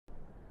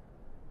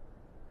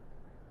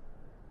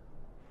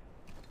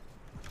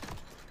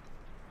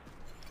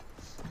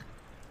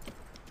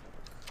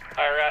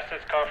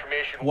assets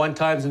confirmation. 1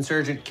 times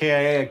insurgent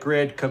KIA at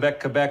grid,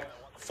 Quebec,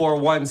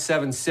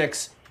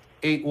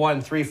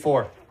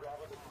 4176-8134.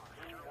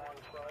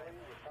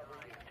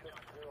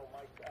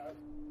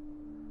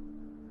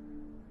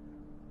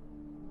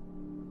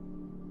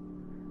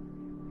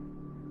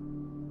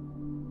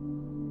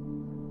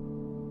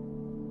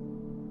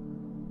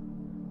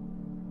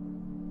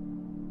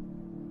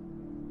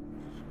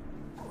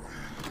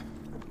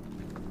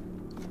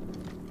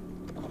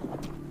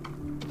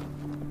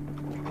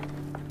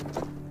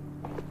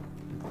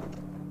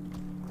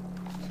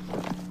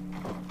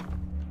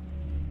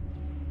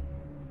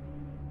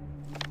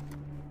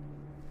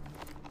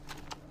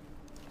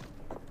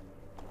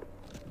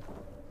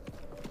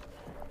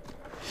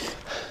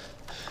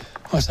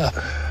 What's up?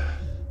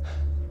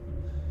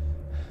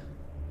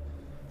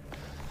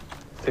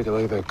 Take a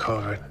look at that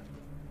culvert.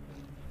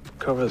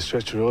 Cover the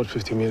stretch of road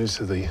 50 meters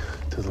to the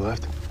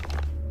left.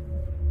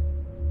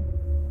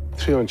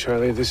 3-1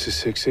 Charlie, this is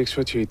 6-6.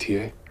 What's your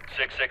ETA?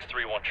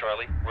 6631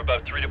 Charlie. We're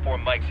about 3 to 4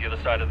 mics the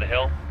other side of the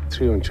hill.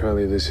 3-1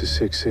 Charlie, this is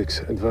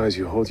 6-6. Advise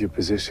you hold your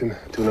position.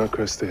 Do not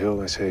crest the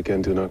hill. I say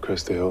again, do not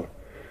crest the hill.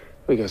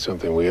 We got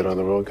something weird on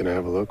the road. Can I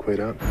have a look?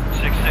 Wait out.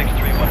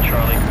 6631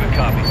 Charlie. Good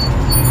copy.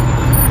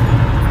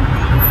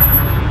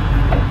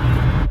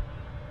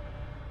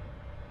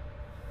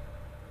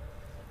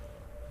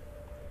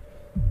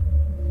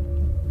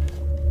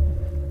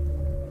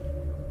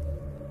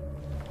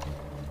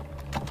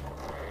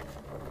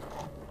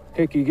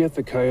 Hickey, get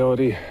the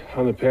coyote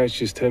on the patch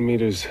just 10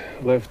 meters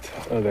left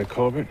of that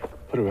culvert.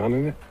 Put a round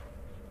in it.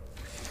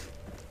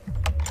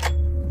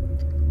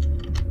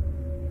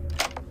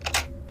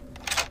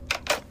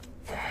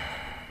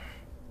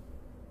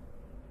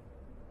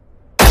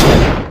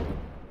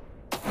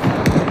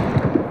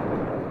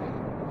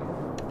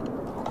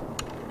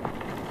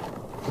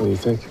 What do you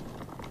think?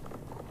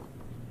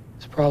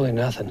 It's probably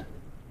nothing.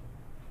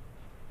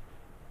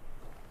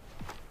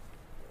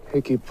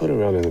 Hickey, put a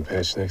round in the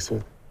patch next to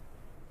it.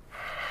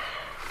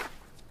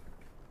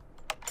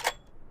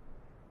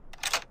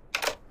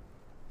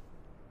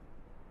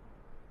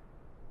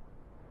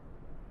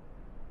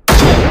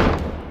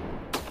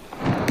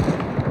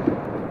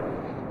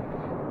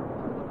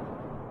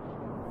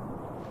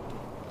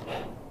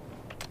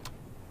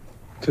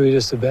 Could be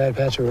just a bad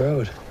patch of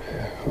road.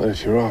 What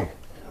if you're wrong?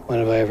 When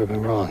have I ever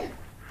been wrong?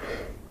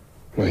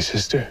 My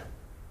sister?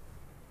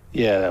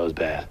 Yeah, that was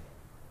bad.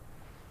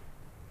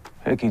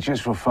 Hickey,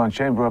 just for fun,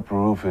 chamber up a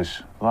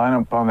Rufus. Line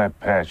up on that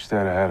patch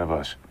dead ahead of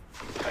us.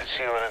 Let's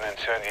see what an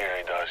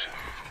incendiary does.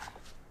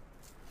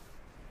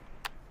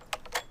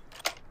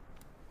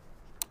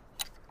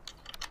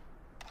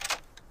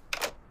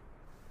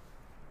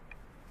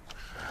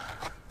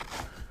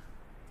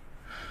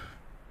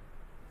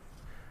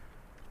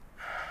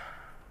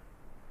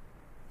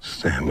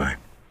 Stand by.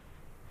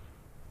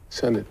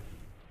 Send it.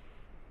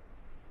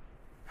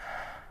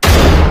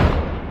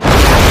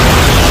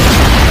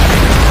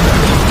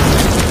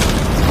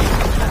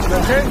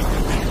 That's it?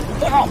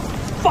 Oh,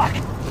 fuck!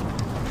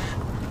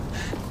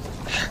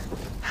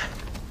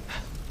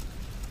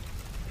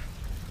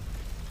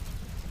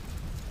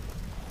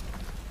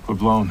 We're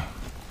blown.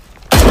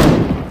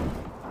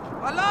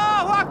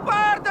 Allahu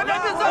Akbar!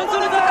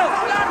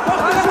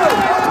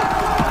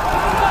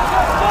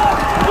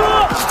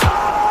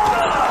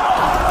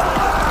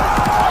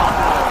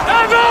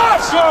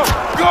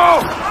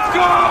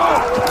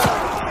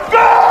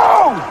 Go!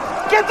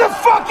 Get the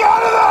fuck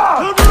out of there!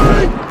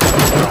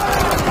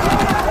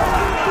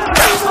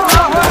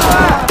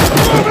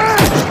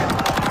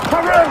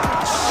 Come in!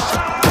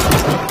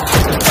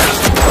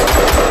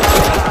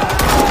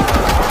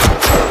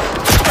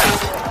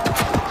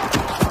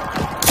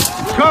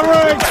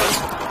 Covering!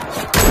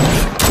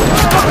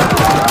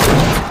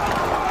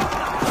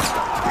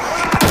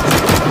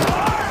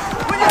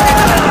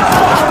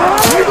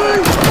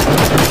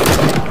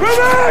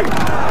 Moving!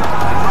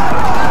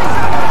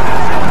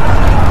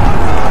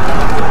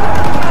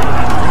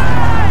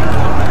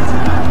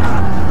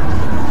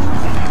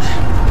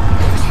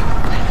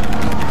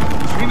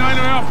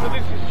 39er Alpha,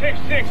 this is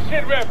 6-6.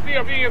 Sit rep, we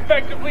are being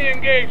effectively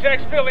engaged.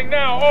 Exfilling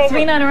now, over.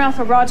 39er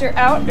Alpha, roger,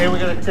 out. Hey, we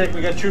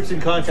got troops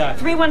in contact.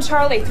 3-1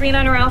 Charlie,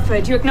 39er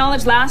Alpha. Do you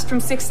acknowledge last from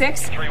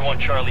 6-6? 3-1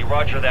 Charlie,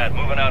 roger that.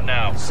 Moving out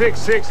now.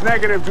 6-6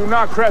 negative. Do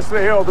not crest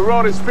the hill. The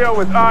road is filled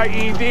with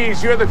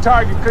IEDs. You're the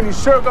target. Can you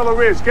circle the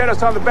ridge? Get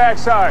us on the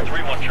backside.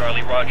 3-1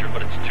 Charlie, roger,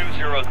 but it's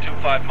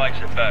 2025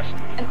 mics at best.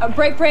 And,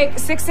 break,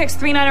 6-6,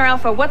 39er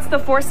Alpha. What's the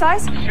force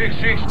size?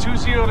 6-6,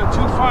 20 to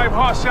 25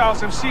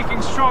 hostiles. I'm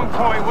seeking strong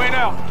point. Wait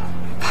out.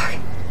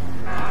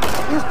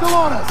 They're still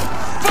on us.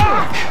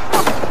 Fuck!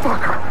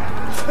 Motherfucker!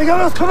 They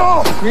got us cut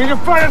off. We need to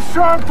find a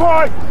strong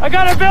point. I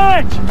got a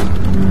village!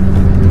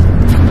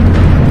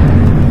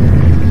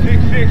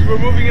 6-6, we're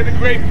moving into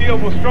Great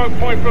Field. We'll strong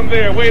point from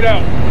there. Wait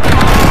out.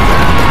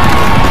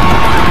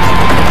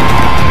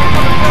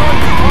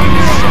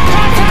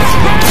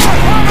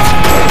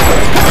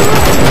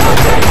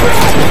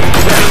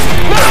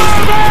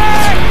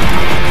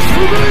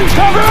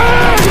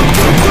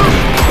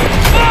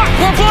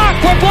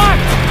 We're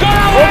blocked! Go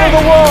that way! Over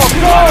the wall!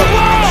 Go!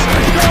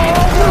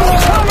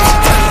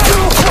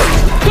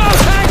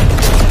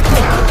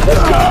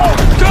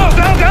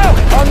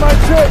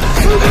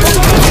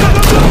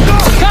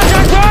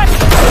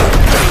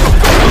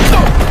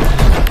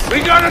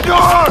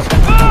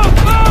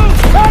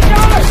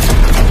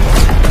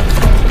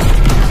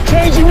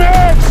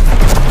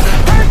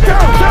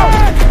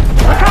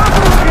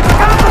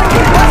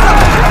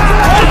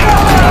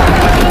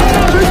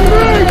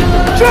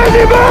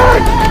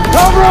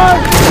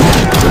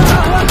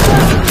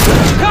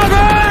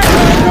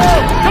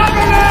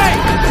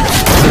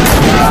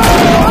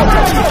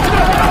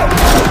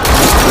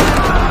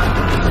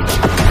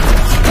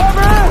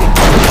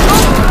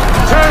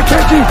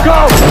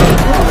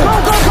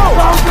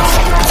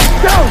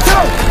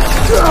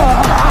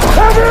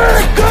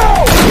 Cover! Go!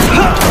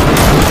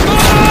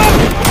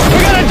 We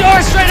got a door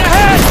straight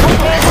ahead!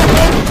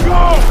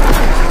 Go!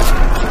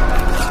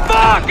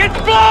 Fuck! It's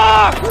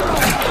blocked!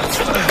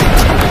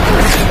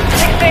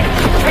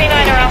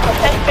 6-6-3-9 Alpha.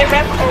 Send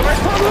sitrep, over.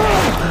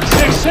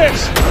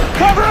 6-6.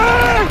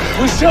 Covering!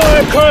 We still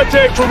have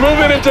contact. We're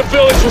moving into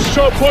village. We'll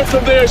strong point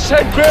from there.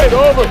 Send grid,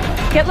 over.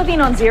 Get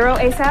Levine on 0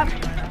 ASAP.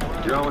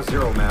 You're on with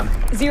 0, ma'am.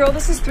 0,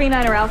 this is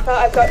 3-9 Alpha.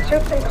 I've got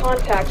troops in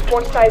contact.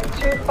 Force size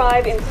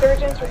 2-5.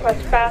 Insurgents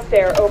request fast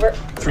air, over.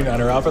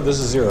 3-9 Alpha, this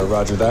is 0.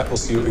 Roger that. We'll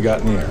see what we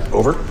got in the air.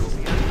 Over.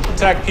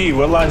 TAC P,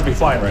 what lines be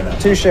flying right now?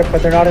 2 ship,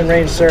 but they're not in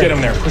range, sir. Get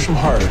them there. Push them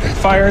hard.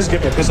 Fires,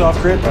 get me a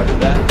piss-off grid. Roger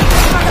that.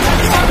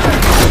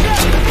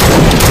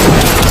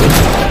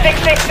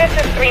 6-6, this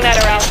is 3-9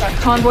 Alpha.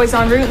 Convoy's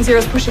en route and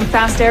 0's pushing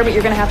fast air, but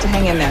you're gonna have to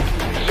hang in there.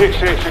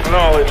 6-6,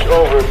 acknowledge,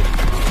 over.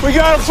 We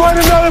gotta find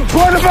another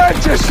point of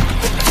access.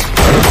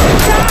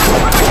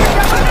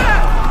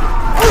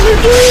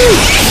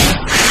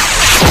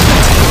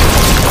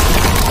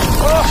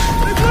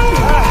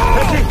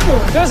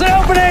 There's an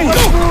opening!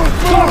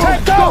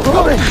 Go!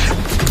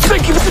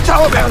 Thank you, Mr.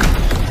 Taliban.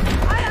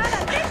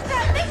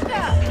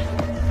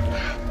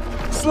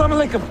 Assalamu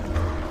alaikum.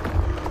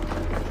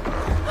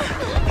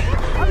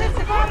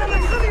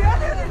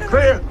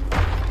 Clear.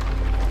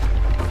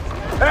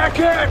 Hack.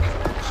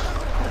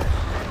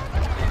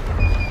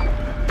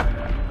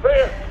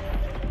 Clear.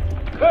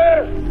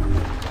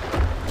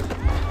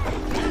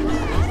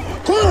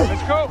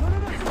 Let's go.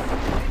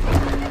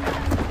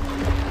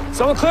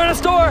 Someone clear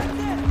this door!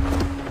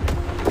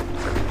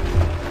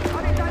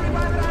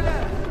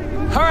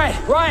 All right,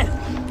 Ryan,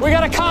 we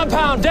got a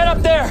compound dead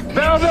up there.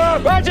 Down.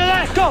 Roger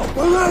that, go!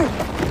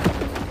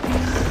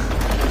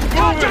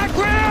 Contact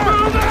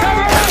ground!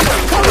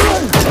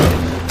 Cover!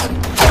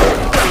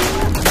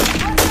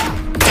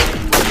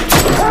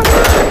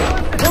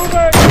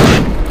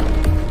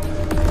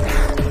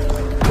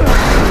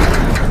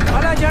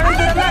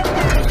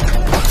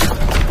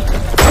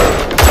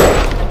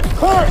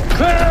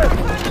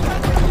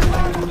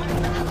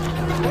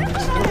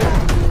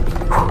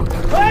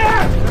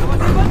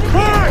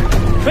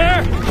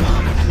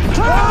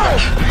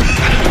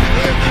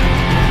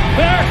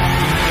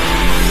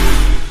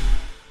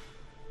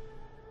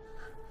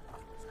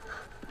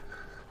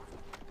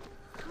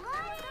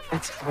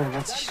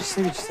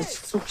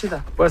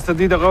 بس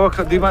دي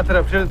دقيقة دي ما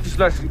ترى بشر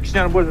تشلاش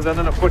كشنان بوز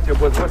أنا فوت يا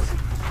بوز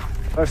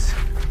بس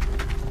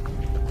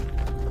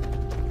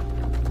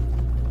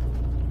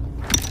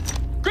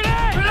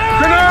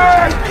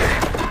Grenade!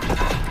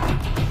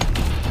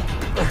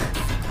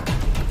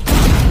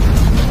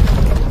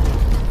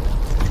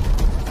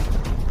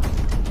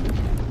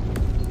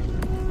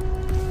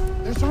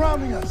 They're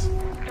surrounding us.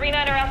 3-9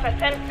 Alpha,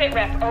 send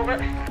sitrep, over.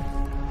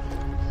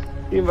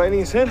 You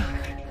inviting us in? I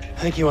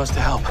think he wants to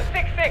help.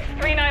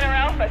 6-6-3-9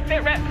 Alpha,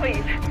 sitrep,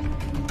 please.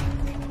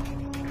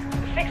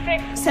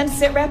 6-6. Send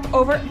sitrep,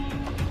 over.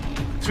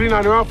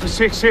 3-9 Alpha,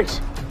 6-6.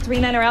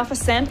 3-9 Alpha,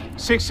 send.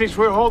 6-6,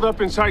 we're holed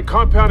up inside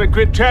compound at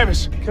Grid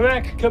Travis.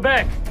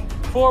 Quebec.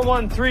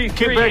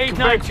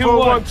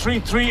 413-38921.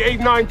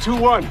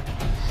 413-38921.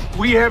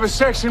 We have a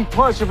section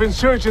plus of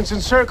insurgents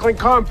encircling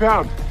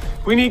compound.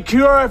 We need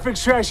QRF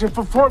extraction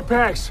for 4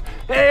 packs.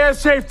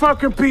 ASA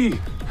fucking P.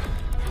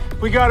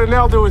 We got an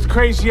elder with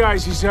crazy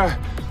eyes. He's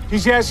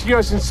asking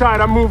us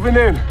inside. I'm moving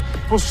in.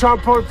 We'll strong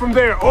point from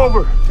there.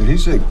 Over. Did he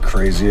say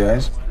crazy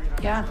eyes?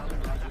 Yeah.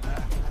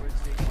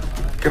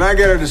 Can I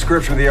get a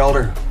description of the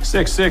elder?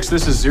 6-6,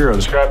 this is 0.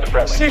 Describe the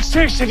friendly.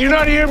 6-6, did you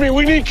not hear me?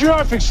 We need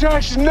QRF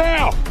extraction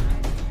now.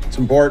 It's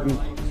important.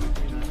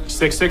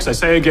 6-6, I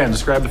say again.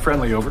 Describe the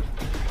friendly, over.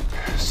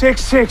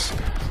 6-6.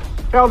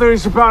 Elder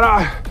is about,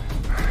 I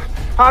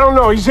don't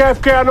know. He's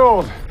Afghan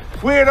old.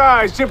 Weird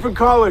eyes, different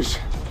colors.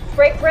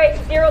 Break.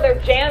 0, they're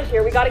jammed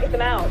here. We gotta get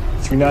them out.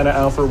 3-9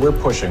 Alpha, we're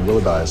pushing. We'll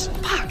advise.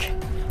 Fuck.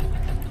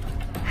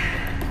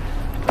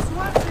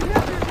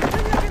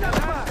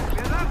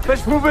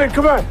 Let's move in,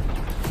 come on.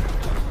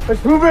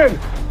 Let's move in.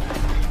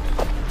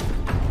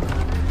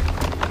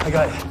 I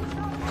got it.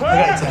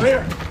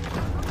 Clear.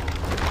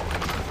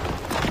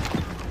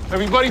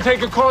 Everybody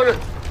take a corner.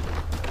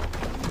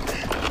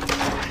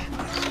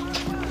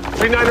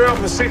 3-9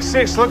 Alpha,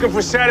 6-6, looking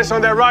for status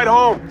on that ride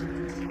home.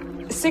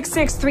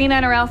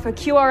 6-6-3-9 Alpha,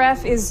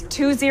 QRF is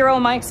 20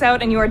 mics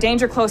out, and you are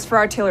danger close for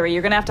artillery.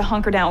 You're gonna have to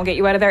hunker down. We'll get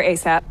you out of there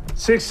ASAP.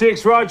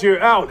 6-6, Roger,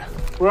 out.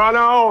 We're on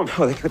our own.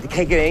 Oh, they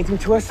can't get anything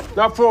to us?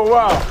 Not for a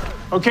while.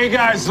 Okay,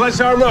 guys,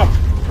 let's arm up.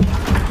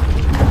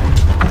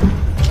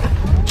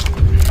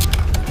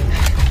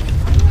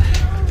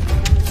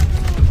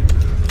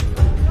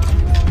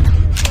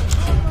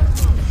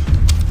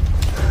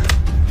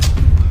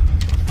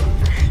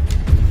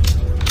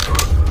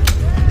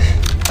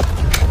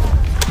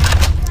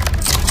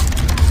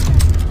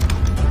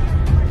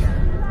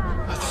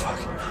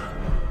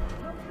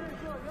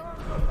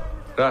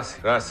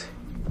 Gracias.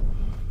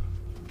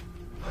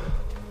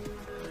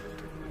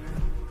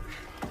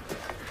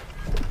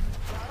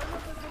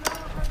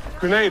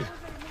 Grenade.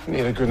 I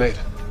need a grenade.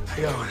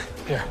 I got one.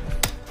 Here.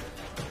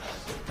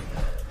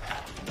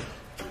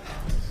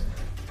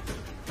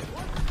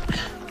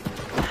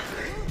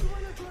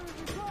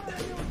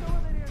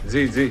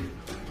 زي زي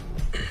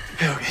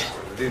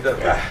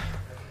ده.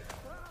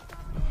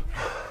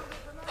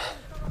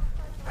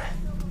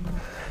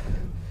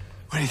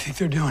 What do you think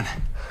they're doing?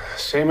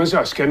 Same as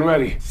us, getting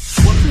ready.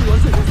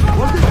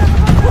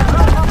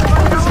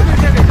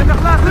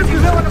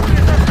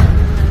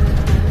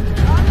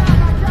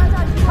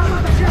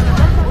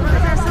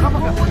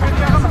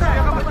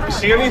 You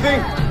see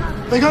anything?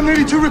 They got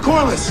 82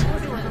 recoilless.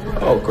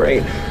 Oh,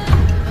 great.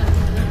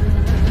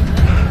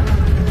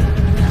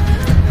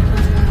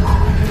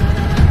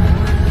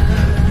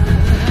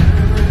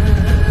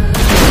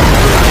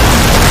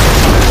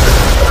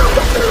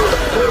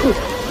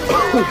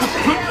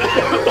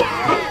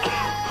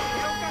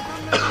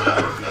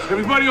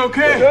 Everybody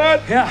okay?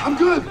 Good. Yeah, I'm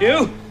good.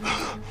 You?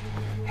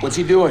 What's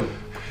he doing?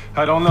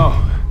 I don't know.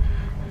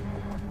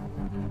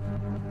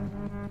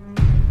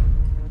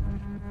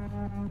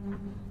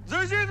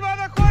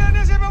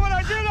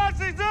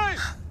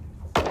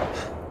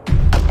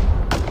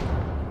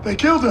 They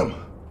killed him.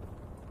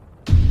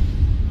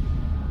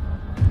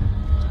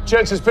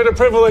 Gents, it's been a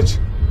privilege.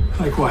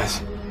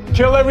 Likewise.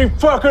 Kill every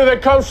fucker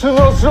that comes through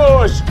those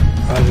doors.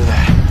 Roger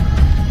that.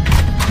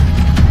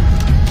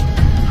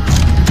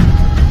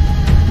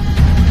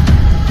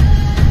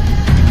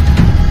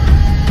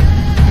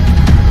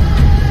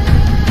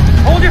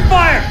 Hold your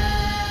fire!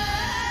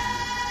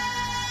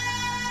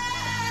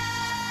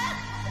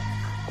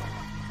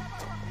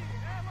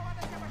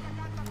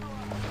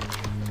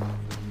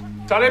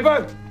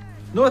 Taliban,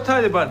 No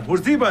Taliban.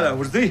 Where's bana?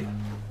 Where's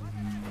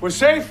we're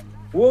safe?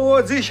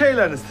 Whoa, زي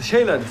شيلانست.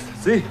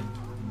 زي.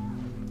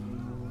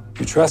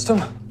 You trust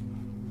him?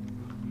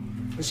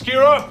 Let's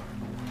gear up.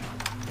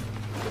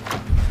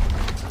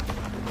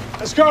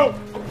 Let's go.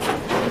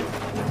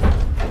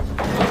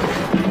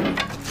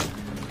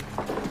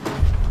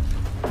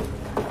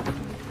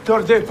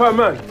 Torde pas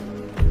mal.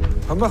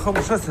 فما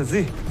خمسة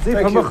زي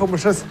فما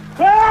خمسة.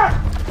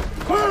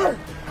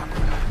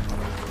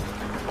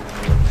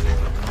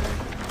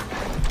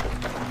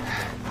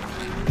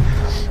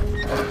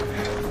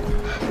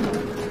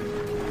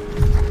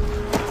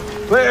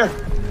 Clear.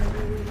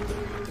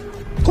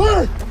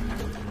 Clear.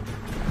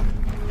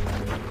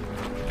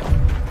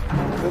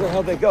 Where the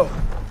hell they go?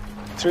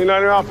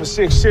 39er Alpha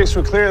 6-6,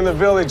 we're clearing the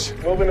village.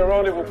 Moving to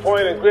rendezvous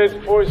point at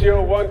grid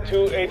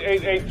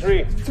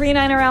 40128883.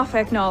 39er Alpha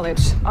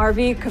acknowledge.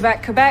 RV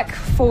Quebec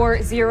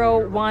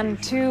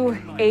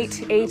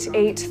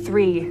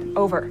 40128883.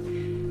 Over.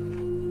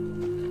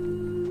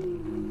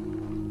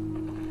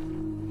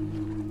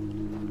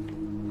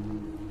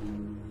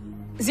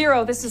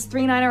 Zero, this is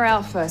 39er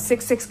Alpha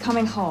 6-6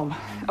 coming home.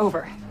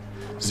 Over.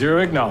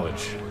 Zero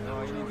acknowledge.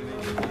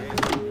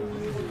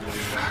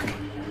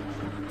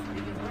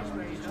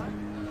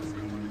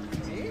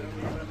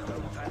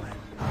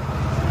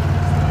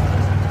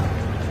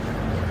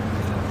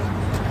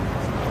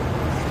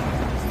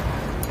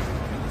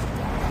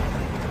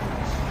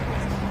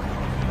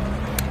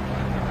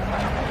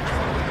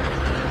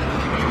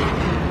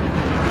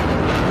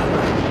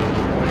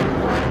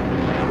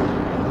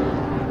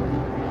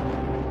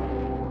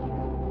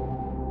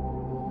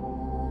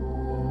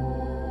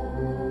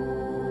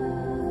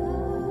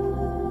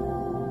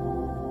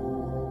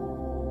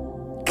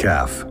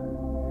 CAF.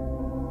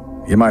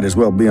 You might as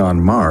well be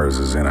on Mars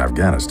as in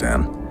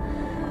Afghanistan.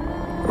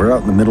 We're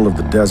out in the middle of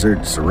the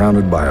desert,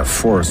 surrounded by a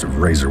forest of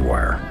razor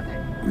wire.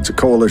 It's a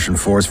coalition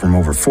force from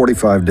over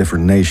 45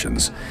 different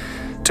nations.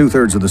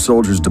 2/3 of the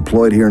soldiers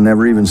deployed here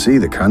never even see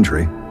the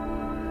country.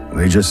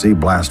 They just see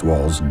blast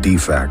walls,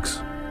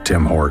 defects,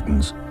 Tim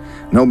Hortons.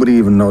 Nobody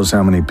even knows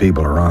how many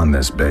people are on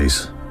this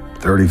base.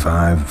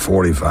 35,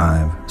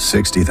 45,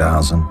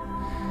 60,000.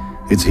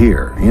 It's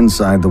here,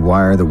 inside the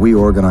wire, that we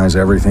organize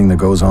everything that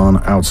goes on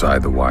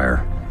outside the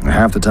wire.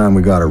 Half the time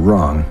we got it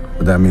wrong,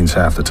 but that means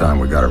half the time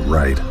we got it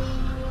right.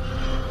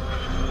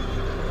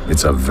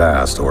 It's a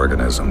vast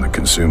organism that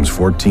consumes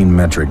 14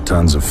 metric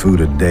tons of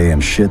food a day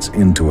and shits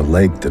into a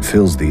lake that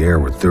fills the air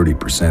with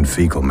 30%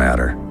 fecal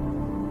matter.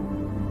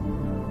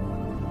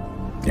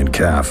 In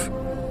CAF,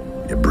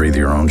 you breathe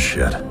your own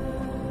shit.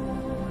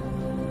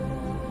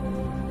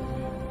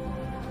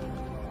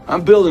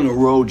 I'm building a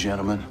road,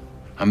 gentlemen.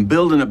 I'm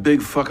building a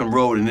big fucking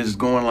road, and it is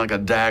going like a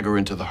dagger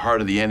into the heart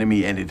of the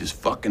enemy, and it is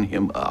fucking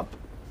him up.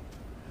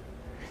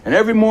 And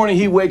every morning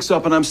he wakes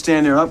up and I'm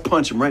standing there, I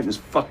punch him right in his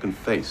fucking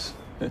face.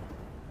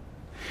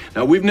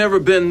 Now, we've never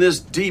been this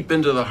deep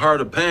into the heart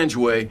of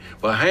Panjwai,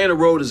 but Hannah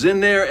Road is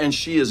in there, and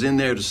she is in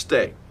there to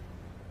stay.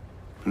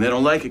 And they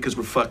don't like it because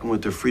we're fucking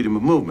with their freedom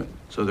of movement.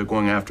 So they're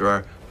going after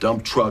our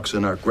dump trucks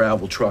and our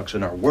gravel trucks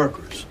and our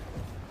workers.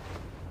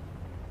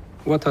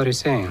 What are you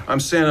saying? I'm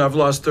saying I've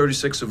lost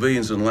 36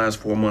 civilians in the last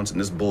 4 months,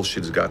 and this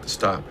bullshit has got to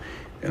stop.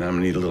 And I'm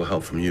gonna need a little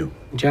help from you.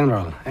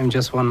 General, I'm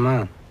just one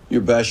man.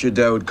 You're Bashir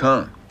Dawood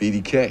Khan,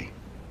 BDK.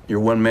 You're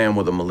one man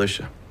with a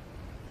militia.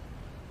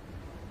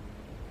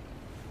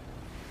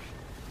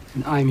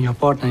 And I'm your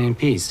partner in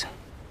peace.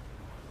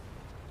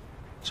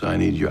 So I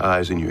need your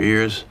eyes and your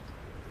ears.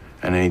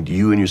 And I need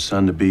you and your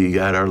son to be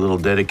at our little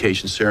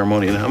dedication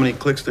ceremony. And how many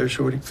clicks there,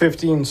 Shorty?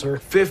 15, sir.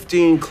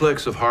 15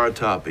 clicks of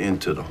hardtop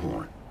into the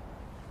horn.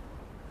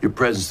 Your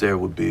presence there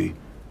would be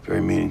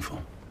very meaningful.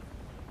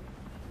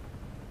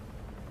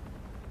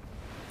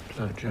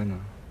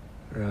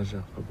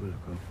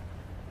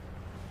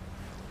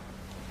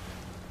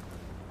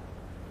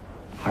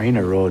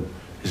 Hyena Road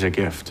is a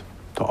gift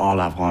to all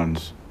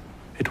Afghans.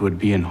 It would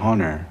be an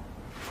honor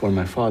for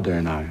my father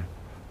and I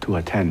to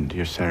attend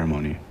your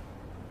ceremony.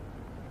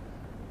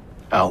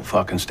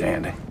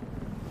 Outstanding.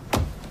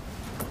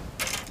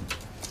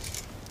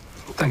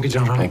 Thank you,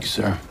 General. Thank you,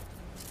 sir.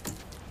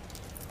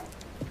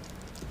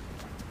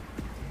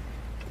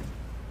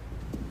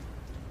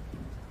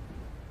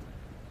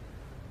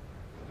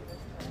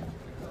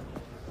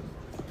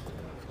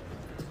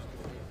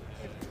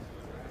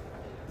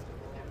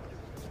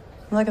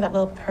 Look at that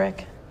little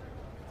prick.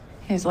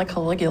 He's like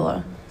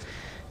Caligula.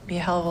 Be a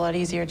hell of a lot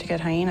easier to get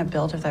Hyena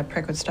built if that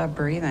prick would stop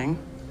breathing.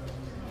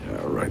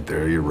 Yeah, right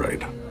there, you're right.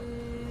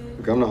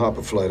 Look, I'm gonna hop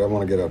a flight. I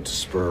want to get out to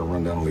Spur,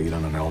 run down a lead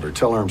on an elder.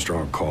 Tell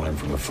Armstrong I'll call him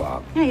from the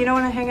fob. Yeah, you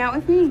don't want to hang out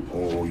with me?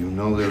 Oh, you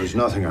know there is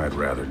nothing I'd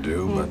rather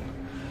do, but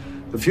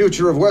the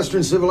future of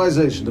Western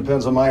civilization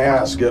depends on my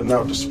ass getting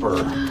out to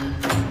Spur.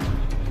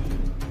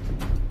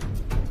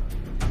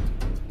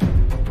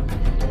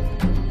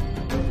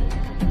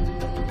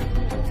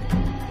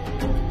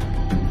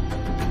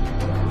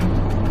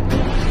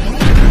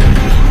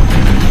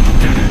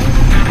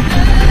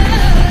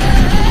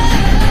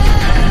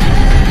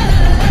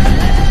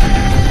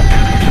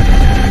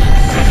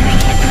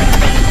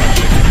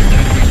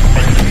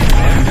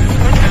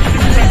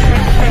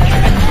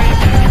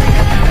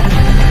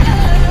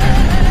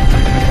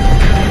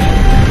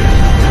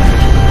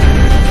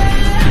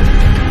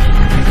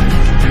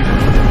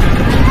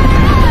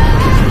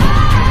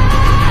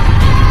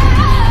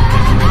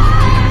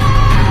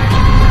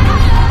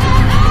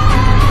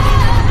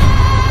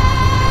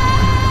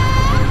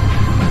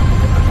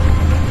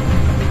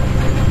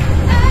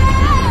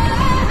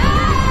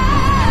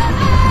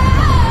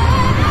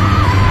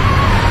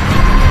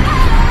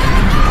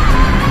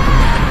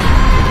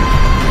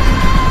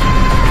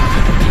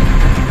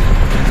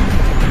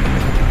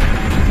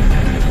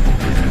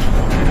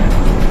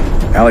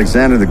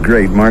 Alexander the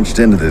Great marched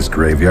into this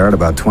graveyard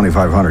about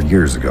 2,500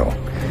 years ago.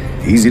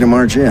 Easy to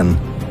march in,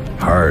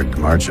 hard to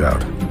march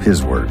out.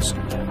 His words.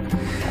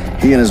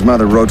 He and his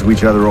mother wrote to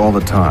each other all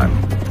the time.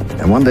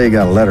 And one day he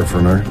got a letter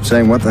from her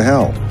saying, "What the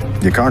hell?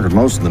 You conquered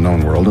most of the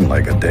known world in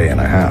like a day and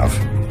a half.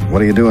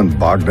 What are you doing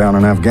bogged down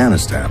in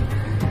Afghanistan?"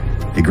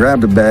 He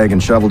grabbed a bag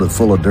and shoveled it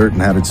full of dirt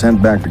and had it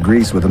sent back to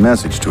Greece with a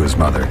message to his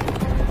mother.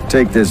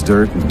 "Take this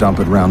dirt and dump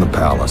it around the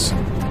palace.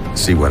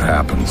 See what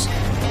happens."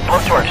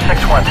 Blowtorch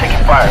 6-1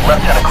 taking fire,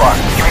 left 10 o'clock,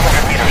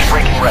 300 meters,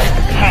 braking right.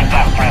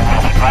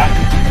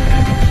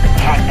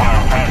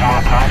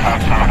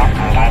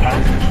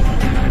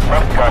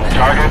 Left gun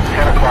target,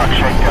 10 o'clock,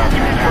 shakedown,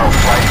 30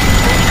 flight,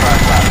 stage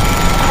track left.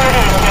 Clear to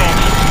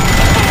engage.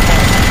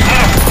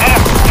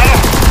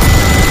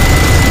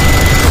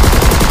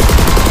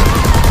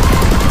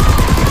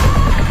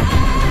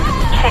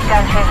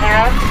 Shakedown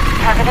 30,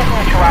 target is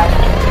neutralized.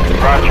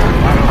 Roger,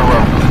 moving the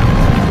road.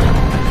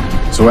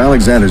 So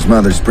Alexander's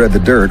mother spread the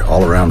dirt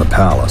all around the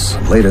palace.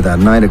 Later that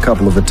night, a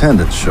couple of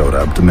attendants showed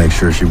up to make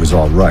sure she was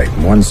all right.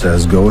 And one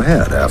says, "Go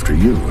ahead, after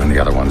you." And the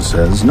other one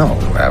says, "No,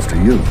 after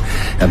you."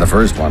 And the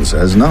first one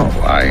says, "No,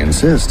 I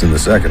insist." And the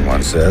second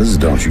one says,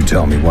 "Don't you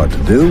tell me what to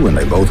do." And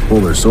they both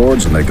pull their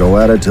swords and they go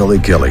at it till they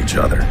kill each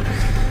other.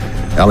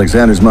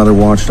 Alexander's mother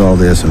watched all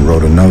this and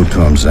wrote a note to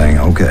him saying,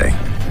 okay,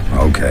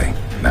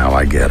 now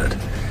I get it.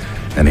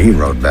 And he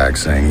wrote back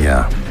saying,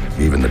 "Yeah,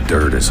 even the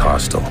dirt is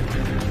hostile.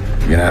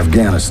 In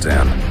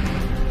Afghanistan,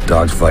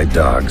 dogs fight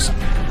dogs,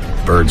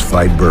 birds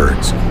fight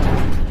birds,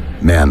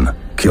 men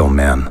kill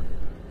men."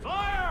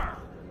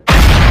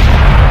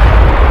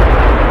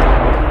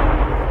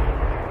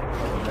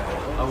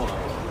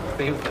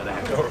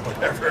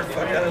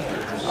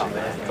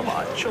 Come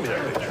on, show me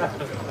that picture.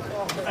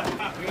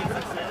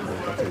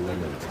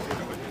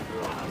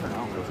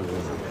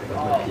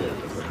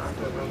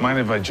 Mind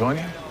if I join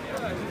you?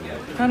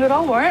 Not at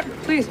all, Warrant.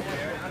 Please.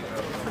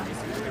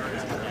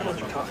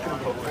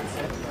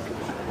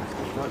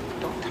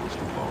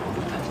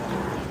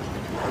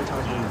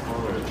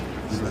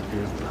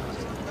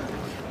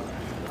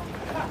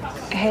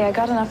 Hey, I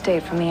got an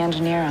update from the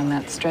engineer on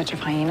that stretch of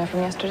Hyena from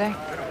yesterday.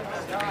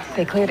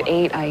 They cleared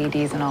 8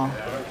 IEDs in all.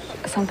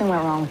 Something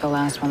went wrong with the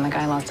last one. The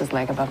guy lost his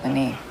leg above the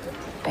knee.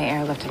 They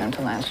airlifted him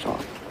to Landstuhl.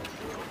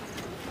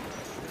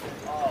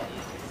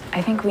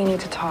 I think we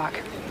need to talk.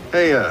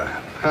 Hey,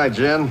 hi,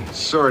 Jen.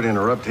 Sorry to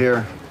interrupt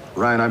here.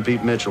 Ryan, I'm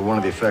Pete Mitchell, one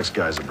of the effects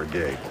guys at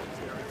Brigade.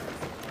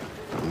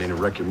 I don't mean to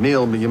wreck your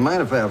meal, but you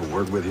mind if I have a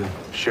word with you?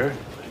 Sure.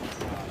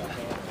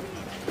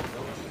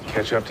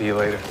 Catch up to you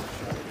later.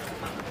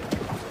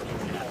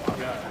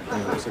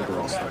 Looks like they're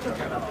all stuck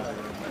together.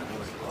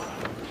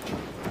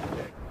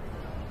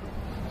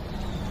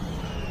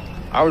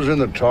 I was in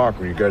the talk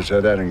when you guys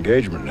had that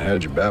engagement in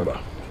Hadji Baba.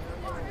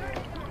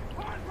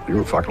 You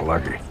were fucking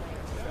lucky.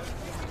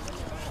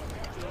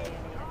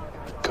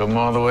 Come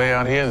all the way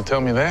out here to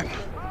tell me that?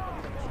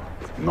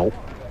 Nope.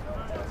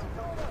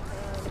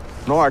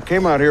 No, I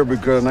came out here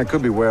because, and I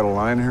could be way out of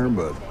line here,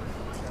 but,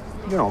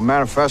 you know,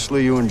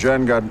 manifestly, you and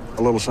Jen got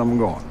a little something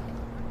going.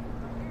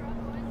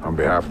 On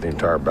behalf of the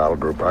entire battle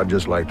group, I'd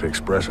just like to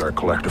express our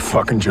collective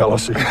fucking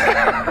jealousy.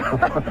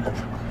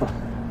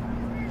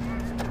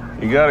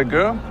 You got a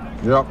girl?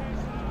 Yep.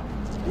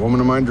 Woman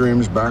of my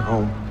dreams back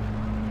home.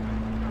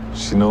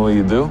 She know what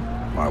you do?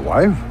 My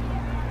wife?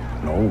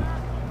 No.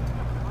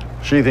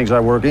 She thinks I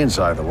work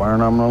inside the wire,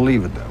 and I'm gonna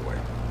leave it that way.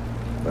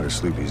 Better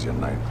sleep easy at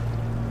night.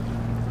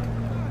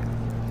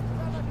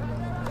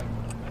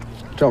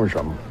 Tell me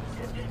something.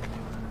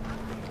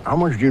 How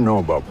much do you know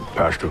about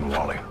Pashtun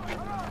Wally?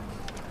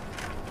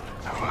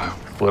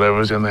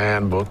 Whatever's in the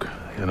handbook.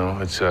 You know,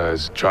 it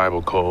says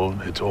tribal code.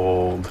 It's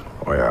old.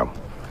 Oh, yeah.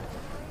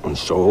 And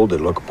so old they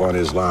look upon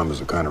Islam as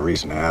a kind of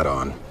recent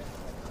add-on.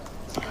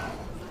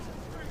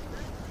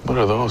 What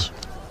are those?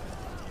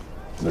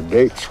 The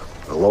dates.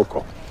 They're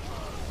local.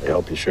 They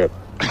help you ship.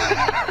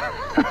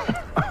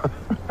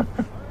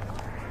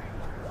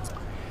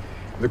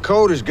 The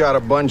code has got a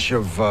bunch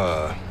of,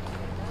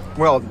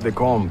 well, they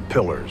call them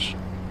pillars.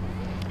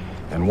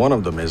 And one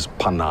of them is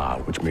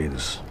Panah, which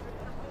means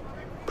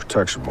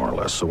protection, more or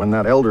less. So when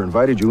that elder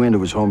invited you into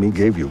his home, he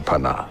gave you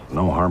Panah.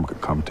 No harm could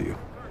come to you.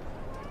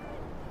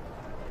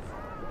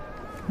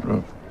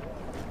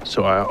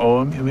 So I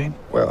owe him, you mean?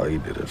 Well, he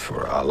did it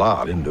for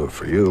Allah. Didn't do it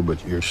for you,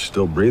 but you're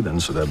still breathing,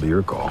 so that'd be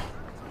your call.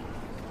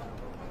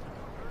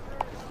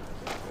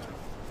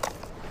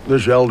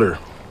 This elder,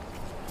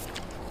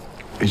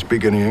 he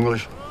speak any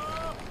English?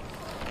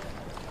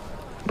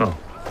 No,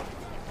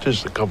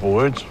 just a couple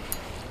words.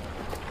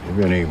 You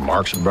have any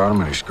marks about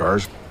him, any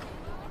scars?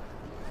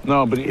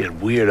 No, but he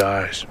had weird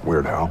eyes.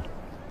 Weird how?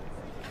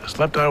 His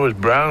left eye was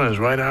brown and his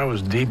right eye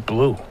was deep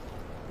blue.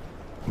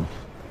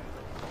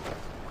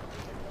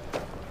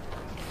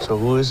 So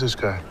who is this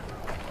guy?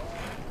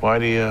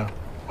 Why'd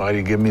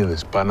he give me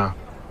this Panah?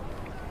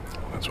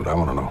 That's what I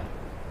want to know.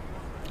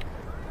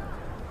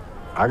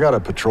 I got a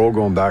patrol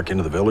going back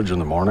into the village in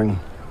the morning.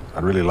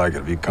 I'd really like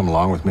it if you'd come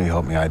along with me,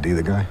 help me ID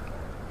the guy.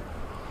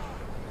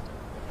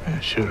 Yeah,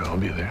 sure, I'll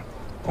be there.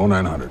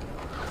 0900.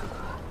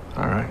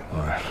 All right. All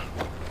right.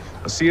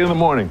 I'll see you in the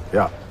morning.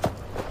 Yeah.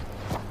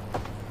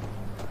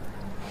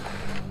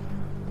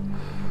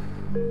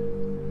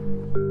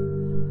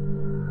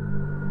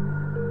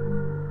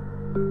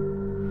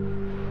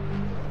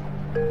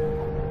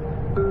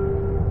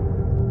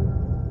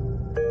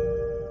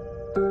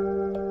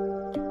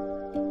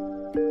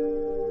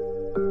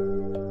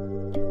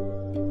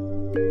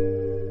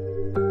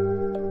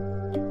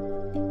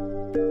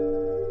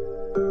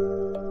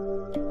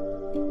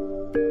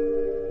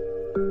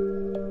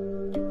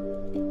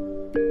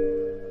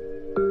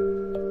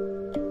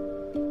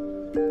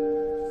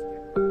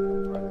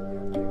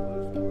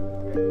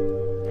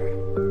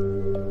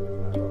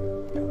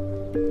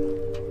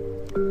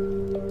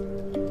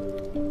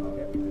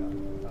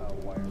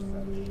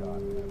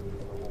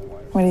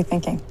 What are you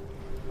thinking?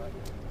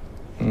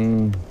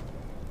 I'm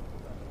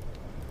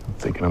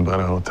thinking about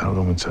a hotel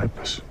room in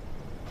Cyprus.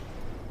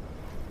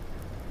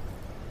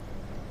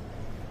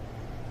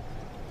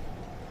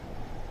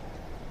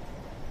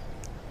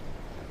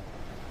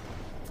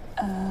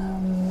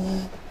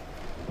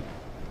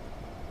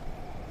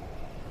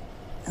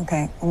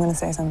 Okay, I'm gonna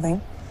say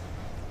something.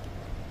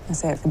 I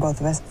say it for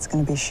both of us. It's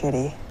gonna be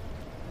shitty.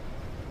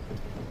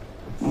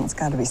 Well, it's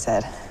gotta be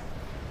said.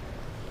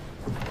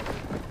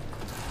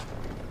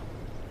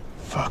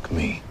 Fuck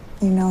me.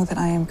 You know that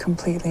I am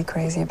completely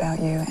crazy about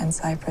you, and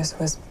Cyprus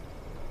was...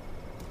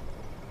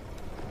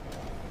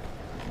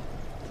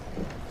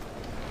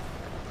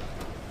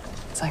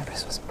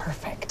 Cyprus was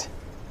perfect.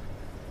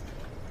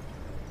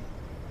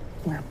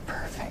 We're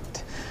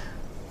perfect.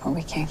 But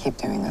we can't keep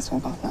doing this, we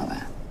both know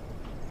that.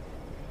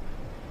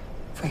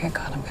 If we get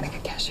caught, I'm gonna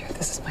get cashier.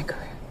 This is my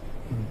career.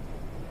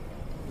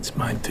 It's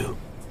mine too.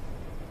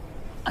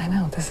 I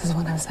know, this is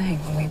what I'm saying.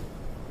 When we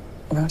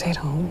rotate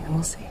home, and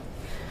we'll see.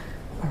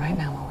 But right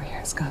now, while we're here,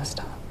 it's gotta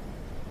stop.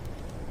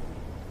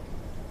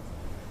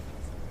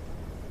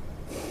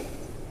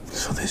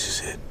 So this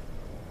is it?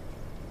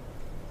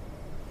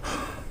 Yeah,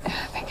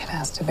 I think it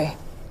has to be.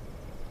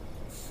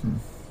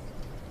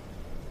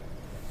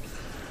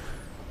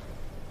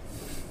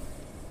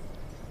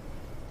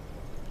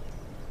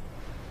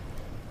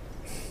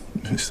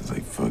 This is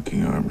like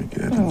fucking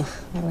Armageddon. Oh,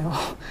 I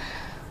know.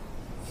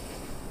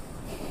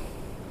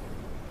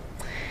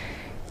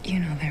 You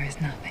know there is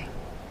nothing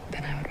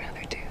that I would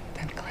rather do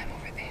than climb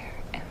over there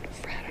and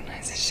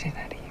fraternize the shit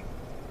out of you.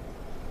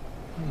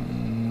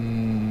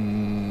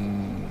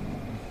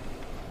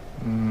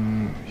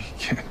 You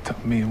can't tell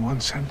me in one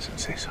sentence and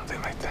say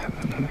something like that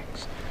in the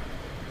next.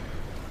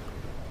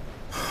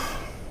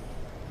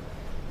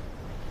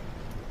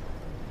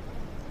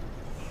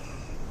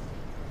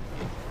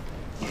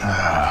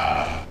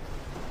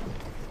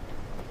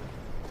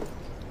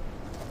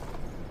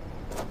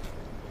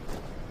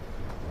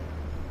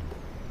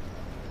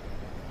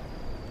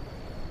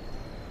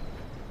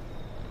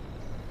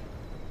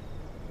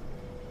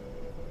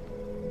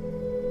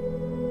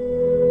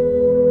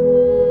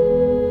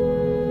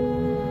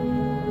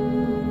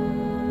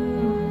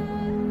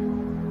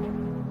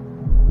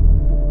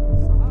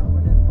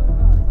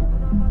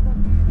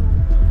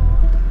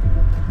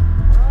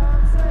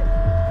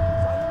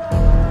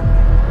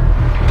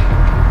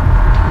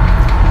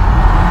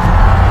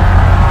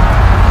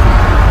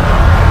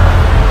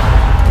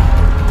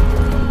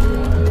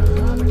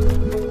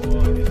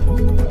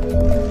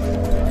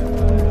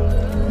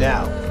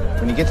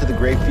 get to the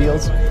grape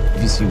fields,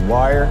 if you see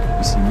wire,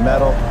 you see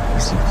metal, you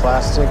see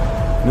plastic,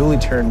 newly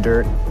turned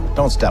dirt,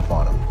 don't step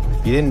on them.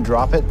 You didn't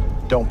drop it,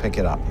 don't pick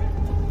it up.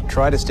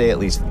 Try to stay at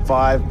least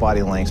 5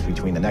 body lengths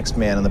between the next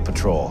man and the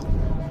patrol.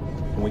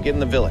 When we get in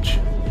the village,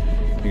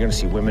 you're gonna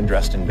see women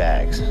dressed in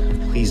bags.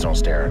 Please don't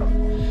stare at them.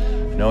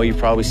 I know you've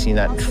probably seen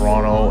that in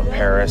Toronto and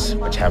Paris,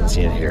 but you haven't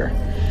seen it here.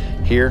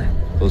 Here,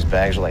 those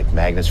bags are like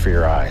magnets for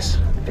your eyes.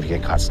 If you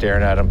get caught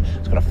staring at them,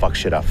 it's gonna fuck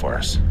shit up for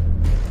us.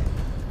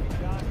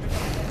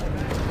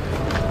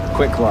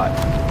 Quick clot,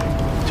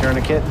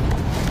 tourniquet,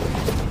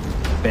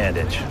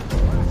 bandage.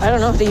 I don't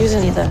know if they use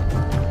any of that.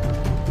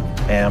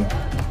 Am,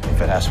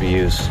 if it has to be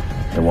used,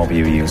 there won't be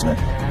you using it.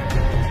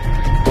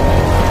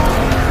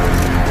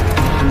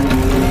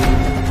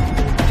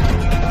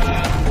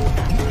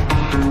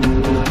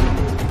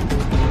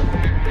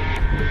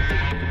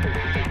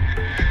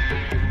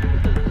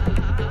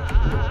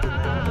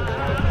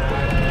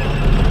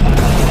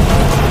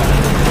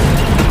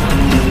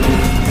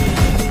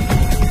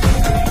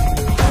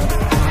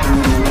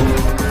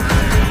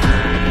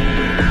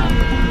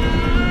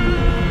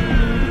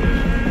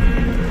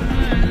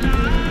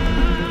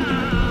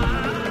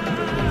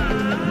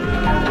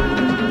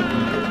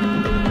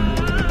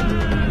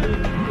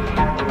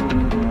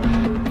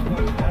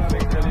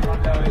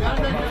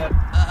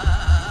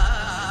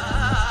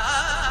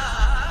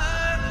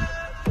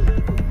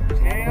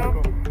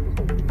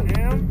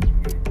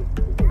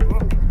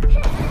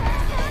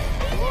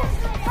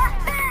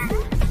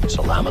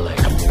 Salam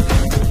alaikum.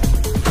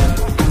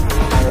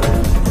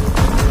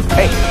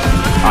 Hey,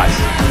 eyes.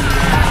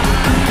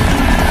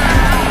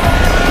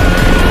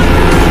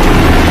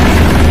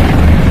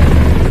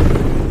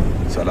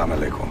 Salam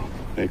alaikum.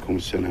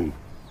 Alaikum salam.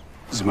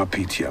 Zima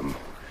Pitiam.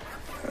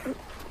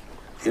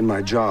 In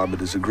my job,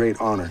 it is a great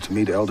honor to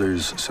meet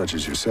elders such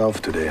as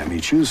yourself. Today I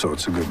meet you, so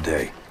it's a good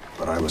day.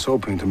 But I was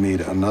hoping to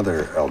meet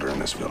another elder in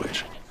this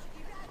village.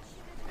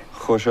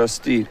 خوش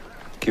هستی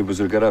که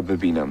بزرگه را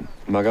ببینم.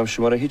 مگم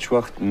شما را هیچ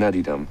وقت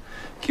ندیدم.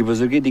 که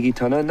بزرگی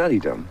دیگیتانه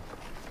ندیدم.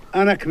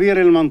 أنا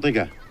كبير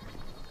المنطقة.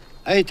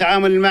 أي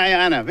تعامل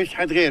معي أنا، فيش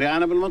حد غيري،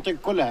 أنا بالمنطقة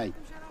كلها هاي.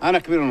 أنا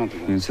كبير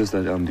المنطقة. He insists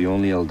that I'm the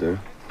only elder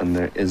and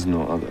there is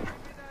no other.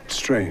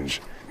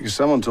 Strange. Because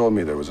someone told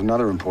me there was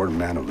another important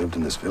man who lived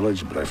in this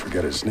village, but I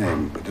forget his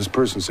name. But this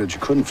person said you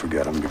couldn't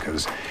forget him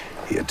because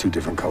he had 2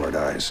 different colored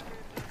eyes.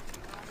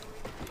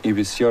 این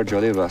بسیار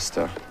جالب است.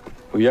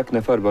 و یک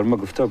نفر بر ما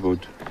گفته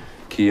بود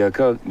که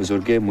یکا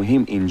بزرگه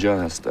مهم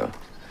اینجا هست.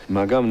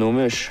 مگم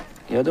نومش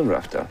یادم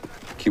رفته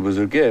که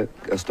بزرگه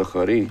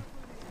استخاری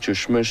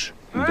چشمش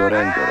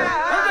دورنگ داره.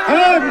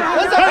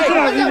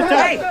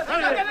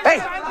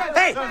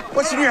 Hey!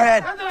 What's in your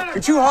head?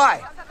 You're too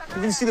high.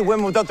 You're gonna see the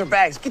women without their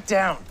bags. Get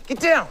down. Get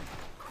down.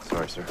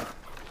 Sorry, sir.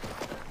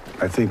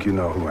 I think you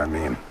know who I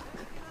mean.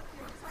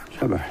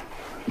 شبح.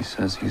 He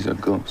says he's a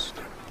ghost.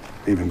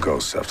 Even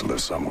ghosts have to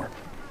live somewhere.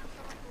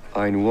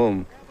 این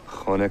وام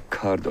خانه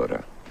کار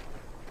داره.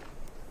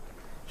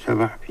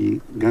 شبح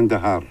في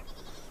قندهار.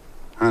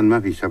 هان ما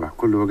في شبح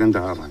كله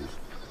قندهار.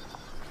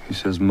 He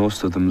says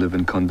most of them live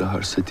in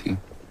Kandahar city.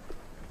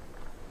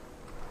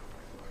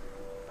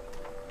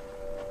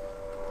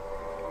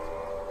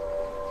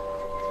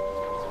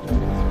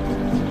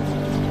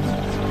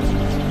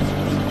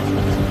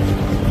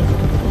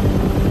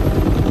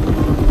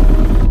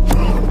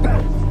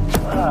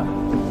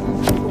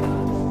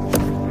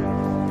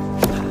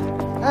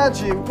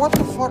 Haji, what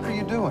the fuck are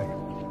you doing?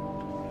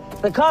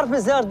 The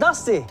carpets, they're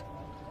dusty.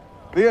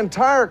 The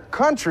entire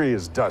country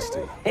is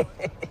dusty.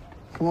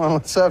 Come on,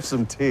 let's have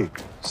some tea.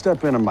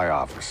 Step into my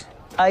office.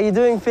 How you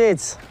doing,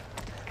 Fitz?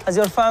 How's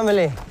your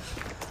family?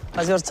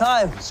 How's your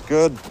time? It's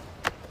good.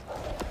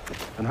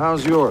 And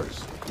how's yours?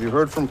 Have you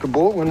heard from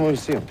Kabul? When will we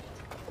see him?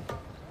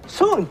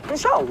 Soon,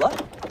 inshallah.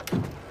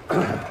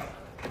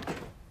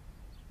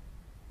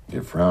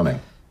 You're frowning.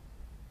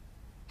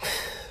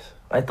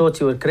 I thought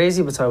you were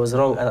crazy, but I was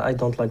wrong, and I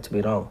don't like to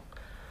be wrong.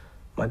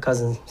 My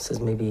cousin says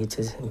maybe it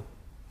is him.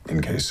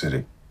 In Case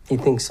City. He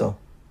thinks so.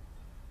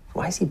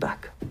 Why is he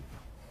back?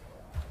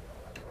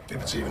 If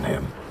it's even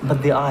him. But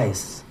the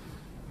eyes.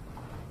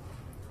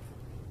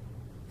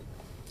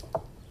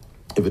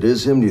 If it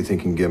is him, do you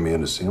think you can get me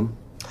in to see him?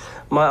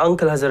 My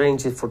uncle has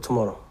arranged it for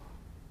tomorrow.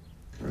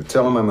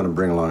 Tell him I'm going to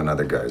bring along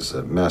another guy's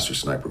a master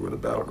sniper with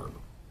a battle group.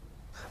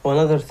 One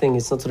other thing,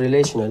 it's not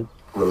relational.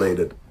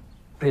 Related.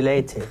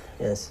 Related,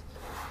 yes.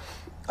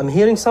 I'm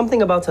hearing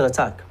something about an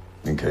attack.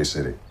 In Case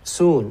City.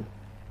 Soon.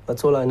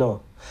 That's all I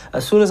know.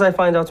 As soon as I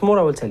find out more,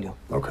 I will tell you.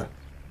 Okay.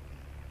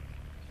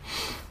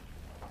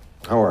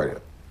 How are you?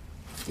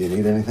 You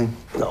need anything?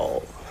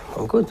 No,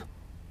 I'm good.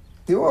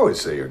 You always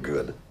say you're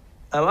good.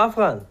 I'm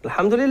Afghan.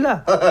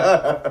 Alhamdulillah.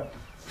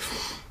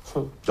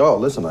 Oh,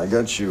 listen, I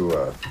got you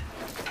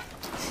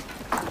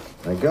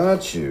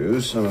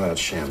some of that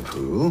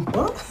shampoo.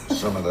 What?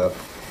 Some of that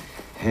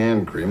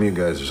hand cream you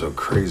guys are so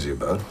crazy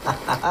about.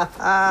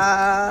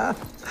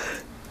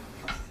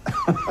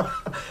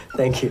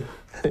 Thank you.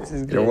 This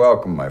is great. You're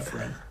welcome, my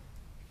friend.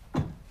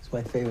 It's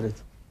my favorite.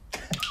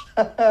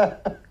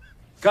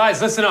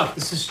 Guys, listen up.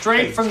 This is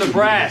straight from the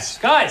brass.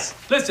 Guys,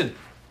 listen.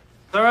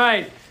 All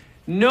right.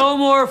 No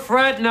more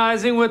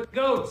fraternizing with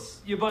goats,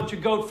 you bunch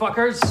of goat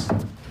fuckers.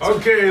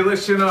 Okay,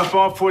 listen up.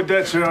 All 4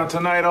 deaths are on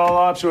tonight. All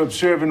ops are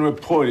observe and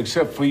report,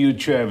 except for you,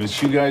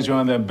 Travis. You guys are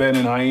on that bed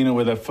in Hyena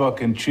where that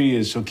fucking tree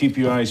is, so keep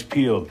your eyes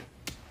peeled.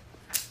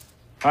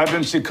 I've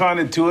been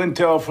seconded to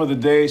intel for the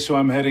day, so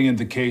I'm heading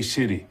into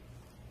K-City.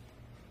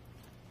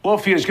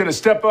 Wolfie is gonna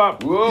step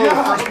up. Whoa,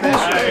 first pitch.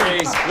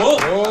 Nice.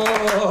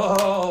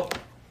 Whoa.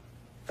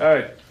 All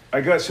right,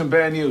 I got some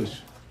bad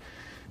news.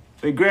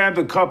 They grabbed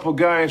a couple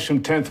guys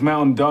from 10th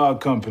Mountain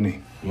Dog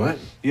Company. What?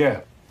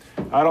 Yeah.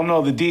 I don't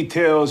know the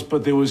details,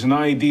 but there was an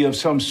ID of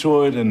some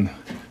sort, and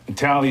the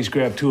tallies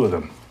grabbed 2 of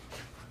them.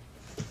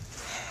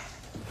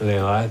 Are they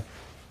alive?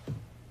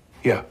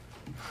 Yeah.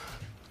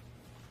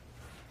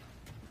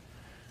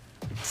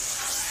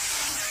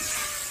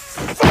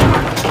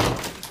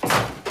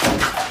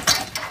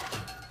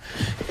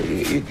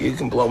 You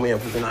can blow me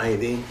up with an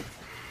IED.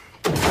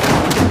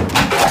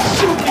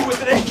 Shoot you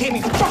with an AK,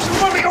 you fucking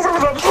run me over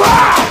with a...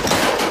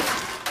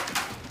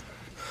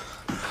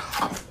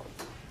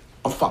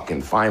 I'm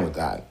fucking fine with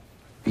that.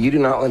 But you do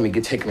not let me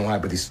get taken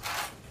alive by these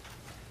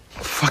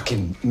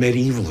fucking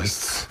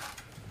medievalists.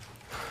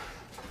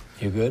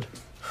 You good?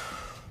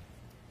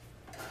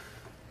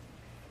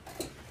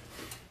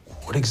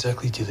 What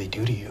exactly do they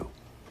do to you?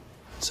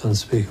 It's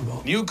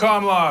unspeakable. New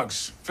comm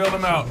logs. Fill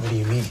them out. What do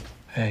you mean?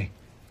 Hey,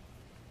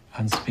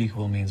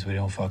 unspeakable means we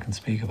don't fucking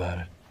speak about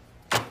it.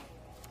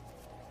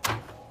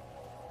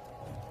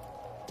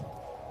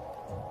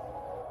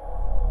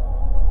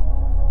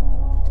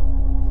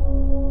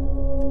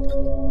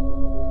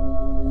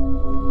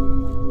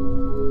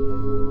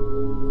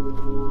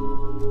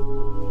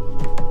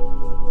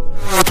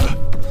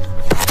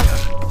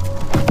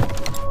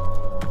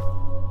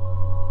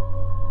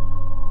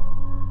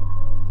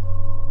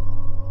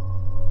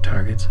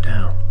 Target's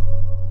down.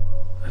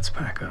 Let's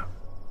pack up.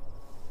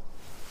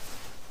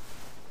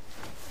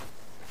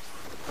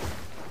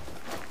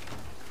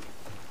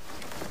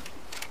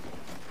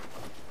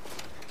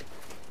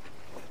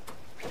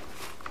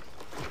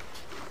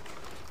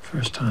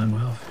 First time,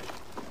 Wilf.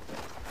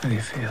 How do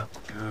you feel?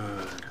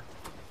 Good.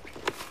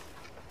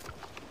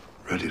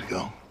 Ready to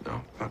go?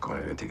 No, not going.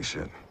 I gotta take a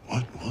shit.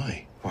 What?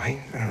 Why?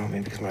 Why? I don't know.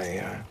 Maybe because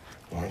my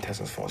long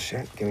intestine's full of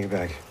shit. Give me your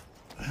bag.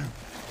 Yeah,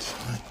 it's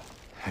fine.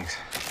 Thanks.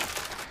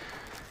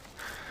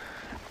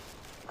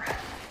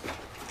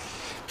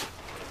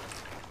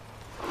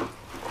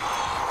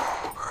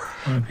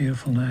 What a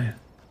beautiful night.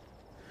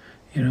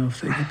 You know,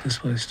 if they get this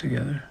place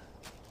together,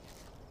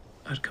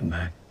 I'd come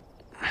back.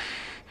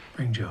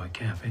 Bring Joey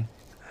camping.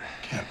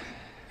 Camping?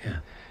 Yeah.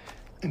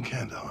 In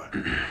Kandahar?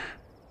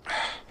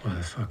 Why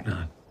the fuck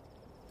not?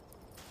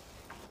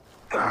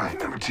 All right,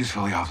 number 2's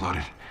fully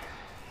offloaded.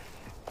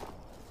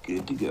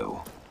 Good to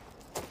go.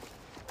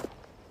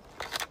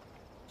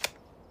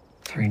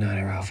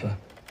 3-9er Alpha.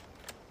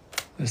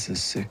 This is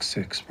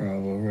 6-6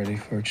 Bravo, ready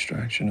for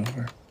extraction,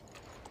 over.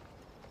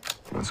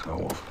 Let's go,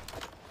 Wolf.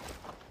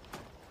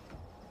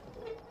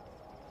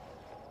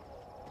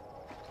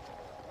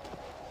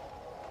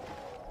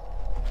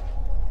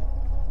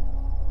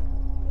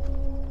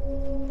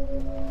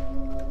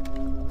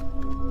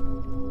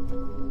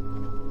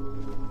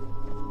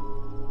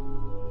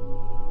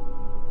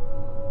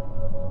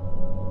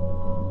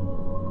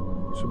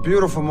 It's a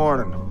beautiful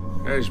morning.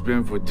 It's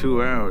been for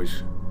 2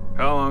 hours.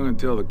 How long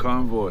until the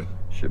convoy?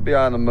 Should be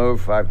on the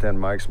move, 5-10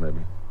 mics maybe.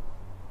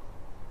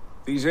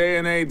 These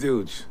A&A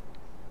dudes.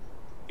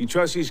 You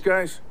trust these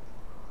guys?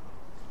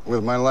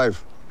 With my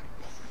life.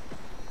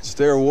 It's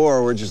their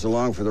war, we're just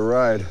along for the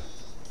ride.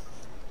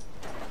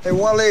 Hey,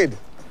 Waleed.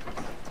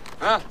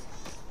 Huh?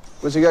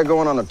 What's he got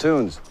going on the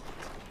tunes?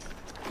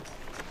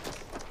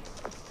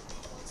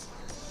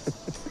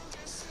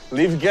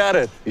 Leave got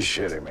it. You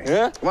shitting me?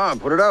 Yeah? Come on,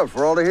 put it out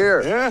for all to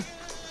hear. Yeah?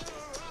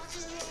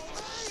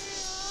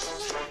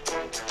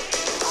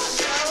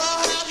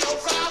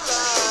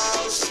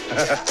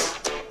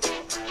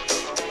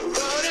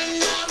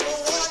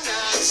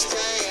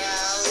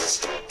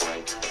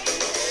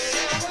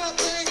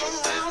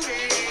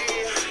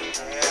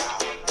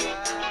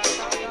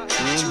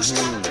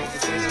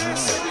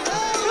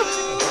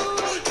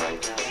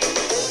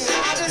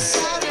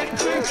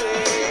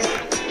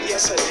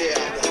 Yes, I did.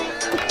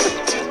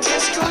 To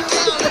disco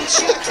down and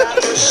check out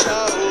the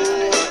show.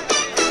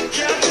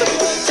 Kept the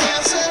boy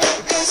dancing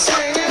and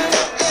singing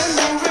and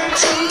moving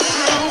to the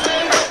groove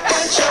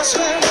and just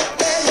when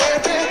they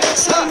living,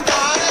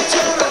 somebody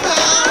turn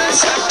around and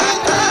shout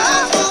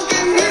that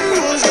funky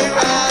music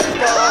right,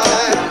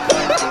 boy.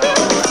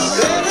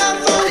 Play that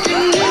funky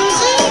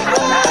music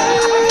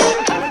right.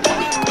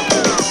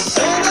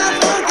 Play that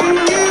funky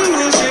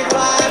music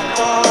right,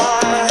 boy.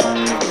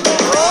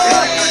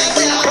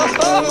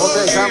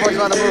 Okay, convoy's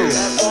on the move.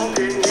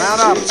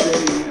 Mount up.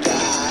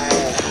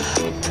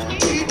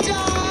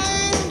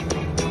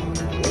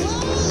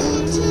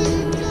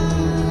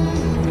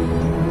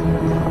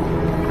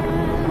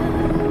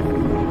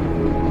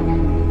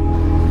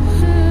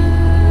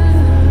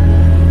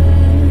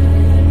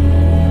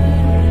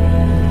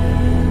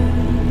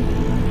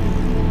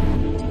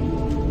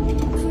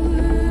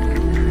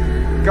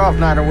 Golf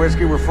Niner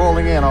Whiskey. We're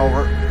folding in,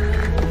 over.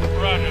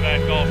 Roger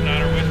that, Golf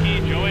Niner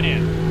Whiskey. Join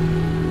in.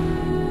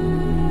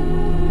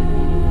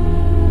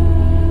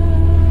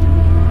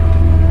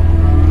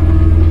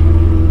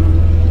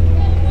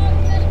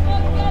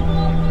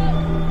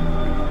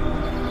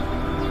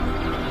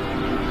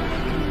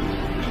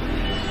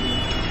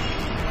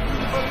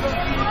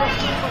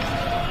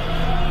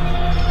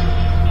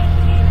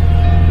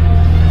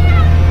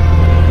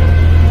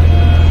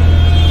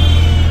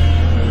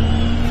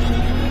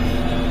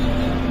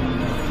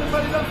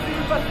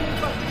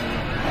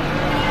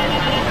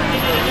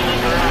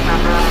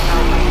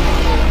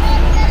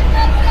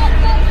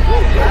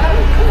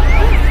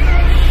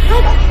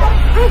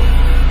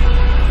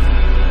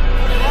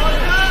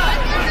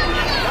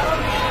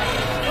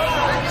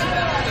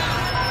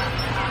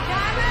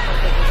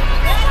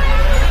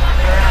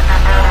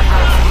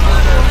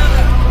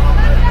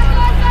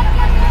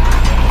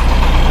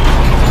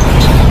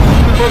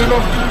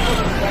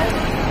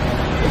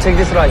 Take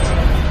this right.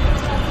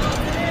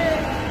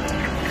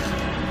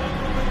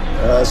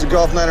 It's a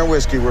Golf Niner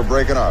Whiskey. We're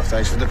breaking off.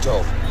 Thanks for the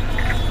tow.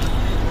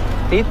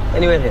 Pete,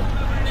 anywhere here.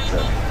 Sure.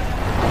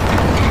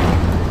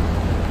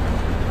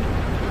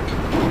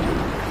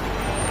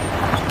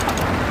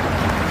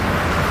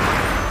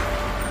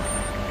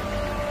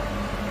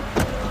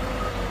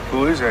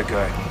 Who is that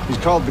guy? He's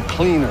called the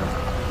Cleaner.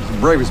 He's the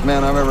bravest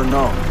man I've ever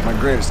known. My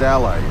greatest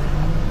ally.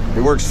 He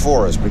works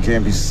for us, but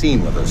can't be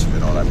seen with us, if you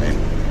know what I mean.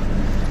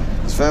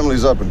 His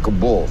family's up in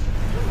Kabul.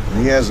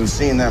 And he hasn't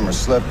seen them or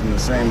slept in the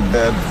same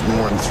bed for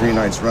more than 3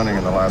 nights running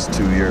in the last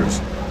 2 years.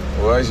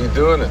 Why is he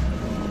doing it?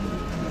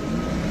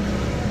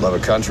 Love a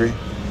country?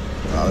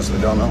 Honestly,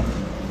 don't know.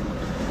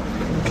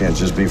 Can't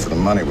just be for the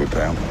money we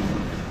pay him.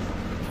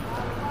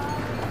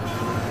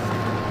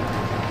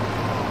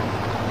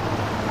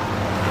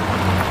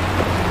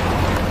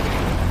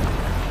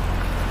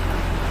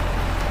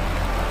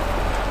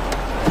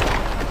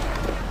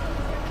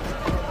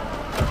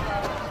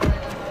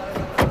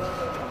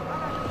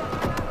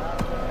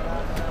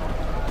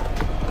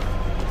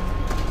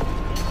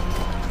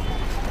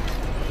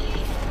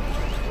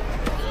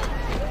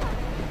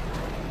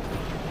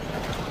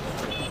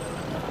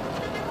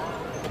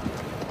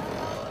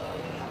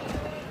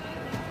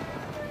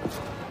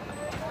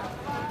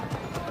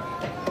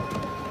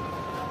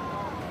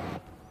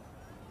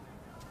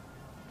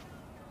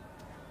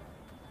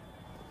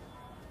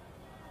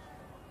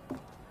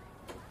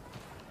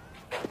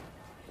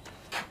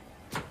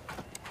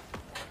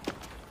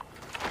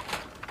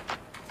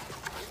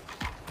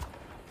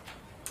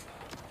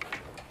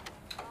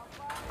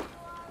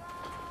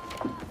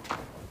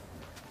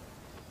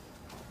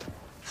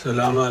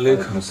 السلام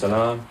علیکم.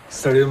 السلام.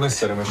 ستړي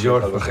مسې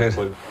جوړ په خیر.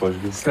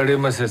 ستړي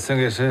مسې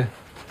څنګه شه؟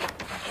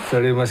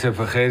 ستړي مسې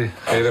په خیر.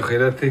 خیر او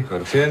خیرات دی.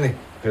 کښېنئ.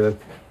 خیرات.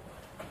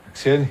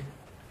 کښېنئ.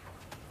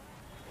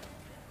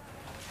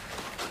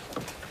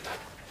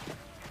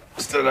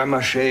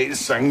 Stalamashe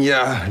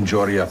Sanya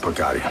Joria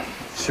Pakari.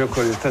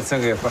 شکر دې. ته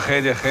څنګه یې؟ په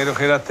خیر یې؟ خیر او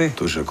خیرات دی؟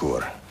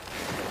 تشکر.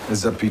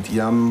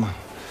 Zapitiam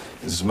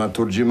Zma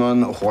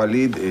Turjiman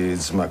Khalid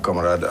is my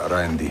comrade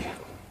Randy.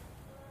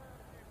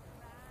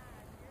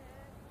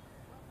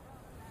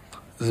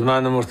 زما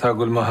نوم ورته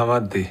ګل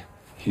محمد دی.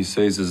 He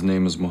says his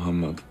name is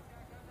Muhammad.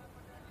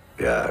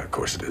 Yeah, of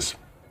course it is.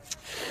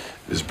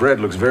 This bread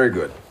looks very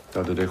good.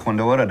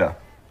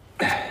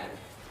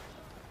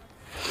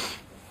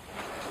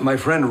 My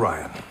friend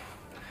Ryan.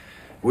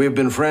 We have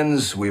been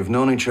friends, we have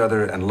known each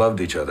other and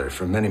loved each other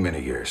for many,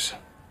 many years.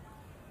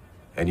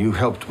 And you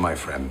helped my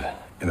friend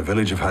in the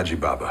village of Haji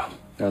Baba.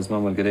 That's my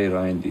malgare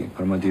Randy,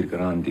 Parmadir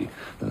Garandi.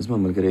 That's my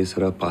malgare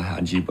Sarapa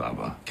Haji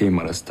Baba. Ke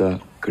marasta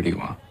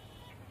kadiwa.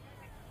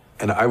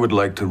 And I would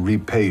like to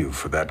repay you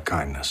for that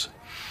kindness.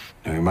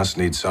 Now, you must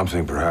need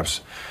something, perhaps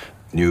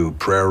new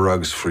prayer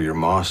rugs for your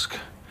mosque.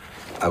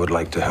 I would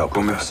like to help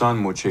with that. San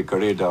moche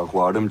kareda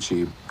gwadam chi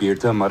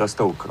birta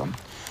marasta ukram.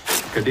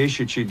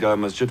 Kadeshi chi da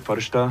masjid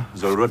farshta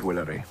zarurat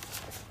walare.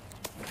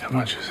 How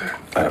much is it?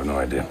 I have no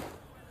idea.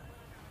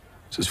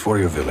 This is for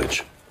your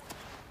village.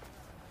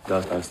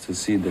 That has to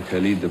see the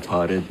Khalid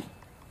departed.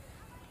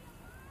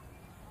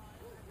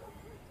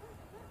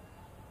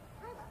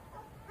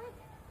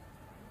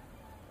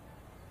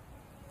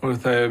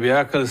 ورته بیا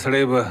عقل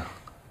سړی به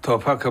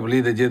توفه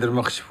قبلي د جدر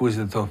مخ چې پوښ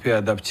د توفې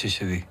ادب څه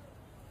شي دی.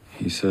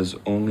 He says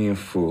only a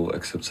fool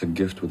accepts a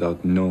gift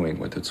without knowing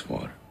what it's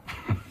for.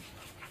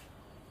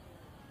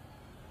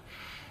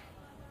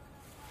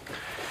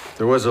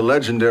 There was a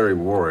legendary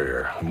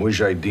warrior,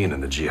 Mujahideen,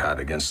 in the jihad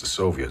against the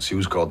Soviets. He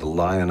was called the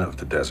Lion of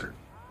the Desert.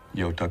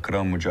 Yo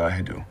takra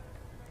mujahidu.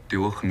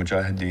 Diwukh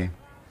mujahidi.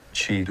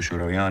 Chi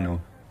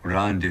dushurayanu.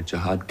 Randi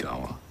jihad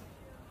gawa.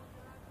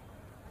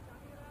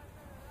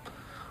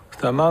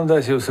 تمام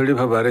داسې یو سړي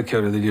په باره کې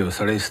اورېدلي یو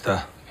سړی سته.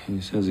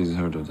 He says he's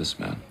heard of this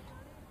man.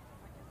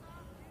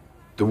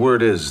 The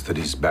word is that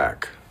he's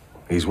back.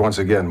 He's once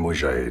again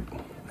Mujahid.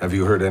 Have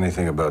you heard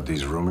anything about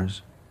these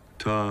rumors?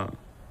 Ta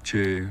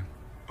che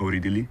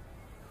oridili?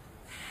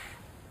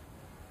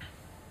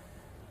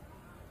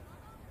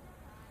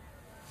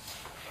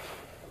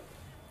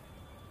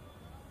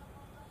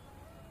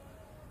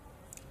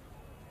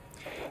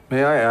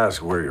 May I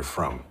ask where you're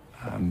from?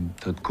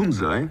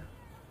 Tadkumzai.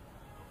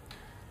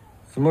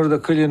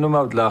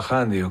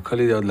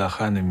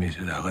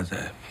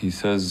 He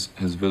says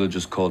his village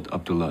is called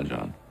Abdullah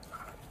Jan.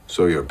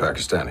 So you're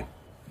Pakistani?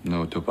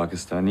 No, to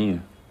Pakistani.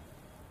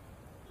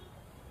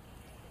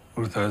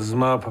 ورته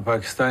زما په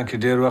پاکستان کې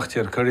ډېر وخت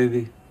تېر کړی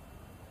دی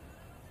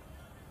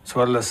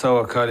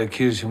 1400 کاله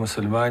کېږي چې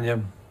مسلمان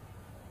یم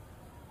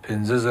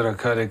 5000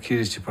 کاله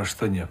کېږي چې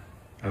پښتون یم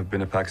I've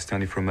been a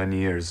Pakistani for many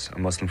years, a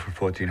Muslim for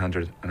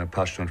 1400 and a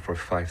Pashtun for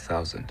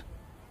 5000.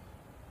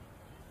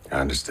 I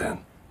understand.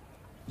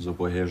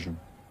 Zopohezhim.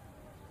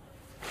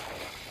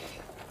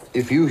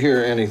 If you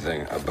hear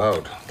anything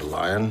about the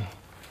lion,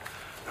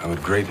 I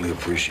would greatly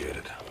appreciate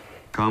it.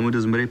 Kamud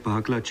is mre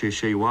pahakla che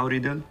shay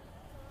wawridel.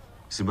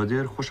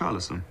 Zibadir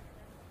khoshalasam.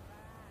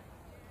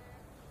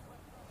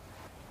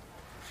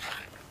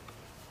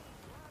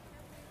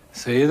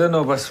 سیده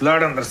نو بس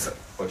ولاړم درسه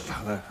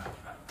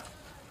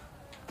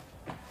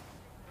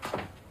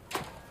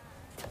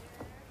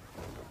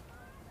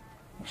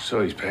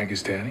So he's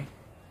Pakistani?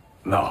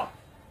 No.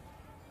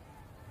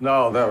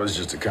 No, that was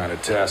just a kind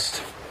of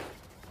test.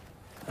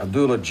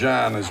 Abdullah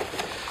Jan is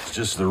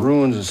just the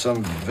ruins of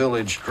some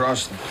village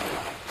across the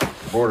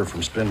border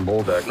from Spin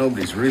Boldak.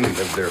 Nobody's really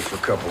lived there for a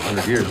couple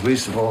hundred years,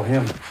 least of all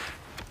him.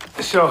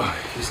 So,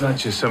 he's not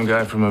just some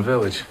guy from a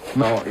village?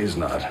 No, he's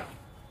not.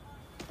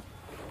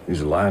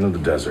 He's a lion of the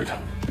desert.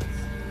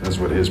 That's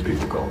what his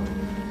people call him.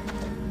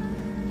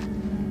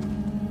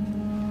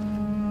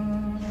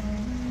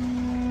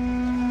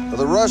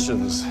 The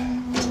Russians,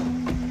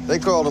 they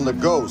called him the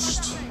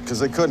Ghost because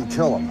they couldn't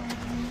kill him.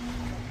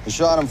 They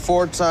shot him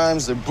 4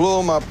 times, they blew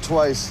him up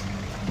twice.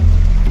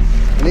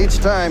 And each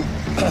time,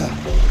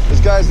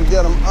 these guys would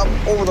get him up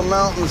over the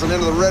mountains and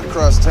into the Red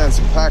Cross tents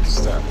in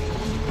Pakistan.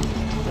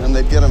 And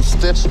they'd get him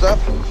stitched up,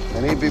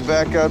 and he'd be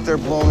back out there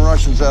blowing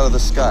Russians out of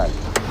the sky.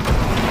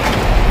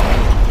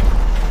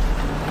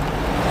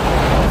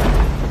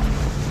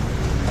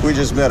 We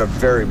just met a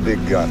very big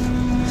gun.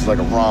 He's like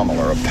a Rommel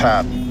or a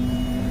Patton.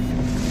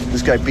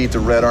 This guy beat the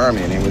Red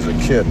Army, and he was a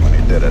kid when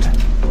he did it.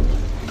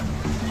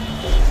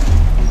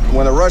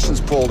 When the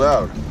Russians pulled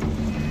out,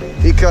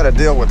 he cut a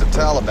deal with the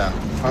Taliban.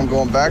 I'm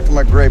going back to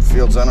my grape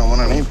fields. I don't want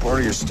any part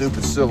of your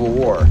stupid civil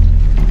war.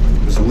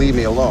 Just leave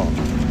me alone.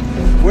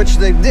 Which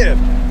they did.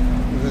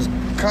 It was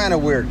kind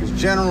of weird, because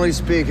generally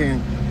speaking,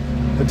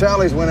 the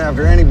Tallies went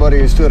after anybody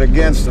who stood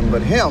against them,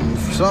 but him,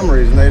 for some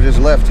reason, they just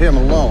left him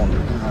alone.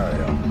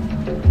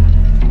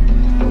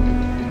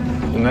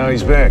 And now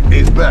he's back.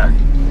 He's back.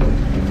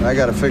 I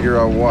gotta figure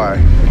out why.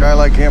 A guy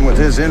like him with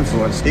his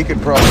influence, he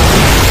could probably...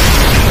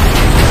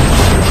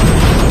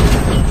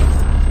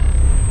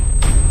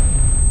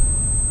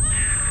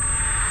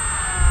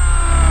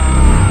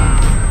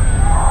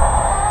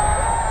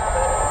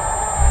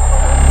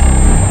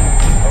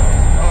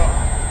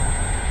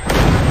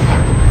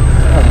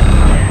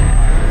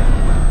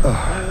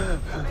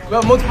 We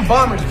have multiple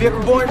bombers,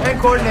 vehicle borne and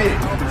coordinated.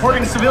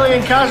 Reporting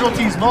civilian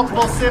casualties,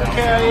 multiple CIP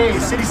KIA,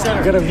 city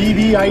center. Got a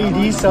VB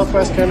IED,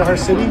 southwest Kandahar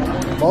City,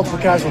 multiple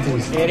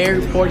casualties. And air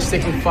reports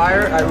taking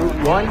fire at Route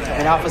 1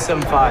 and Alpha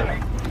 75.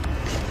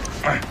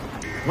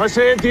 Must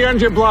have hit the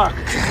engine block.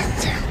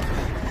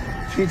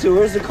 P2,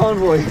 where's the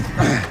convoy?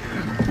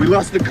 We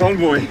lost the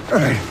convoy.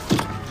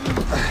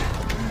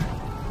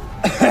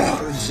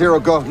 Zero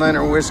Golf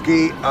Niner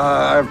Whiskey,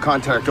 I have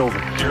contact over.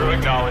 Zero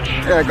acknowledge.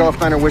 Yeah, Golf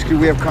Niner Whiskey,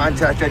 we have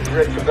contact at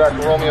Quebec,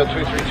 Romeo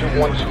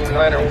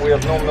 232-129er. We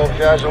have no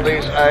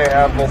casualties. I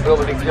have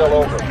mobility kill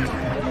over.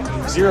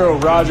 Zero,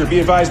 roger. Be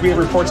advised, we have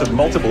reports of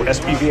multiple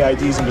SPV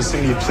IDs in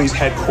vicinity of police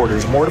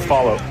headquarters. More to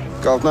follow.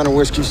 Golf Niner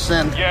Whiskey,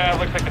 send. Yeah,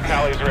 looks like the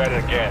Tallies are at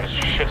it again. It's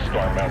a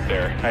shitstorm out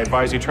there. I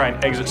advise you try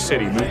and exit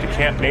city. Move to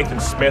Camp Nathan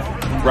Smith.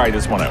 Ride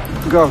this one out.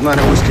 Golf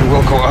Niner Whiskey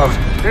will go out.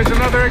 There's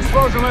another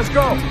explosion. Let's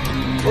go.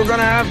 We're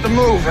gonna have to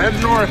move. Head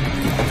north.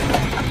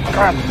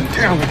 God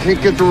damn, I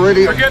can't get the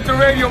radio. Forget the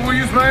radio. We'll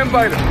use my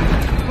inviter.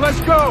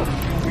 Let's go.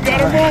 We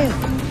gotta move.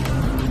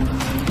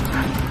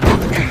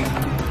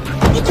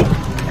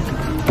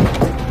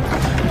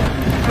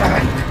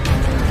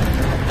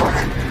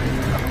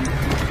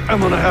 I'm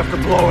gonna have to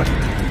blow it.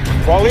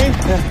 Waleed?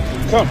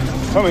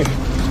 Come here.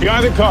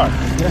 Behind the car.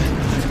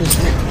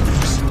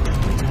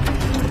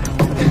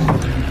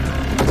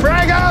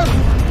 Frag out!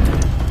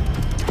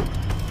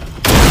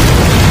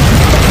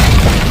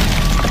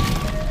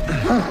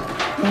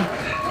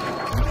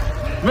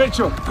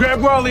 Mitchell, grab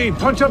Waleed.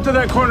 Punch up to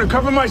that corner.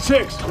 Cover my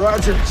 6.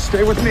 Roger.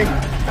 Stay with me.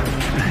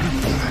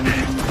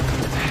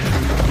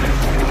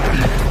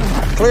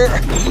 Clear.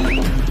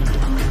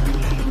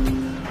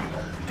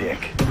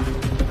 Dick.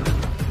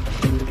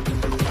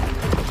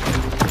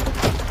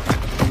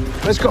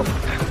 Let's go.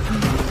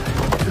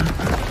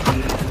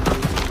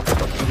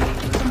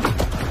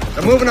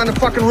 They're moving on the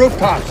fucking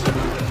rooftops.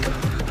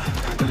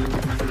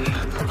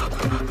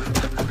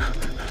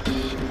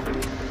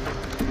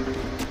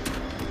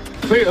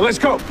 Clear, let's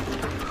go.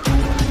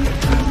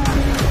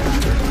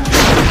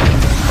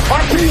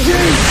 RPG!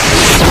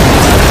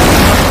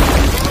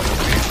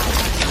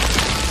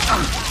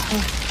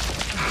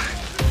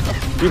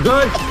 You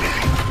good?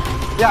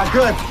 Yeah,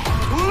 good.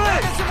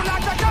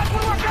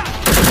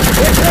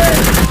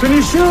 Can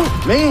you shoot?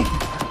 Me?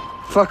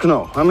 Fuck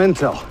no. I'm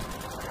intel.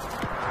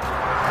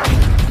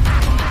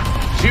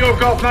 Zero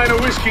Golf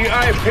 9 Whiskey,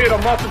 I have hit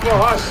on multiple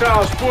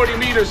hostiles 40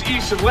 meters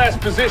east of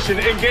last position.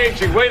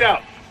 Engaging. Wait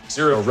out.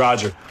 0,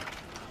 roger.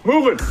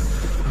 Moving.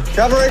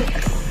 Covering.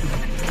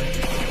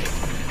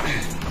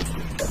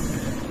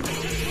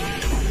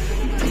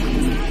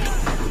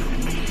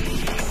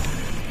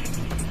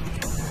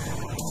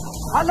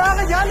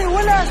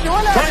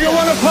 Target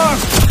 1 o'clock.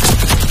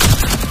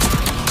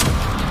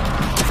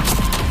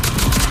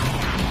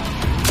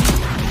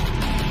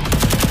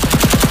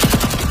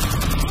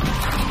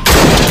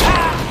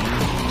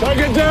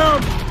 Target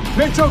down.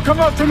 Mitchell, come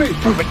up to me.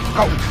 Move it.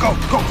 Go, go,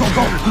 go, go,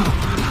 go.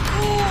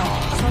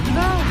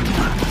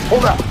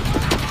 Hold up.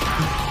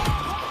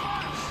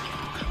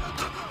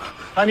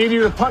 I need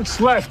you to punch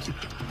left.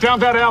 Down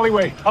that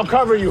alleyway. I'll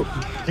cover you.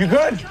 You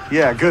good?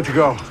 Yeah, good to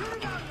go.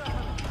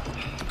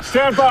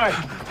 Stand by.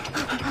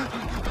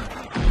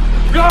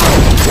 Go!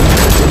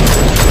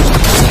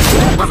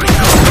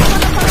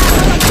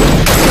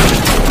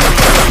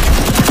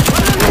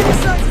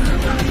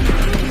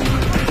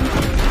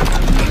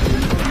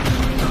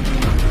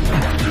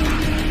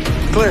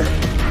 Clear.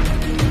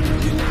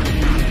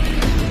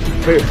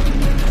 Clear.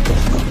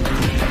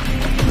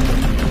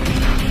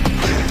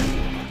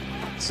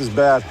 This is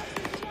bad.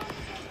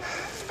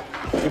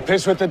 You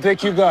pissed with the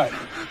dick you got.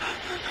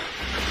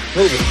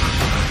 Move it.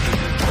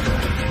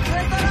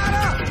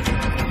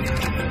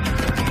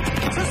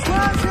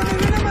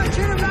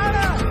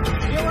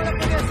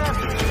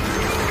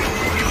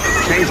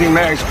 Changing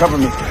mags, cover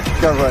me.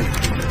 Cover.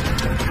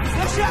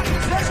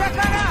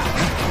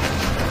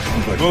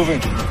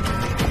 Moving.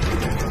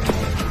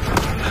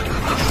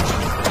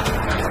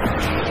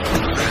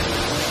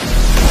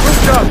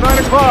 Push up, 9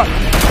 o'clock.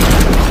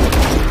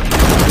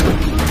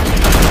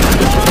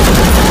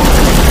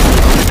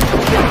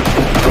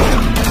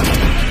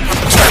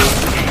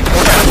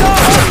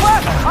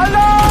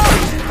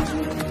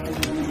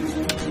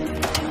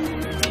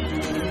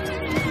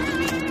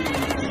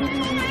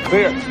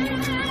 Clear.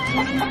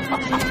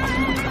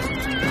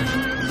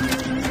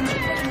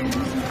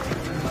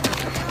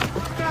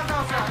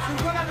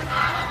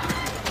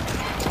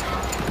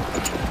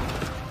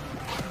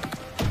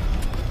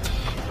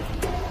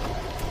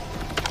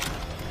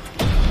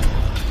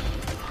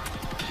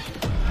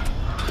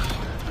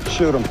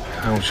 Shoot him.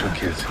 I don't shoot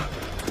kids.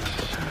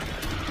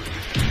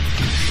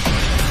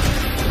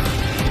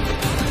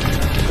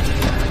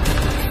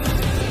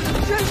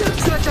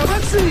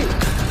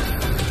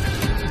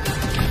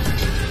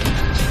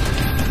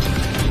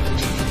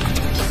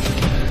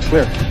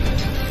 Clear.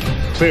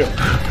 Clear.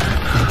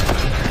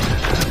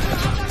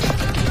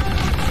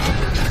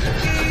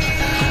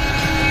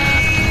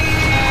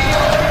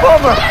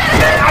 Over!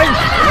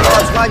 Oh,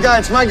 it's my guy,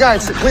 it's my guy.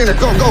 It's clean it.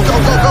 Go, go, go,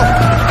 go,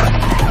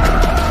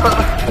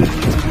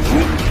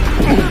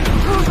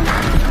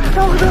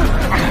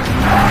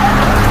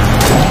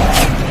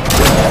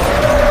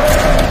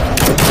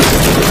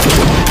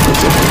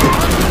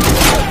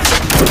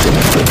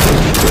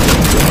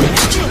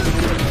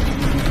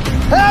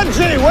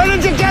 Angie, where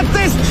did you get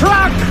this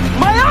truck?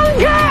 My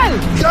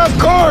uncle! Of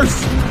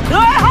course! No,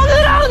 I hung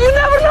around. You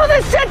never know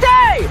the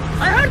city!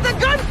 I heard the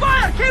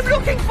gunfire. Came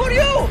looking for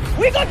you.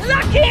 We got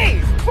lucky.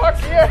 Fuck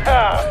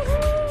yeah!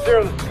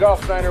 0, this is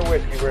Golf 9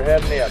 Whiskey. We're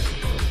heading in.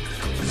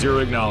 0,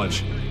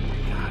 acknowledge.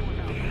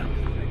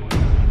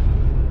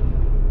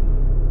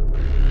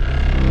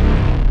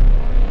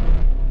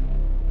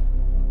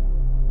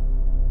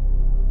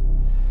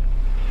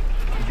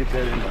 Get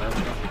that in there.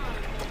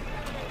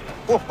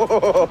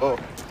 Whoa!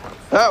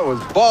 That was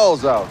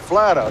balls out,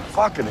 flat out,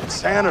 fucking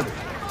insanity.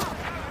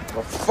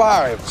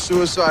 5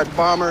 suicide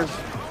bombers,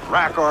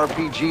 rack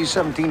RPG,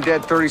 17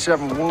 dead,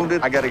 37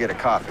 wounded. I gotta get a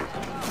copy.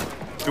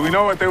 Do we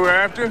know what they were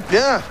after?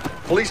 Yeah,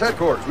 police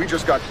headquarters. We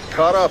just got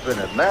caught up in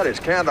it, and that is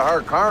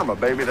Kandahar karma,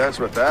 baby. That's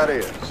what that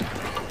is.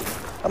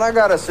 And I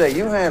gotta say,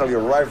 you handle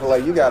your rifle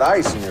like you got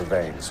ice in your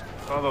veins.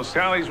 Well, those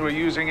tallies were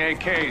using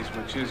AKs,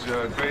 which is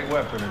a great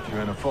weapon if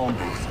you're in a phone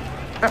booth.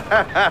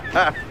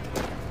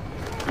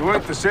 You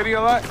work the city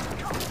a lot?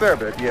 Fair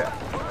bit, yeah.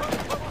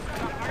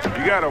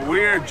 You got a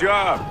weird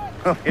job.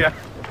 Oh, yeah.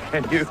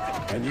 And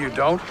you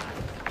don't?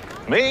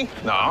 Me?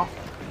 No.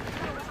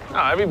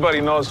 No,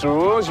 everybody knows the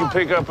rules. You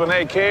pick up an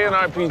AK and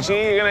RPG,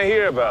 you're gonna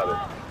hear about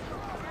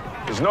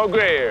it. There's no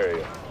gray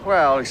area.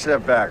 Well,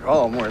 except back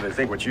home where they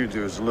think what you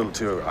do is a little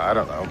too, I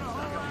don't know,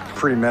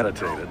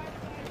 premeditated.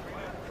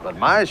 But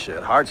my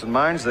shit, hearts and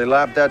minds, they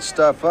lap that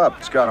stuff up.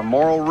 It's got a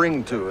moral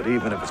ring to it,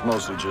 even if it's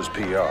mostly just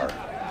PR.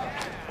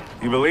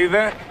 You believe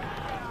that?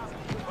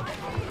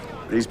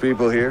 These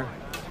people here,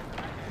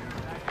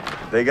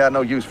 they got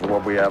no use for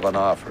what we have on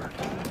offer.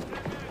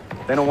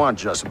 They don't want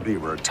Justin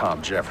Bieber or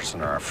Tom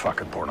Jefferson or our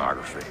fucking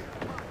pornography.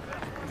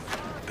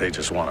 They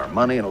just want our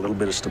money and a little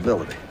bit of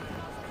stability.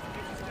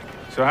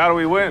 So how do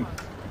we win?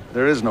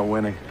 There is no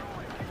winning.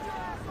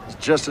 It's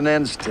just an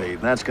end state,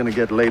 and that's gonna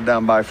get laid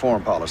down by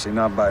foreign policy,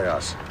 not by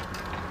us.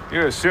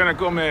 You're a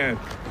cynical man.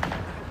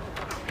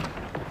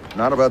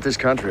 Not about this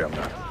country, I'm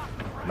not.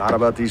 Not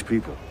about these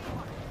people.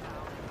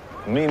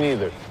 Me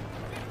neither.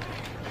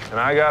 And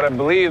I gotta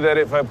believe that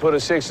if I put a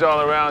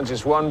 $6 round,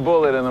 just one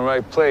bullet in the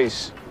right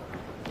place,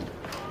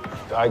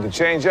 I could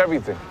change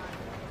everything.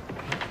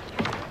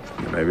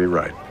 You may be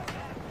right.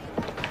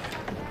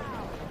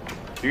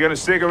 You gonna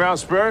stick around,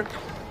 Spur?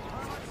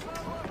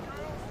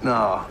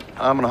 No,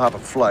 I'm gonna hop a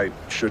flight.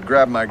 Should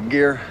grab my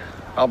gear.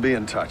 I'll be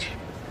in touch.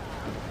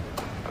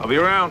 I'll be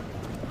around.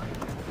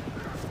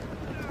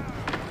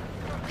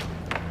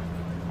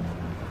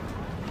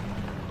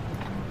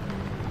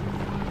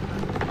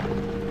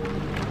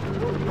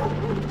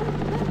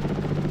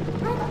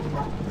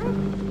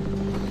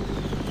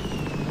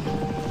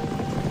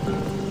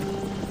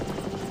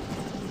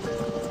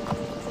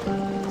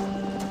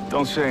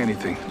 Don't say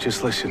anything.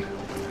 Just listen.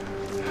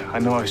 I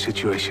know our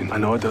situation. I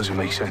know it doesn't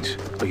make sense.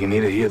 But you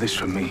need to hear this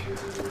from me.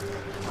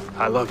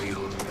 I love you.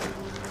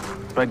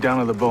 Right down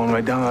to the bone,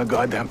 right down to the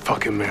goddamn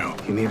fucking marrow.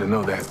 You need to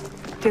know that.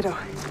 Ditto.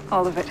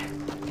 All of it.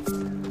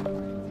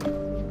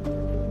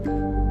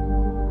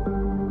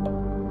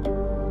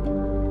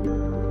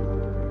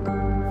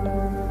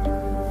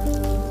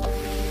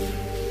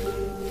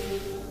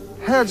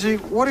 Hadji,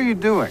 what are you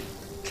doing?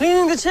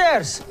 Cleaning the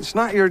chairs. It's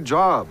not your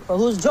job. Well,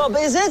 whose job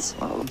is it?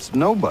 Well, it's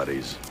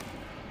nobody's.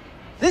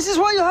 This is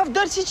why you have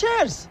dirty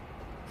chairs.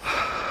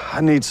 I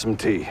need some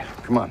tea.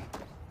 Come on.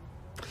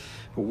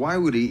 But why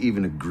would he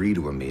even agree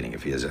to a meeting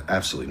if he has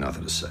absolutely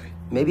nothing to say?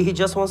 Maybe he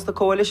just wants the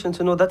coalition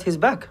to know that he's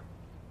back.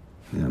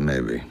 Yeah,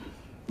 maybe.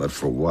 But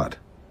for what?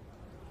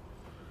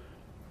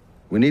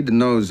 We need to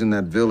know who's in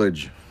that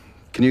village.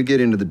 Can you get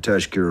into the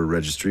Tashkira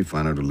registry,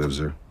 find out who lives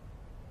there?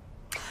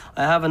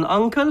 I have an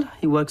uncle.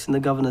 He works in the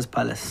governor's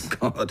palace.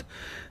 God,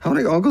 how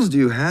many uncles do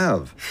you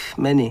have?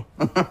 Many.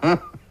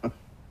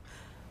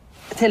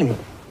 Tell me,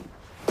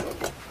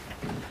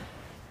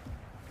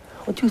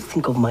 what do you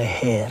think of my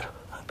hair?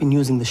 I've been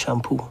using the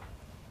shampoo.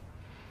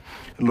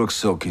 It looks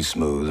silky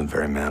smooth and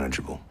very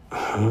manageable.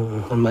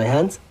 On my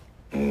hands?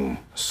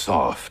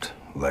 Soft,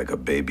 like a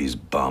baby's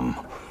bum.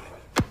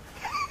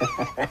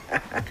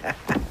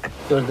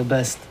 You're the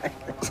best.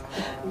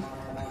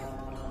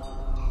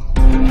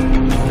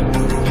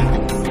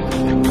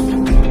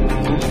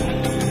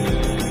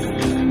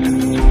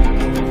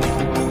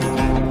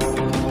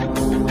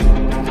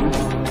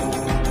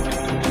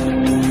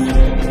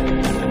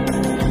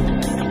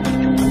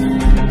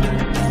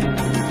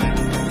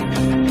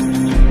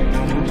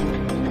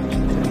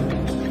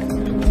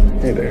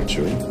 Hey there,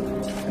 Chewie.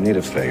 I need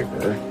a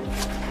favor.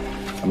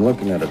 I'm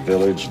looking at a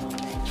village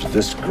with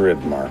this grid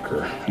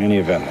marker. Any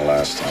event in the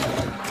last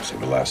time, say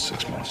the last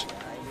 6 months.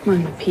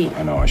 Come on, Pete.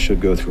 I know I should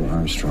go through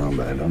Armstrong,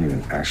 but I don't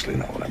even actually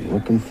know what I'm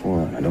looking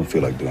for. And I don't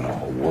feel like doing a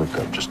whole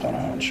workup just on a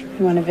hunch.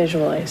 You want to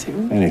visualize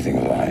him?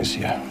 Anything lies,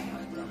 yeah.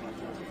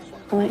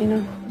 I'll let you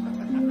know.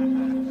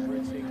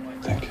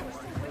 Thank you.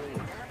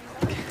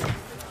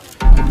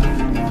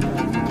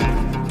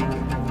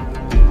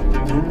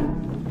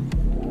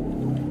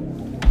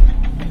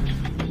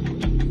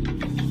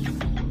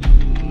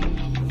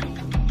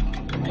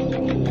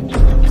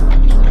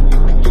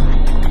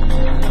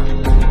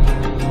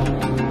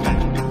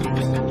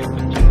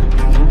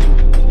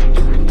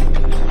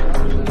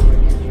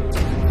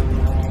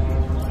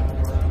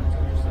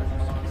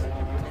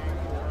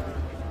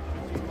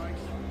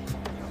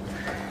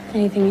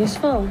 Anything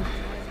useful?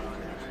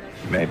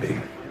 Maybe.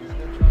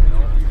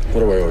 What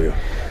do I owe you?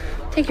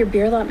 Take your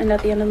beer allotment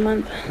at the end of the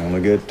month, I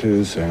only get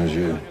 2, same as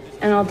you.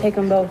 and I'll take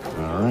them both.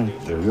 All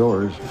right, they're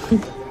yours. You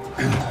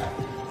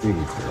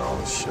can clear all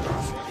this shit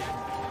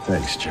off.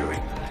 Thanks,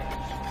 Chewie.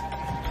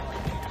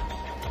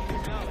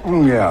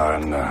 Oh, yeah,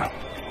 and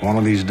one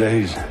of these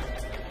days,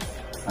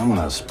 I'm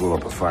gonna spool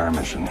up a fire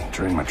mission,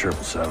 train my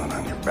 777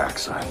 on your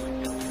backside.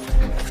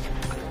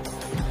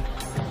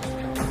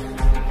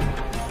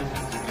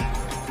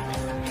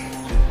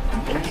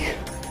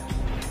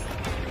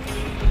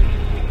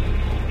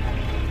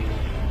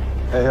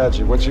 Hey,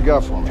 Hadji, what you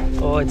got for me?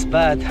 Oh, it's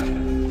bad.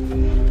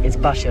 It's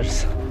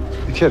Bashar's.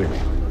 You're kidding me.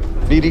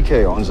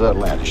 BDK owns that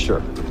land,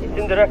 sure. It's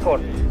in the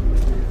record.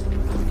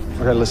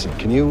 Okay, listen,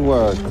 can you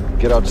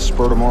get out to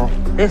Spur tomorrow?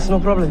 Yes, no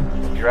problem.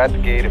 You're at the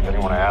gate if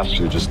anyone asks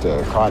you. Just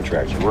a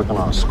contract. You're working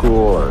on a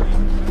school or,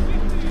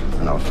 I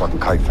don't know, a fucking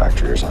kite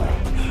factory or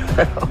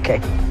something.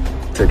 Okay.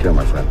 Take care,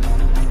 my friend.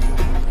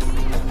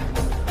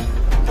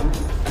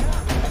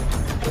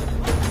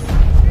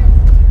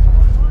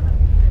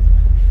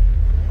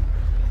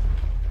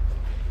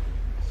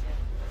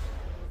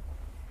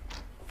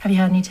 Have you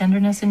had any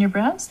tenderness in your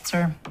breasts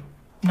or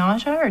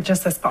nausea or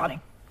just the spotting?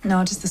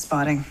 No, just the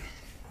spotting.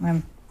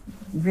 I'm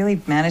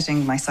really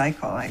managing my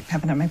cycle. I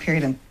haven't had my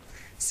period in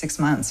 6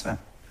 months, but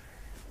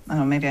I don't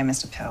know, maybe I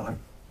missed a pill or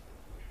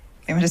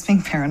maybe I'm just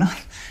being paranoid.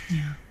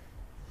 Yeah.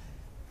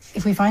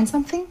 If we find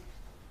something,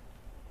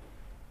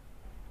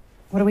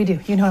 what do we do?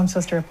 You know I'm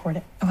supposed to report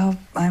it. Well,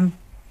 I'm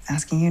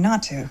asking you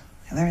not to.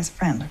 Heather is a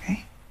friend,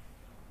 okay?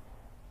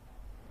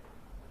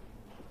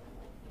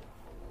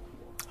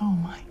 Oh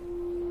my.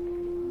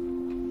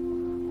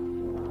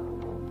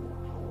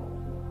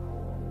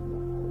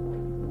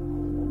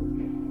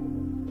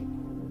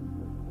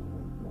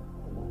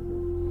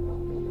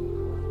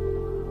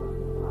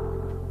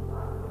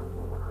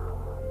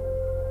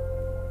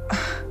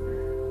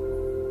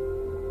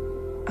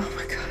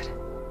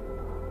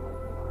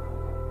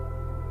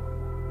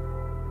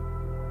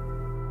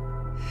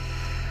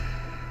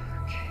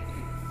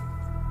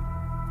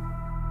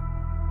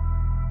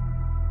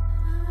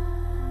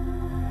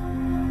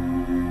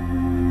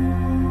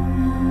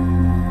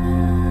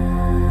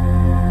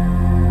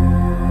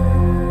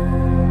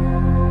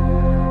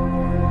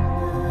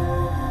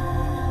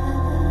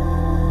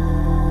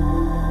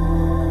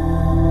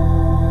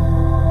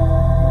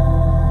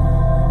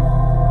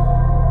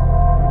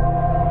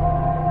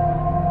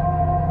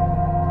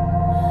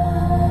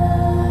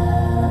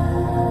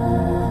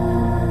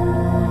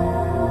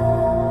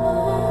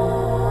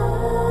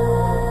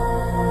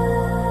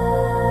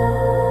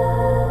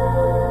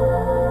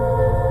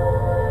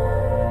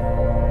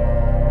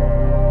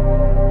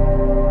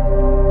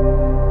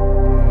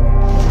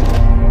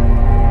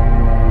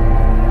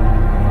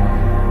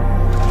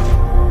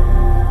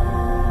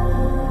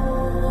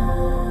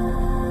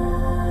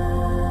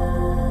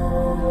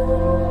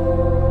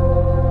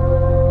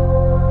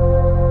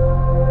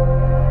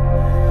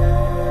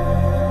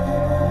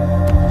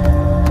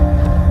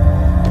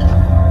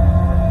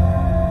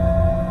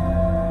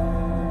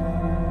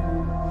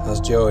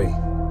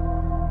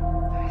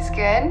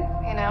 good,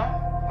 you know?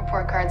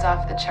 Report cards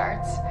off the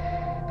charts.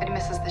 But he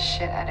misses the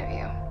shit out of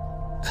you.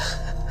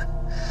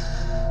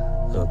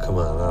 Oh, come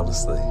on,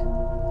 honestly.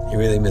 He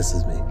really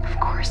misses me. Of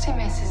course he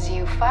misses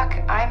you. Fuck,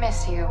 I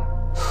miss you.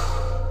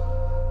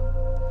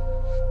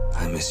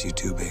 I miss you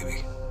too,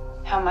 baby.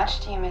 How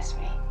much do you miss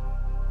me?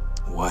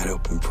 Wide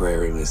open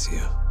prairie miss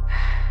you.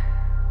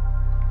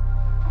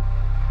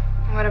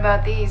 What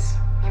about these?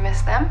 You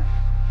miss them?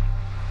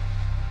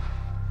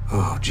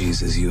 Oh,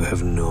 Jesus, you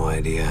have no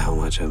idea how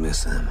much I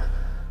miss them.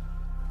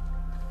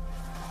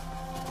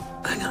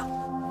 Hang on.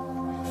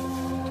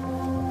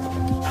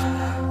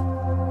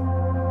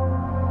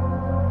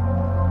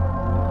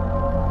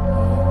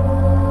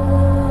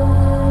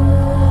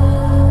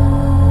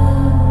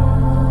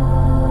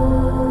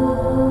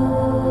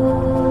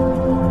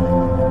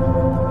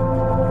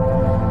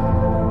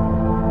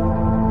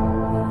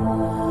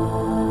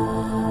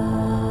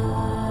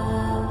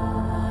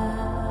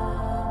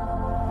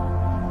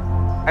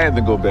 I had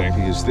to go back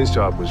because this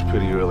job was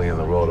pretty early in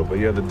the rotor, but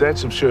yeah, the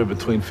Dutch observed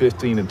between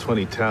 15 and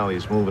 20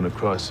 tallies moving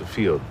across the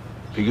field.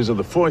 Because of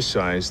the force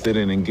size, they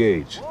didn't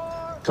engage.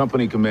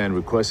 Company command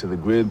requested the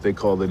grid, they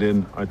called it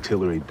in,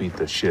 artillery beat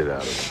the shit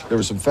out of it. There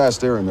was some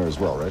fast air in there as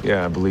well, right?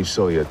 Yeah, I believe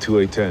so, yeah, 2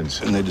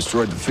 A-10s. And they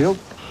destroyed the field?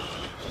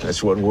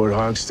 That's what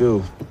Warthogs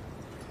do.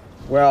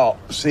 Well,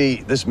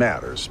 see, this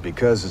matters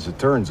because, as it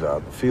turns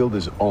out, the field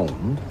is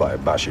owned by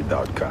Bashir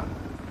Daud Khan.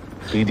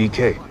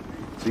 BDK.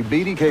 See,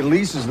 BDK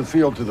leases the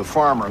field to the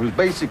farmer, who's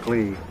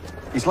basically,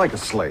 he's like a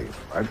slave,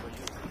 right?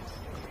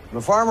 The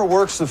farmer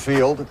works the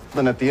field,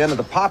 then at the end of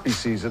the poppy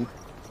season,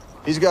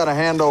 he's got to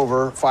hand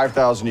over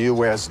 5,000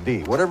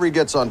 USD. Whatever he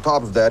gets on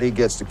top of that, he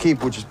gets to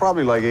keep, which is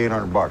probably like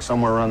 $800,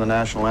 somewhere around the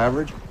national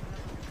average.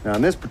 Now,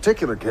 in this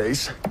particular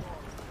case,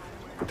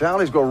 the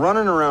tallies go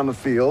running around the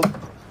field,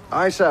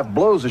 ISAF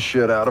blows the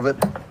shit out of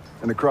it,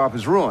 and the crop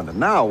is ruined. And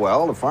now,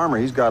 well, the farmer,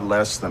 he's got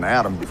less than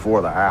Adam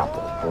before the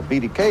apple. Well,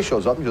 BDK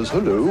shows up and goes,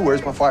 hello,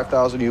 where's my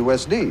 5,000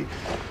 USD?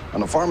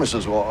 And the farmer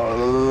says,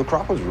 well, the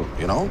crop was ruined,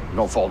 you know,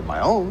 no fault of my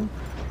own.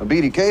 And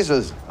BDK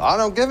says, I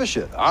don't give a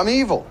shit. I'm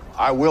evil.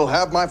 I will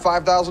have my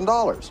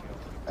 $5,000.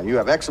 And you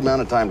have X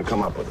amount of time to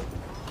come up with it.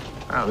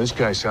 Wow, this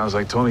guy sounds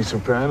like Tony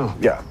Soprano.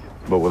 Yeah,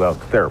 but without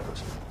the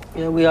therapist.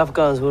 Yeah, we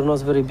Afghans, we're not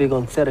very big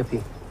on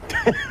therapy.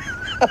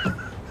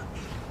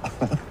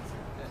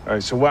 All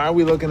right, so why are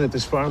we looking at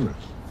this farmer?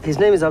 His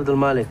name is Abdul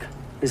Malik.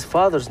 His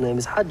father's name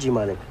is Haji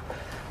Malik,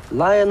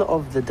 Lion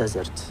of the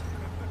Desert.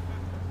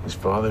 His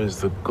father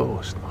is the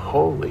ghost.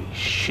 Holy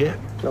shit.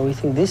 Now we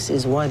think this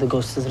is why the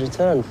ghost has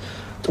returned,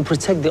 to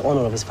protect the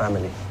honor of his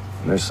family.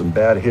 And there's some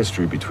bad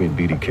history between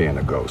BDK and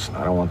the ghost. And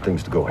I don't want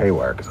things to go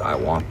haywire because I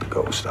want the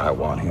ghost. I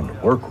want him to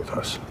work with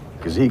us.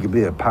 Because he could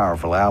be a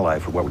powerful ally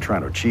for what we're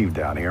trying to achieve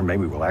down here.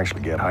 Maybe we'll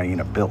actually get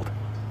Hyena built.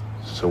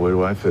 So where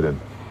do I fit in?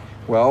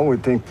 Well, we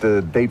think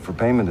the date for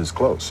payment is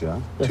close, yeah?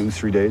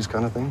 2-3 days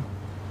kind of thing.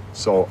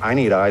 So I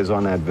need eyes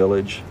on that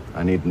village.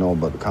 I need to know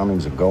about the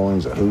comings and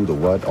goings, the who, the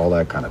what, all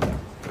that kind of thing.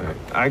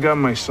 I got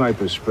my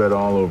snipers spread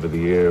all over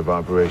the area of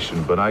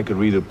operation, but I could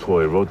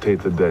redeploy, rotate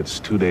the debts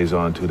 2 days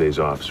on, 2 days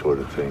off sort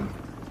of thing,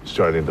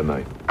 starting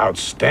tonight.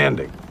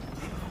 Outstanding.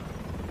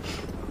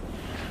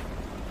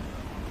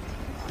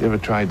 You ever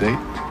try a date?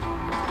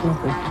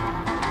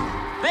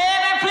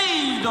 Baby,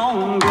 please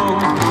don't go.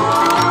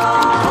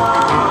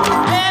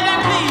 Baby,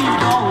 please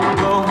don't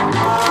go.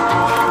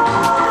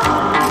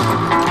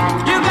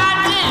 You got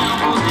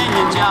dimples in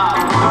your job.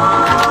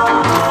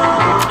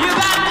 You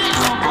got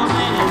dimples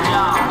in your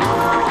job.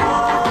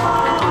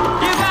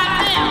 You got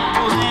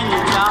dimples in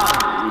your job.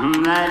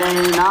 That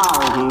ain't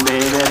all,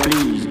 baby,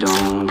 please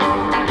don't go.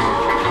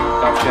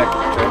 Top check.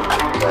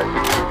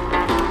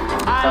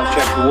 Top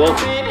check for Wolf.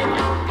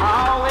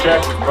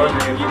 Check.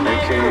 Bundy,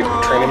 a.k.a.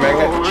 Training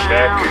Magnet.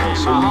 Check.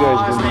 So you guys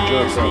didn't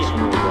drop that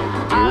smooth,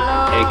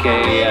 right?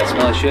 A.k.a.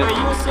 Smell Shit.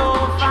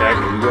 Check.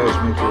 You guys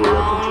make your way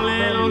up into the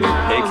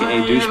mountain.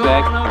 A.k.a.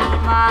 Douchebag.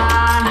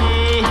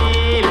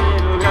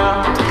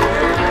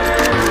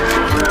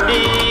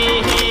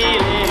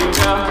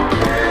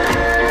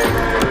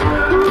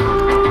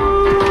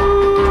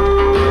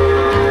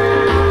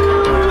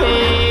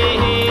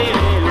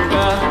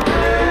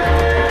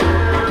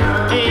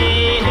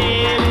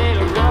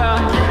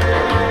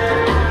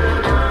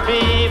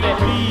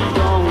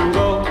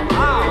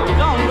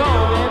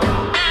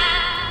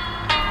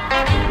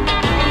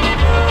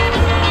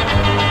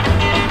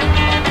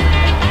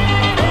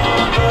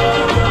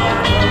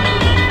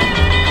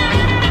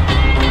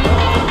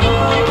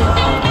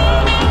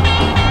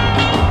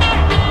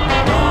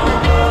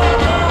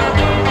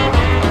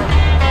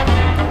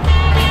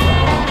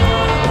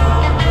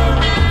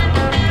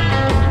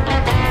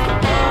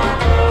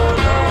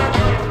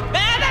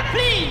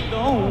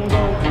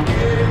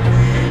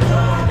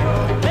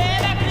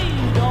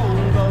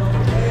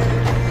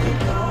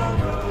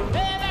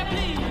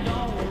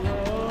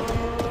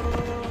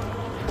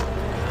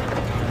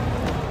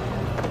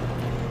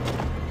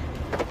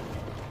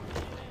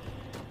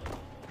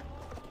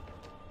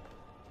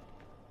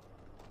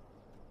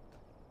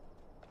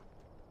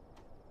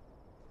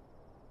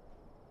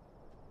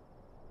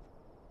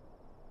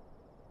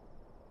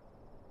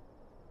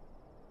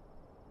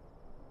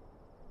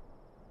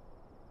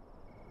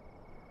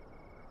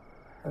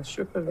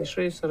 شکر دې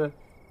شوی سره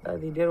دا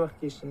دې ډېر وخت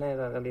کېږي چې نه یې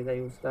راغلی دا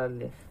یوس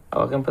راغلی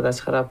او هغه هم په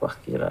داسې خراب وخت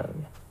کې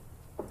راغلی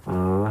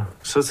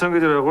څه څنګه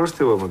دې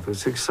راغوښتې ومه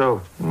پیسې کیسه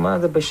وه ما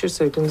د بشیر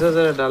سره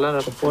 $15,000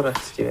 راته پور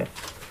اخیستي وی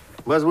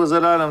بس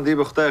وزلالم دی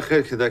به خدای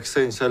خیر کړي دا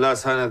کیسه انشاءالله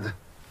اسانه ده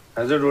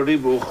راځه ډوډۍ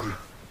به وخورو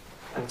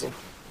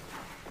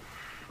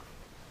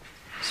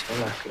بسم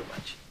الله کړو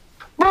بچي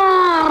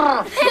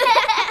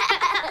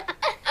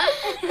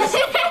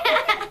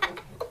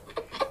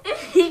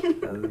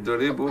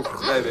ډوډۍ به وخورو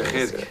خدای به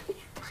خیر کړي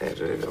خیر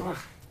ډوډۍ به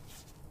وخورو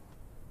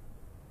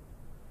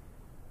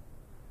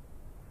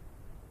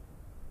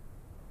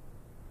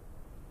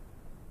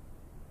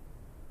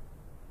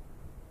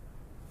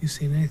You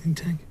seen anything,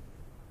 Tank?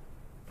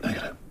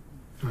 Negative.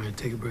 All right,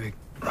 take a break.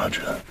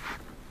 Roger that.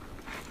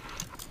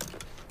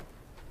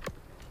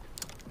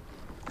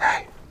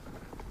 Hey,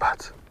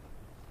 Butts.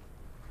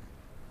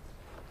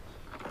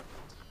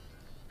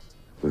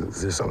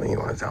 Is there something you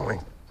want to tell me?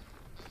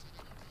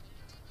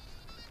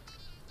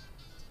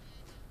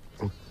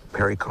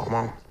 Perry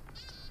Como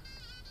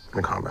in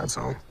the combat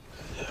zone.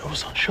 It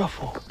was on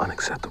shuffle.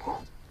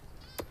 Unacceptable.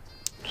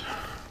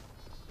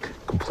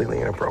 Completely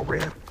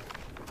inappropriate.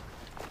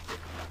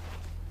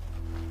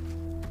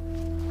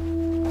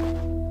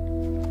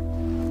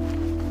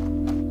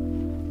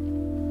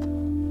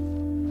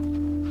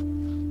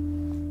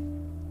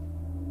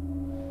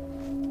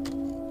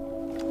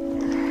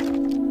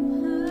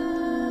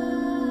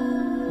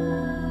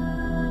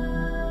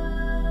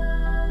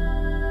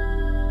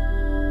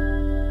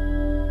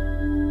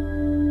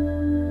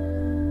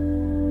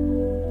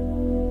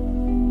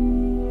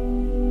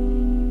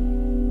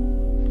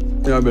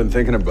 I've been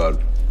thinking about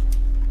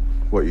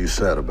what you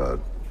said about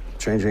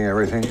changing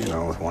everything,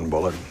 with one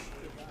bullet.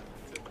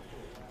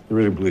 You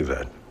really believe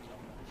that?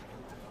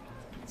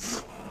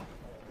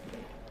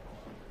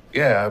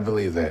 Yeah, I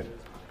believe that.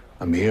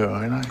 I'm here,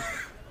 aren't I?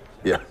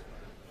 Yeah.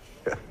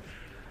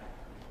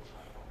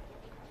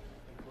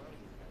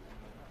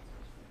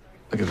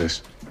 Look at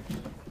this.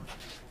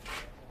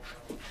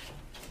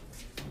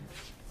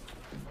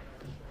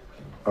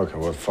 Okay,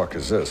 what the fuck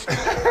is this?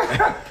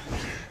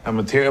 I'm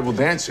a terrible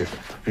dancer.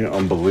 You're an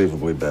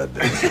unbelievably bad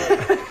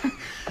dancer.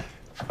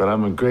 But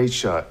I'm a great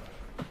shot.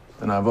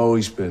 And I've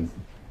always been.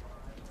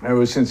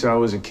 Ever since I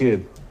was a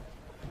kid.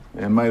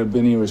 It might have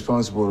been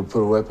irresponsible to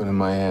put a weapon in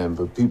my hand,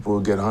 but people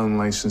would get hunting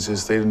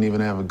licenses, they didn't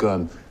even have a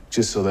gun,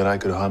 just so that I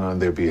could hunt on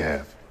their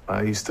behalf.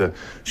 I used to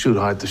shoot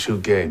hard to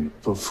shoot game,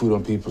 put food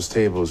on people's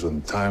tables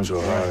when times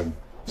were hard.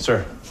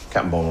 Sir,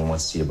 Captain Bowman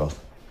wants to see you both.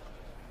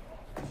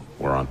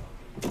 We're on.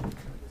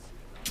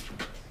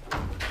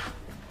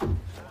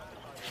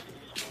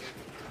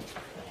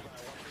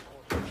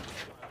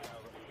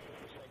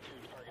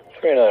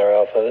 Three-Niner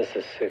Alpha, this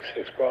is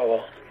 6-6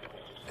 Bravo.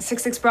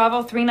 6-6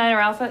 Bravo,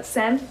 3-9er Alpha,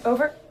 send,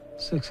 over.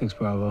 6-6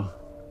 Bravo.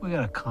 We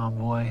got a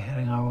convoy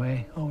heading our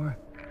way, over.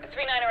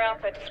 3-9er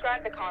Alpha,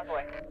 describe the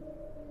convoy.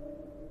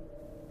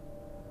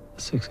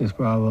 6-6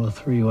 Bravo,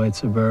 3 white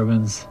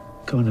Suburbans.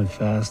 Coming in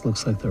fast,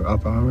 looks like they're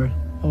up armored,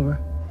 over.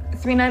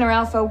 3-9er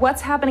Alpha,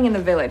 what's happening in the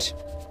village?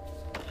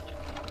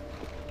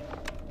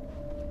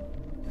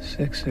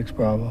 6-6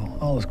 Bravo,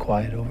 all is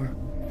quiet, over.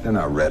 They're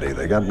not ready.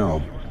 They got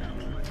no...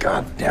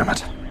 God damn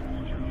it.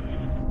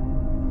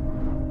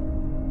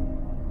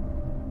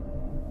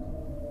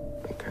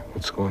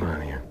 What's going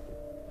on here?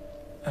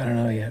 I don't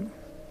know yet.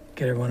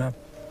 Get everyone up.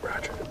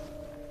 Roger.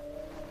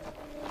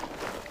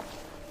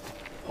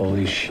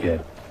 Holy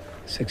shit.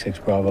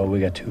 6-6 Bravo,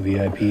 we got 2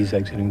 VIPs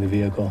exiting the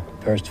vehicle.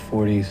 First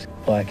 40s,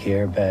 black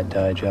hair, bad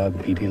dye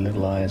job, beady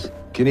little eyes.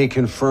 Can he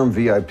confirm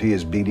VIP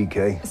is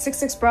BDK?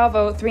 6-6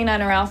 Bravo,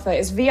 3-9er Alpha,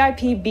 is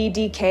VIP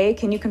BDK?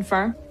 Can you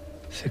confirm?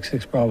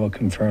 6-6 Bravo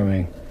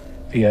confirming.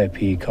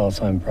 VIP, call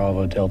sign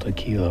Bravo Delta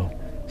Kilo.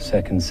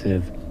 Second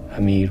Civ,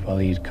 Hamid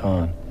Walid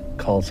Khan.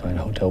 Call sign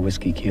Hotel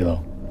Whiskey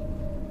Kilo.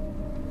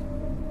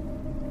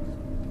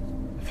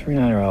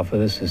 3-9er Alpha,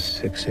 this is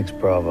 6-6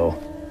 Bravo.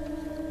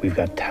 We've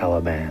got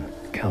Taliban,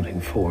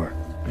 counting 4.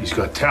 He's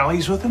got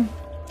tallies with him?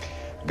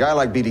 A guy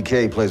like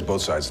BDK plays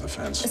both sides of the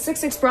fence.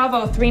 6-6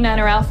 Bravo,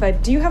 3-9er Alpha,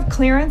 do you have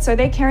clearance? Are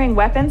they carrying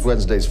weapons?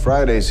 Wednesdays,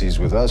 Fridays, he's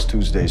with us.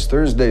 Tuesdays,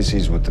 Thursdays,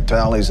 he's with the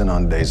tallies. And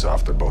on days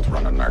off, they're both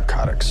running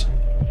narcotics.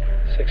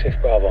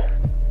 6-6 Bravo.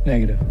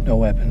 Negative, no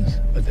weapons,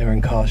 but they're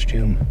in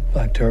costume.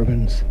 Black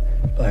turbans,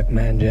 black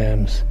man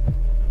jams.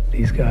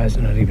 These guys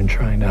are not even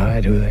trying to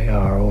hide who they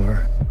are,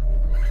 over.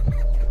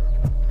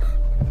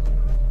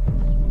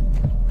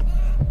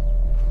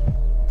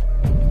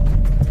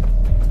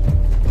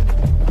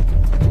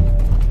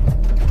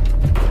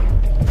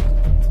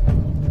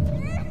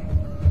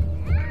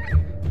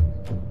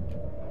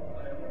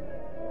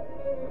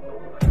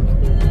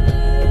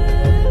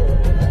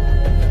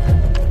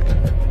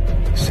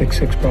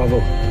 Bravo,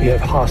 we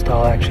have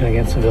hostile action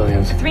against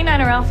civilians.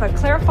 3-9er Alpha,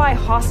 clarify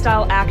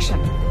hostile action.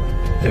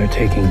 They're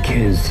taking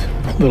kids,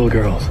 little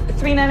girls.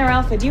 3-9er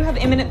Alpha, do you have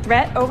imminent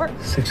threat? Over.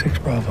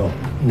 6-6 Bravo,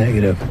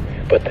 negative.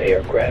 But they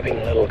are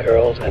grabbing little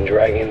girls and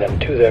dragging them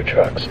to their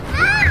trucks.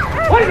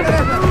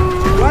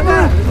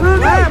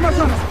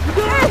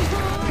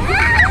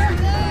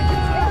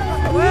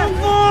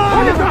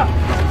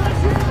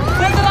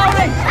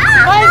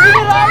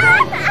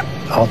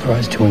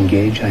 Authorized to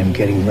engage, I am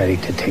getting ready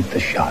to take the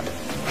shot.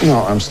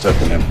 No, I'm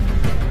stepping in.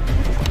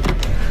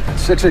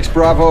 6-6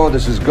 Bravo,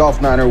 this is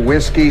Gulf Niner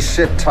Whiskey.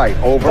 Sit tight,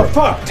 over. The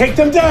fuck? Take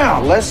them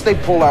down! Unless they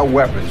pull out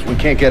weapons, we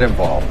can't get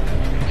involved.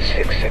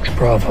 6-6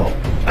 Bravo,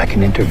 I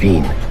can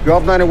intervene.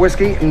 Gulf Niner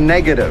Whiskey,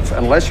 negative.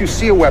 Unless you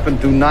see a weapon,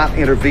 do not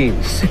intervene.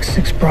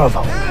 6-6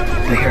 Bravo,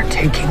 they are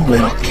taking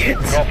little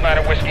kids. Gulf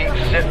Niner Whiskey,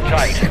 sit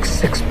tight.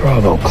 6-6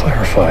 Bravo,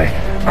 clarify.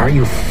 Are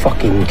you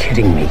fucking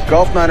kidding me?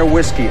 Gulf Niner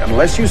Whiskey,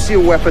 unless you see a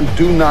weapon,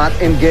 do not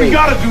engage. We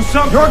gotta do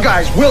something! Your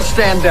guys will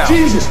stand down.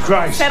 Jesus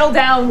Christ! Settle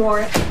down,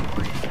 Warren.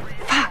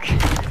 Fuck.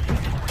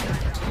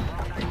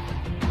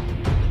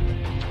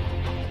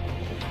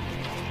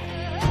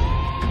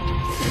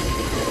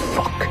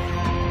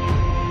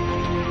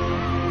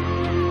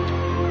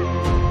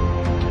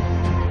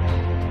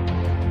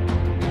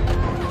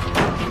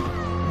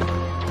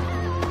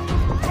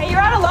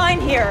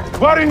 Here.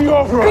 Why didn't you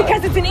override?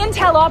 Because it's an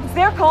intel op, it's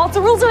their call, it's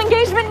the rules of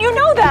engagement, you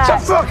know that!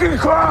 It's a fucking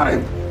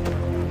crime!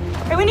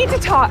 Hey, we need to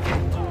talk.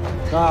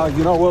 Nah,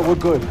 you know what, we're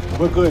good,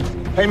 we're good.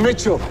 Hey,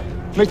 Mitchell,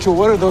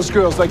 what are those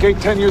girls, like 8,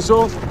 10 years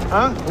old?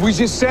 Huh? We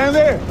just stand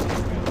there?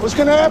 What's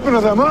gonna happen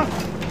to them, huh?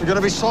 They're gonna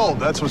be sold,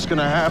 that's what's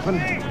gonna happen.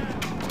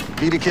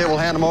 BDK will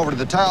hand them over to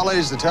the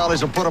tallies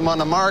will put them on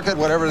the market,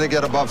 whatever they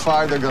get above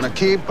 5 they're gonna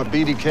keep, but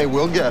BDK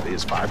will get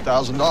is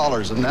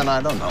 $5,000, and then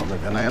I don't know, they're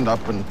gonna end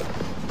up in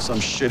some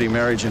shitty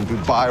marriage in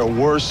Dubai, or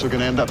worse, they're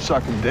gonna end up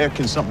sucking dick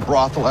in some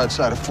brothel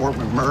outside of Fort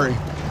McMurray.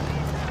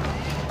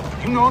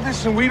 You know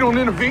this and we don't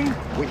intervene?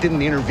 We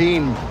didn't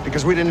intervene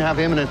because we didn't have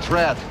imminent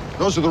threat.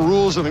 Those are the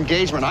rules of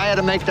engagement. I had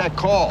to make that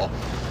call.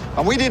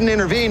 And we didn't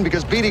intervene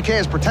because BDK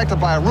is protected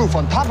by a roof,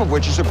 on top of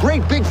which is a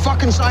great big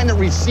fucking sign that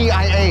reads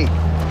CIA.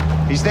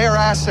 He's their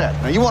asset.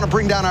 Now, you want to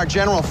bring down our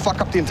general and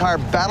fuck up the entire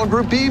battle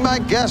group? Be my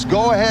guest.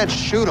 Go ahead,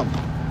 shoot him.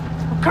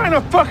 What kind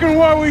of fucking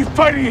war are we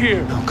fighting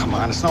here? Oh, come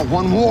on, it's not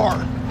one war.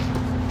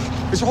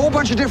 It's a whole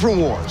bunch of different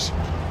wars.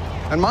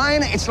 And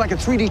mine, it's like a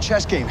 3D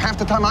chess game. Half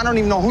the time, I don't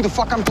even know who the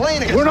fuck I'm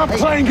playing against. We're not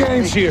playing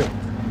games here.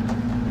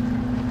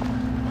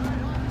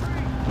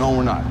 No,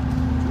 we're not.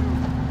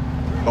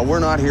 But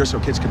we're not here so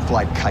kids can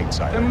fly kites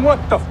either. Then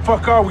what the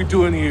fuck are we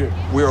doing here?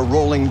 We are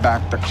rolling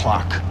back the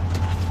clock.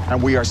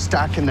 And we are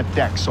stacking the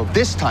deck. So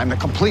this time, the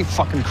complete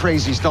fucking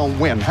crazies don't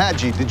win.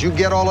 Haji, did you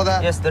get all of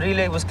that? Yes, the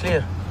relay was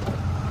clear.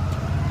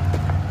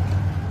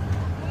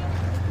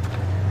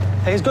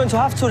 He's going to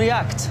have to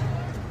react.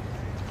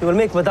 He will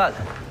make Badal.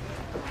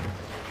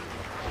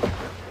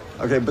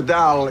 Okay,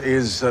 Badal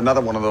is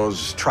another one of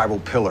those tribal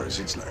pillars.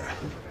 It's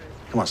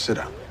come on, sit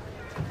down.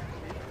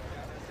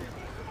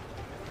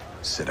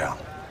 Sit down.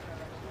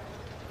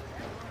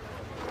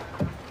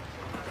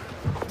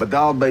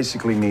 Badal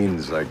basically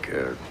means like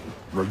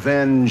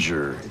revenge,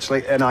 or it's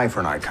like an eye for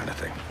an eye kind of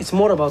thing. It's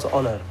more about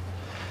honor.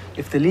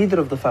 If the leader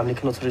of the family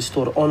cannot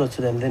restore honor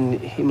to them, then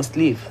he must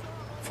leave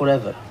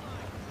forever.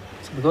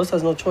 So the Ghost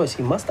has no choice.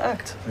 He must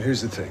act. Now,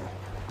 here's the thing.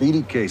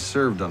 BDK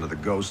served under the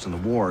Ghost in the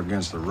war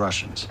against the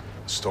Russians.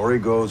 The story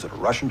goes that a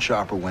Russian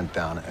chopper went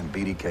down and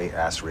BDK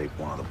ass-raped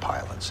one of the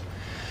pilots.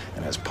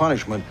 And as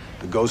punishment,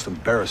 the Ghost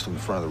embarrassed him in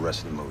front of the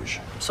rest of the Moj.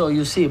 So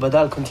you see,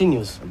 Badal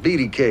continues.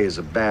 BDK is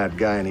a bad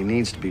guy and he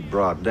needs to be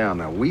brought down.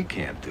 Now, we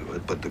can't do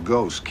it, but the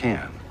Ghost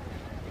can.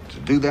 To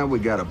do that, we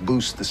gotta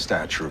boost the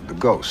stature of the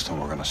Ghost,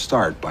 and we're gonna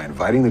start by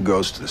inviting the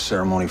Ghost to the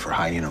ceremony for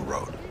Hyena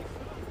Road.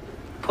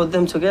 Put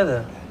them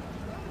together.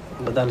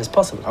 Badal is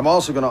possible. I'm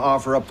also gonna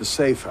offer up the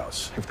Safe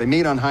House. If they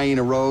meet on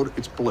Hyena Road,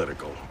 it's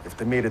political. If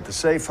they meet at the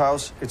Safe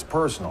House, it's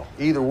personal.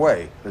 Either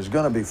way, there's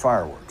gonna be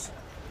fireworks.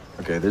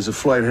 Okay, there's a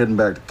flight heading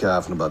back to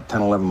Kaf in about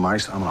 10, 11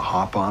 miles. I'm gonna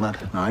hop on it.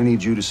 Now, I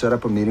need you to set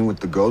up a meeting with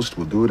the Ghost.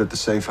 We'll do it at the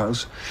Safe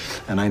House.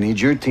 And I need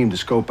your team to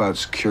scope out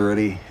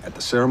security at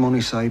the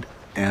ceremony site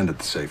and at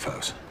the Safe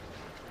House.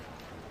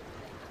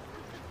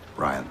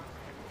 Ryan.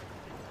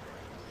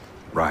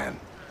 Ryan.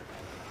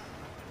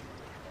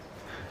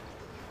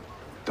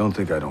 Don't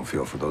think I don't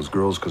feel for those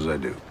girls, because I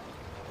do.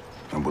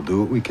 And we'll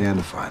do what we can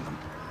to find them.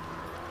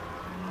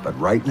 But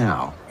right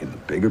now, in the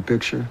bigger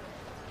picture,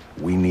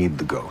 we need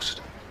the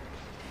Ghost.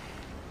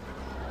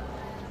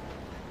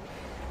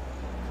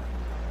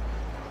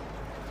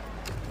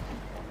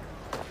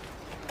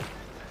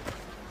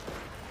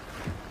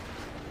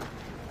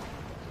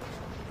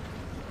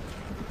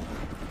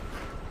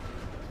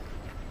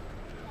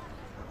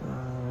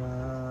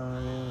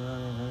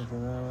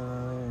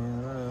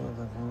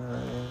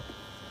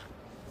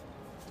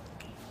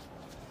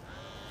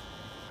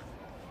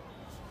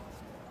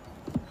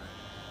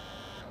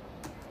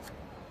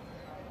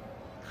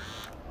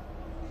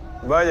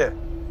 بله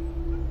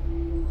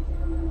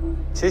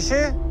چیشی؟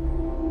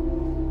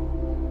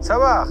 چه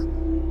وقت؟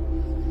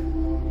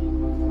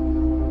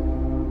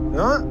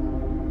 نه؟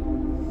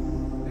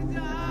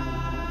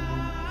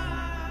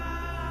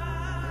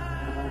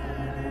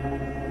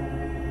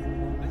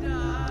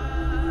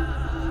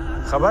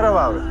 خبره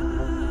واوره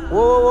و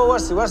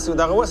ورسی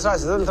دغه وس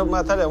راشي دلته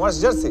ما ته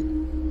ورسی جرسي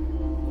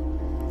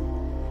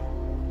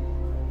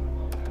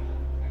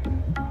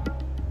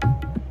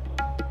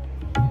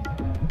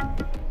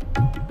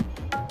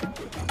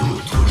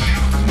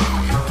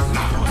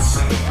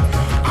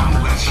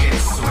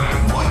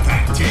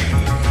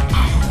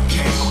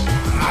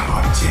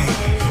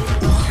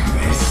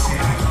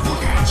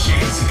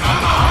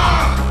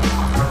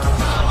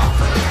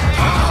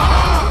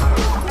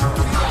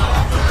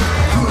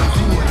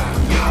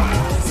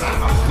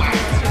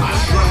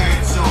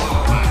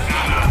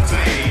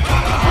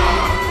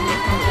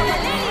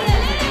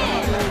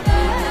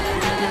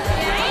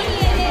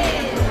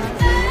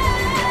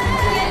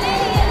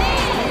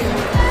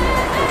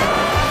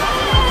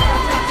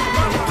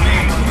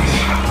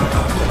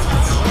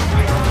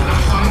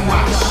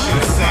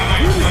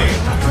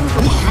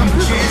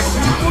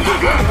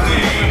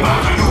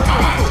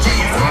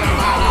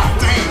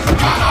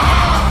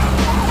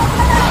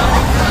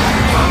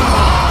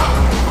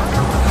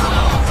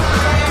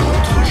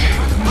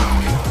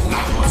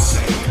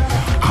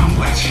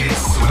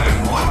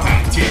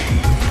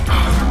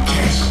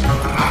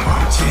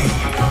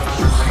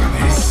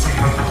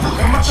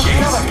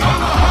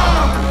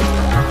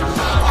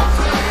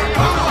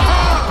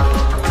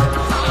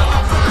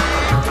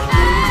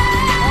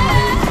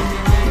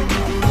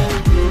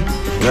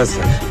That's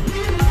it.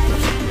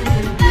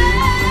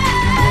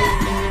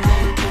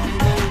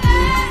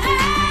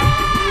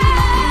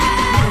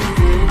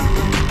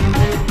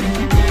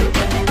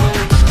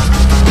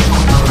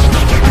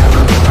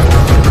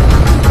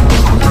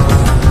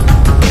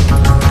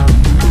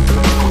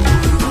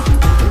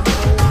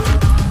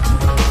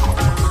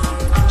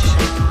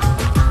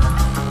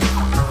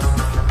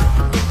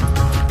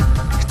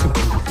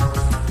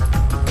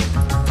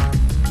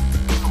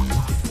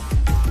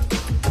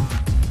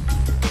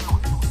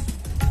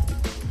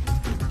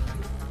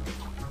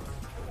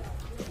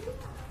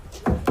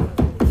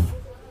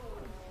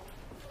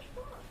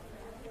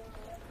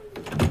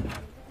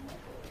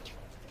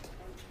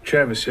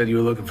 Travis said you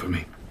were looking for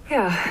me.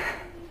 Yeah.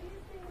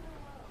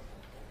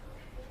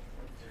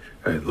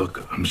 Hey,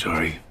 look, I'm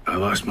sorry. I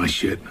lost my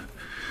shit.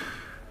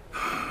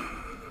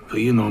 But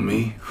you know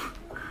me.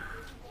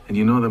 And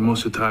you know that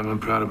most of the time I'm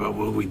proud about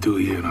what we do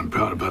here, and I'm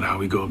proud about how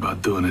we go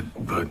about doing it,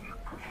 but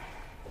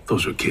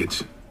those were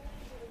kids.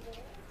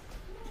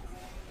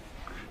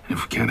 And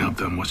if we can't help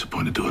them, what's the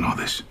point of doing all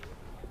this?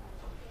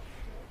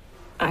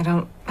 I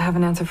don't have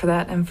an answer for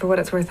that, and for what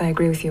it's worth, I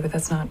agree with you, but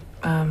that's not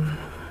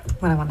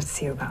what I wanted to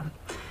see you about.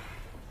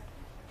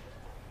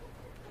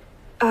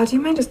 Do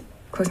you mind just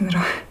closing the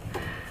door?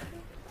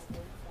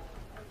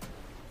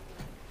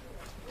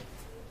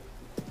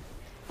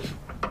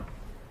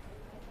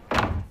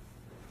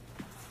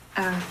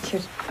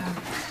 Here,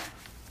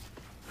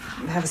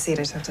 have a seat.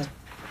 I just have to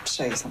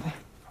show you something.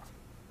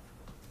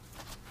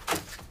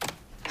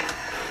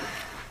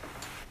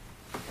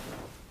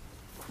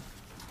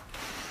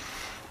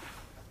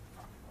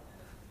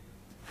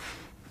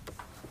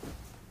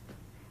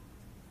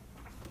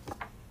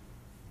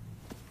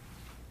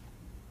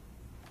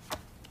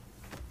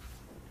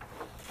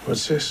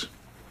 What's this?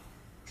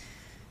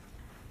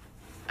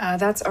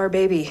 That's our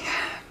baby.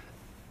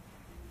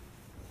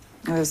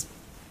 It was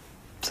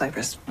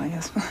Cypress, I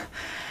guess.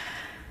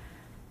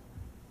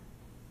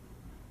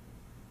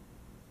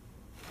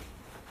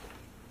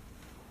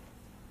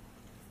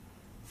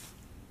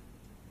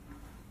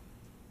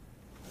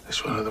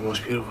 It's one of the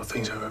most beautiful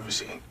things I've ever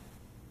seen.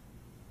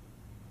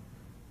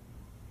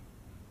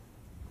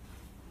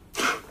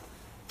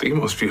 The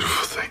most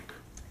beautiful thing.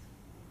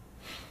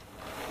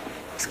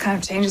 This kind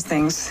of changes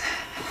things,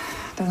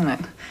 doesn't it?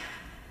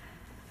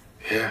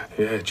 Yeah,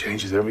 it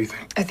changes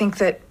everything. I think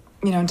that,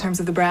 in terms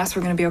of the brass,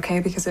 we're going to be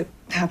okay because it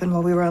happened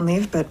while we were on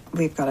leave, but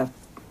we've got to,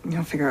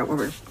 figure out what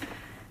we're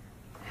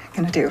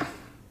going to do.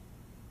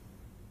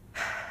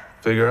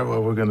 Figure out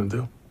what we're gonna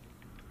do?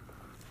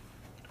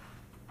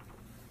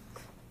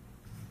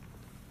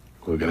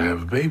 We're gonna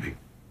have a baby.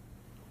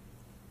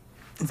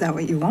 Is that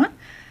what you want?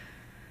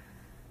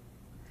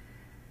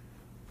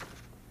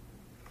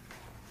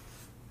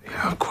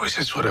 Yeah, of course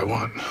that's what I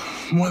want.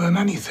 More than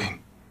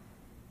anything.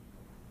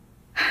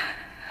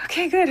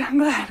 Okay, good. I'm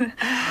glad.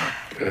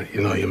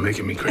 You're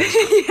making me crazy.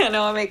 Yeah,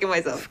 no, I'm making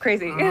myself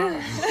crazy.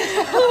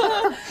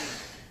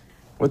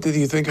 What did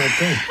you think I'd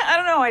think? I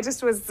don't know. I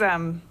just was, I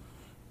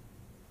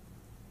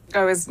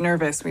was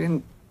nervous. We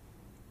didn't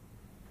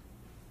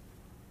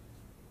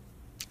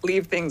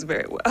leave things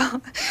very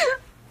well.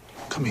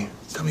 Come here.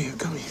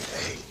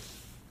 Hey.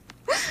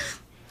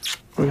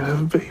 We're gonna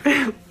have a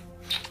baby.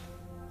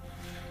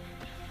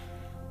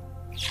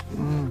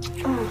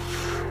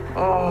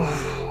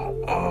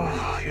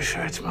 Oh, you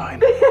sure it's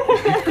mine?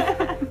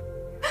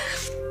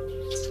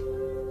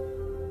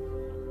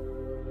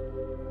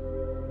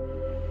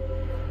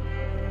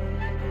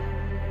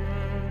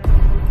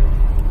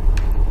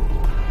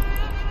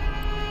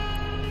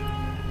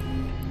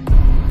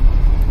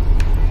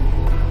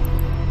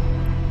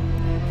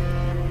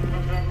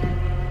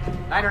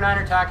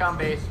 Niner, TAC on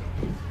base.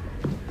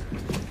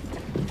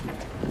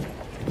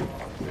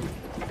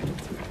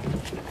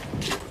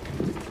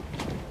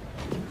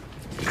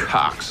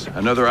 Cox.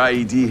 Another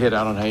IED hit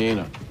out on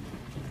Hyena.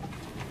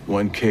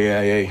 1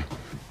 KIA.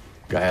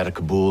 Guy out of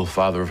Kabul,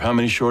 father of how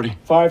many, Shorty?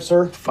 5,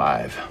 sir.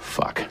 5.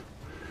 Fuck.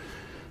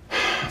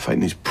 Fighting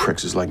these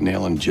pricks is like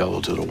nailing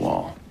Jello to the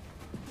wall.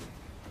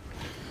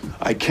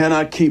 I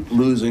cannot keep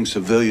losing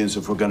civilians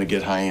if we're gonna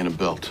get Hyena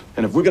built.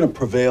 And if we're gonna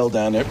prevail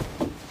down there,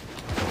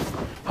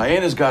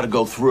 Hyena's gotta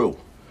go through.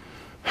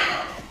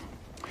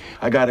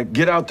 I gotta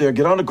get out there,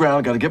 get on the ground,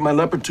 I gotta get my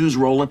Leopard 2s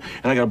rolling,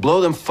 and I gotta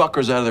blow them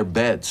fuckers out of their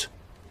beds.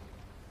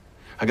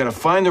 I gotta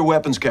find their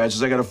weapons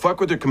caches, I gotta fuck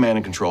with their command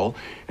and control,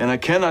 and I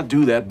cannot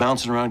do that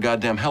bouncing around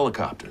goddamn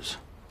helicopters.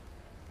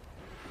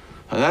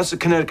 Now, that's the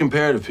kinetic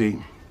imperative, Pete.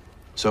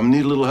 So I'm gonna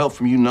need a little help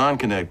from you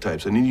non-kinetic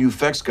types. I need you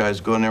effects guys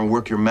to go in there and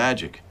work your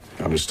magic.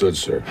 Understood,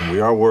 sir. We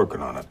are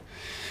working on it.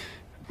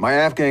 My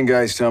Afghan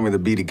guys tell me the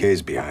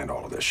BDK's behind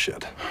all of this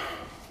shit.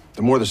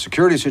 The more the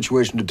security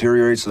situation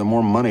deteriorates, the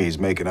more money he's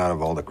making out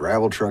of all the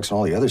gravel trucks and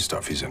all the other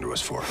stuff he's into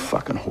us for.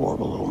 Fucking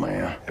horrible little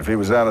man. If he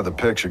was out of the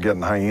picture,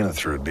 getting Hyena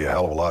through would be a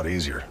hell of a lot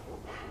easier.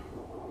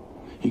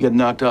 He got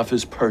knocked off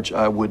his perch,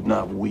 I would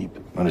not weep.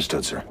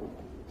 Understood, sir.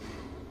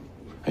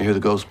 I hear the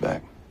ghost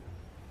back.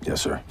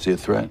 Yes, sir. Is he a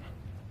threat?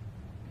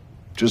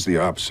 Just the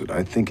opposite.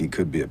 I think he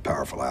could be a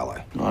powerful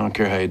ally. I don't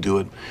care how you do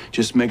it.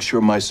 Just make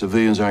sure my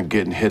civilians aren't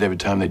getting hit every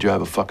time they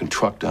drive a fucking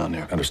truck down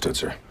there. Understood,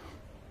 sir.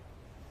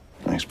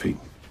 Thanks, Pete.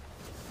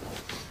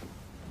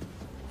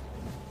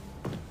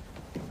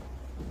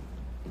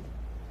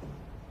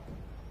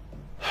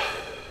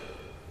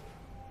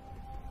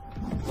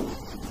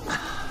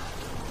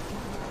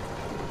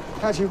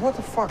 Haji, what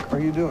the fuck are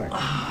you doing?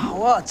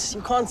 What?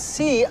 You can't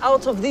see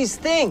out of these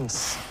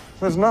things.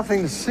 There's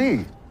nothing to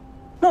see.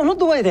 No, not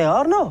the way they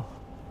are, no.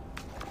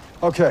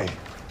 Okay.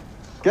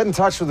 Get in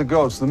touch with the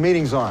ghosts. The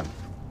meeting's on.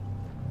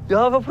 You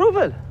have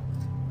approval.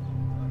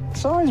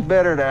 It's always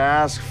better to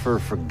ask for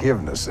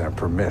forgiveness than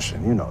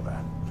permission. You know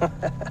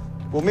that.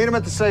 We'll meet him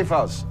at the safe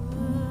house.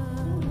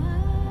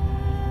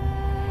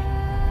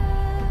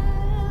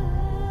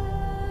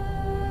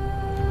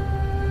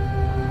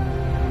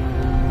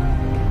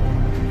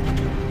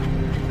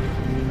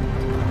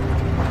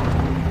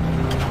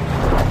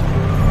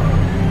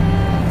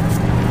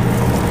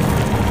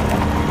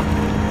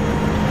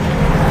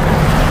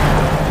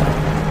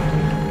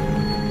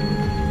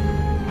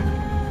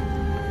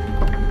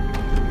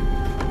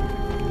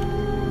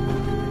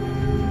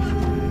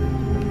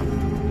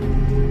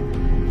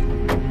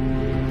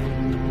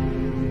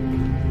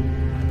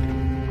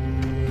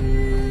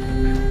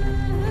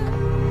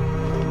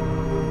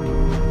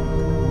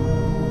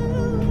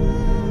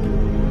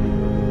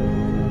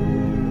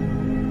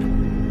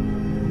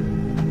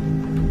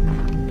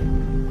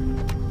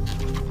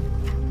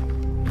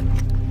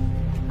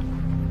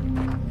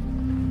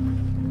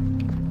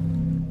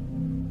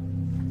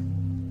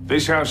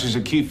 This house is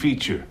a key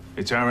feature.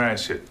 It's our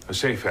asset, a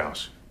safe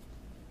house.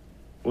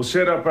 We'll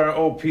set up our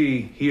OP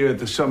here at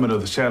the summit of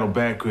the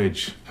Saddleback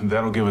Ridge, and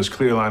that'll give us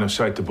clear line of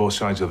sight to both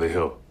sides of the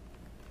hill.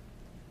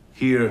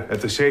 Here at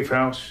the safe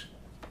house,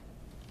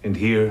 and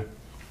here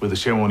where the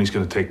ceremony's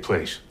gonna take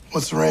place.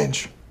 What's the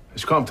range?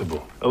 It's comfortable.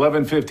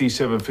 1150,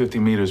 750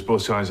 meters,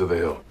 both sides of the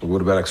hill.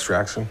 What about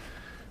extraction?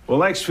 We'll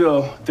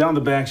exfil down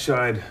the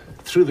backside,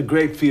 through the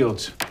grape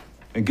fields,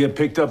 and get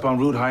picked up en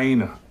route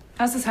Hyena.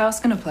 How's this house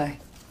gonna play?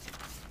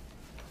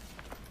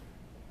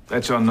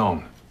 That's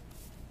unknown.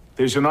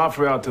 There's an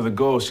offer out to the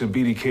Ghosts and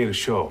BDK to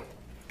show.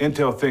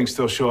 Intel thinks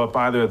they'll show up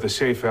either at the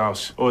safe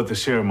house or at the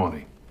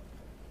ceremony.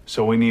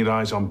 So we need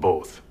eyes on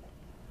both.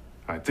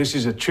 All right, this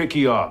is a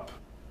tricky op,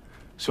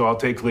 so I'll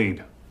take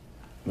lead.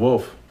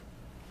 Wolf,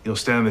 you'll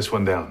stand this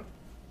one down.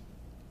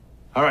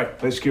 All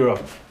right, let's gear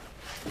up.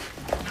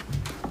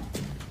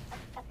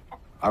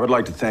 I would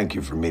like to thank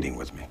you for meeting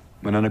with me.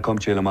 منانكم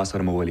چه ما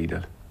سر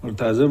مولیدل.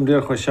 مرتضیم ډیر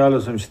خوشاله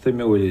سوم چې ته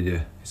مې ولیدې.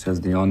 He says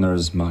the honor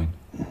is mine.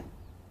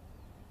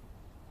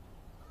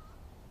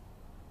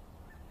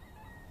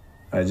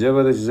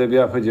 عجبه ده چې زه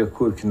بیا په دې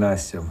کور کې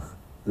ناست یم.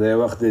 زه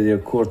یو وخت دې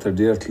کور ته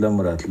ډیر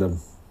تلم راتلم.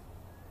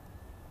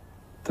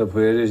 ته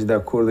پوهېږې چې دا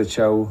کور د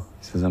چا و؟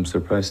 He says, I'm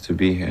surprised to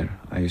be here.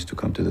 I used to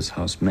come to this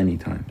house many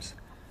times.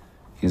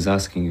 He's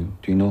asking you,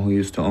 do you know who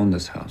used to own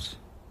this house?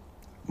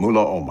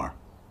 Mullah Omar.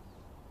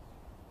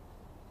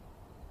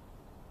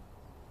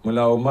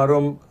 ملا عمر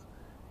هم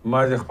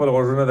ما د خپل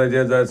غوږونه د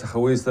دې ځای څخه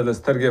وایستل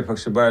سترګې یې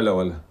پکښې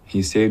بایلوله.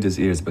 He saved his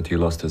ears, but he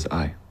lost his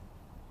eye.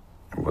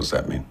 What does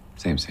that mean?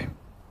 Same. Same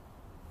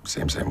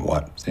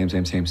what? Same.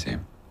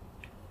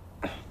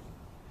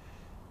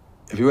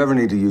 If you ever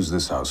need to use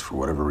this house for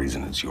whatever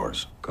reason, it's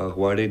yours.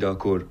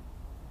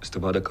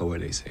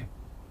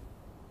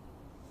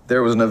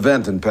 There was an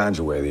event in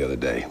Panjaway the other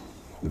day,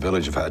 the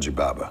village of Haji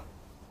Baba.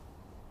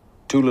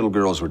 2 little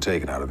girls were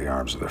taken out of the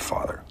arms of their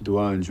father.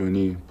 Dua and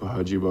Johnny pa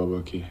Haji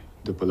Baba ki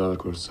de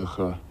palakor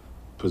sakha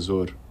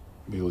pazor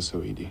bil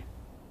sawidi.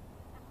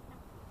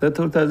 د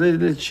ته ورته زه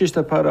د چیش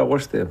لپاره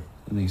غوښتی یم.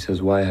 And he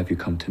says, why have you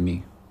come to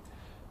me?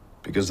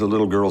 Because the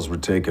little girls were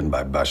taken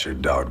by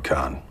Bashir Daud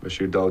Khan.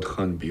 Bashir Daud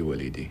Khan bi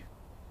walidi.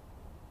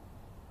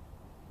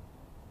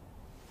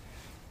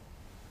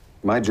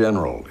 My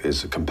general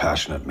is a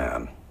compassionate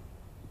man.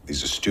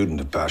 He's a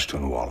student of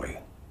Pashtunwali.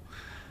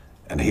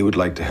 And he would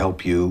like to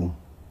help you,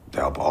 to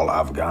help all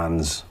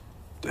Afghans,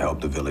 to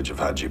help the village of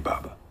Haji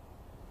Baba.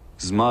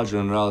 Zma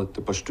general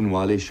te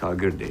Pashtunwali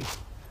shagirde.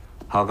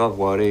 Haga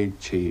ware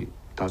che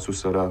tasu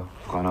sara,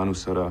 Afghananu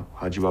sara,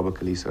 Haji Baba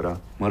kali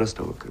sara,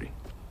 marasta wakari.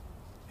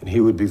 And he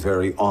would be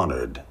very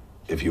honored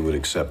if you would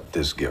accept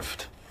this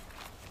gift.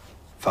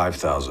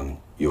 $5,000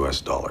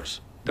 US.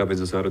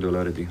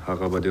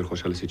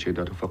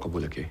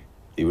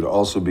 He would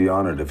also be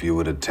honored if you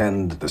would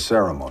attend the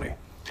ceremony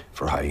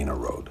for Hyena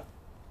Road.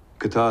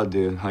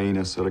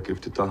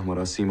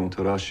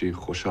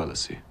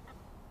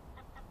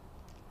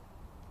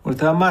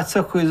 ورته ما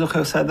څه کوي زه خو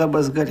یو ساده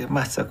بزګر یم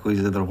ما څه کوي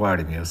زه در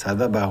غواړم یو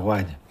ساده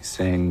باغوان یم. He's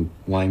saying,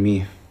 why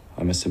me?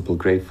 I'm a simple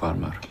grape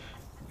farmer.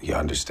 He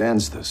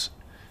understands this.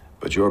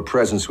 But your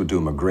presence would do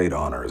him a great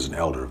honor as an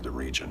elder of the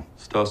region.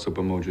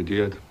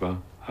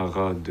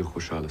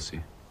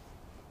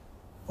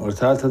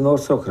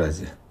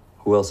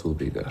 Who else will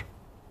be there?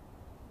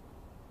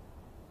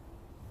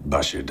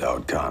 Bashir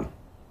Daud Khan.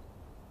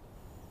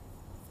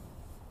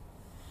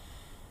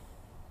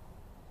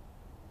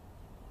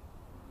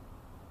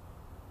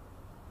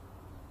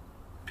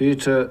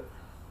 پیټر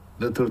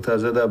د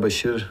تورتازه د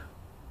بشیر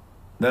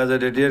دا د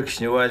ډېر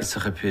کوچنیوالي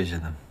څخه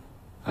پیژنم.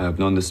 I have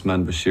known this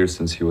man Bashir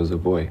since he was a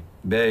boy.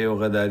 بیا یو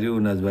غداري او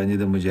نازباني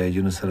د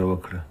مجاهدینو سره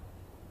وکړه.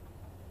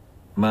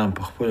 ما هم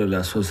په خپلو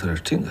لاسو سره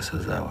ټینګه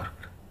سزا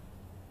ورکړه.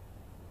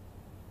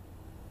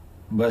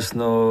 بس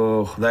نو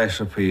خدای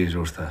ښه پوهېږي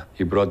ورته.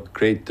 He brought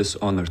great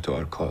dishonor to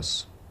our cause,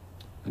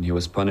 and he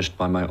was punished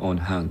by my own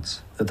hands.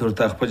 د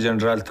تورتاخپه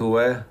جنرال ته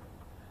ووایه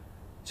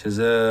چې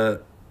زه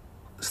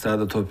ستا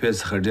د توپیر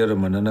څخه ډېره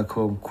مننه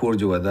کوم، کور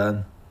دې ودان.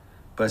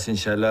 بس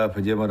انشاءالله په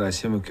دې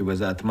مراسمو کې به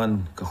زه حتماً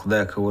که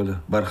خدای کوله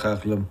برخه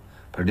اخلم،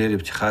 په ډېر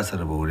افتخار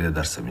سره به ورې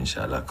درسم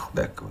انشاءالله که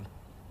خدای کوله.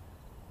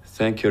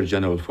 Thank your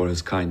general for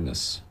his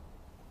kindness,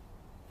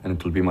 and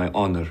it will be my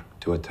honor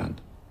to attend.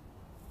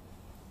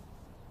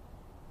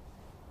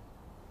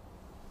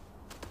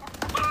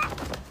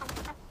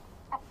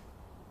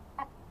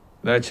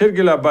 دا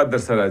چرګې لا باد در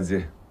سره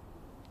راځي.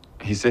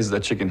 He says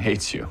that chicken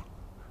hates you.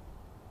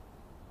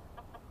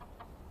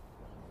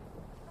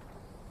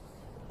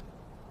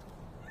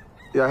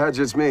 Yeah, Hedge,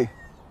 it's me.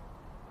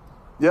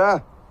 Yeah.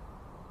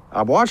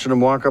 I'm watching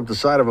him walk up the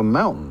side of a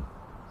mountain.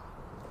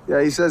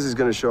 Yeah, he says he's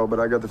gonna show, but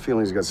I got the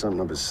feeling he's got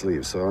something up his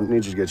sleeve, so I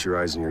need you to get your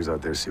eyes and ears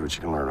out there, see what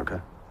you can learn,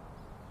 okay?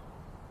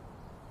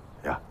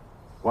 Yeah.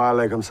 Wa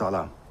alaikum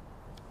salam.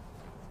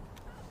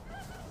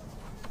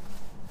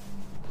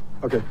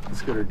 Okay,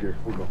 let's get her gear.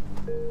 We'll go.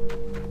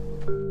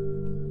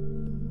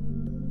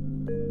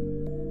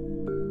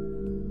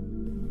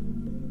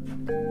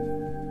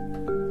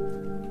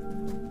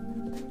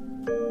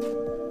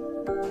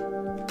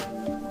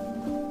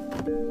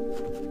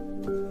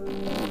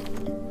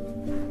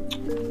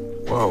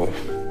 Whoa.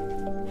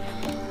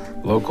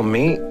 Local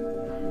meat?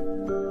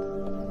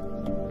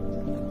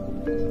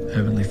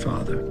 Heavenly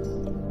Father,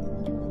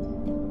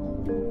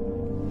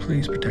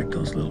 please protect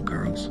those little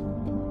girls.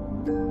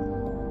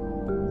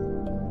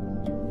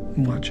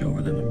 Watch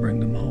over them and bring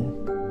them home.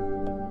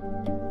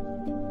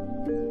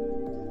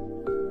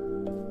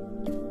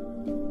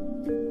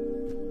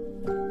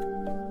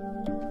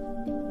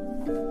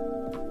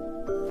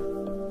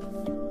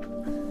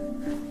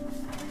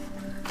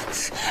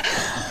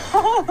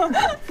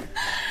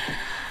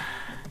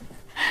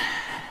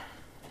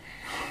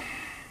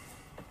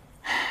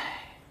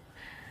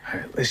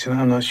 Listen,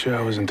 I'm not sure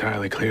I was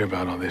entirely clear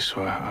about all this, so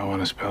I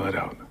want to spell it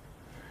out.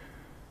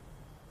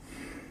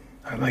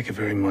 I'd like it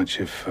very much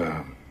if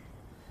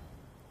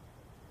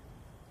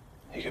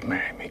you could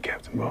marry me,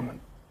 Captain Bowman.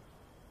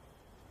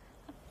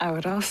 I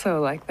would also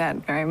like that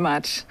very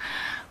much,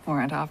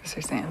 Warrant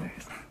Officer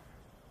Sanders.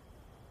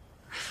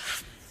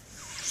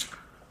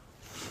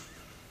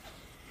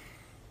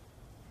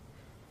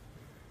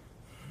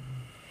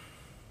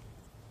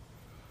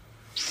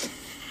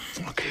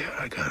 Okay,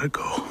 I gotta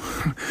go.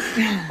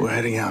 We're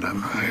heading out.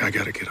 I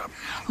gotta get up.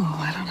 Oh,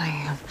 why don't I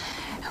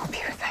help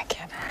you with that,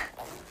 kid?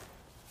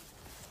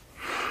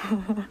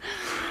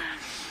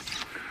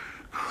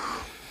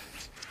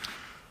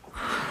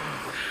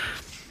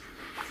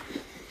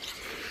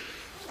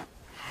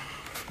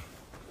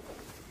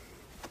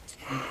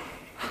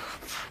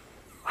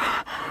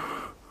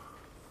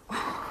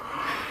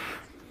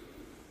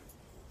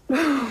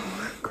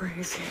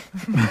 Crazy.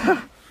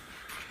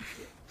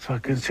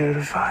 Fucking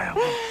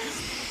certifiable.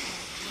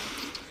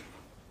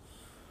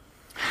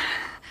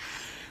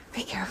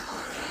 Be careful.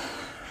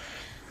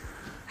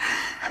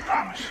 I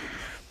promise.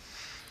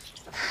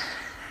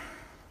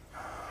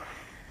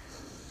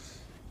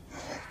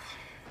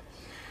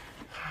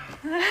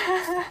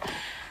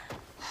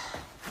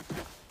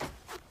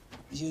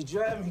 You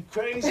drive me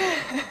crazy.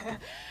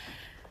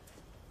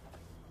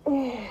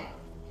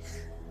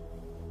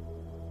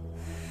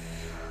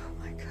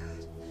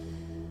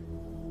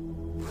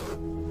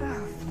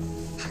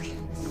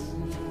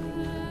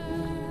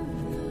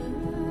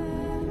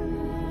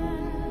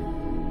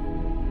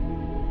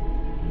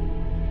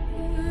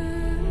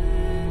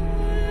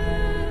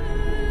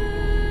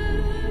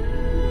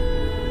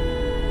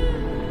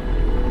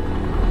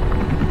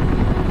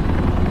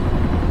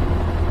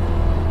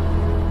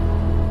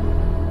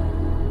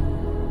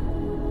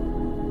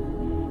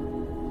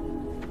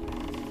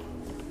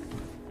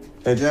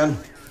 Hey, Jen.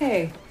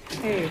 Hey.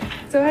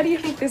 So how do you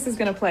think this is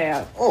gonna play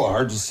out? Oh,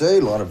 hard to say.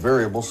 A lot of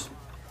variables.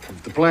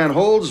 If the plan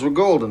holds, we're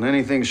golden.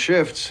 Anything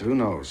shifts, who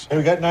knows? Hey,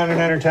 we got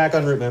 909 attack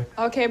en route, man.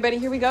 Okay, buddy,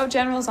 here we go.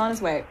 General's on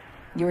his way.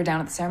 You were down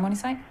at the ceremony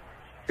site?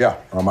 Yeah,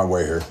 on my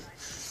way here.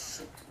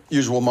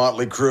 Usual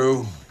motley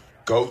crew,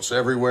 goats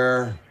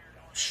everywhere,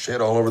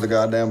 shit all over the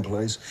goddamn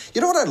place.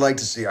 You know what I'd like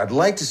to see? I'd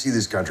like to see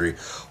this country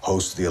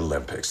host the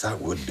Olympics. That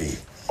would be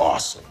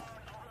awesome.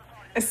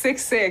 A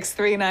 6'6",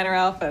 3-9er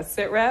Alpha.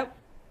 Sit rep?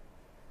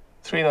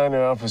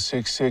 3-9er Alpha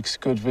 6-6,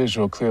 good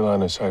visual, clear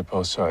line of sight,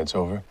 both sides,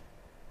 over.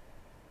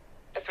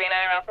 A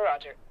 3-9er Alpha,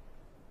 roger.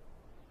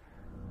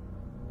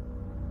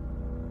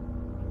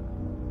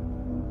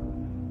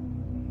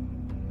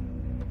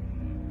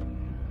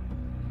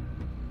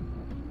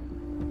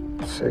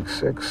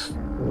 Six,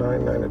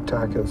 9-9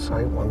 attack in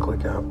sight, one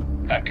click out.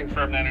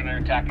 Confirm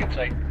 909 attack in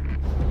sight.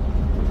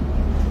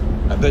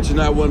 I bet you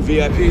not one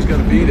VIP is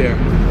gonna be there.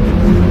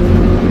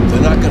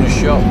 They're not gonna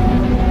show.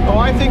 Oh,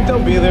 I think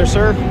they'll be there,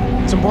 sir.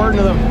 It's important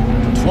to them.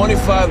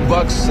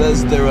 $25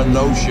 says they're a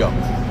no-show.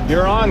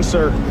 You're on,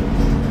 sir.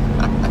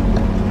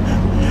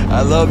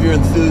 I love your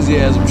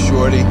enthusiasm,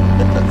 Shorty.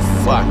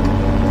 Fuck.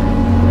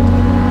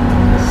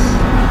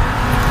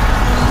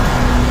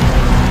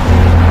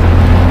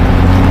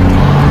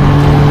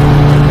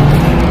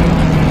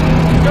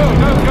 Go,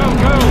 go, go,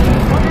 go!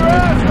 On your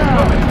ass now!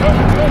 Go,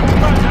 go,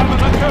 come on, Alvin,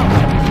 let's go!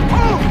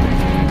 Move!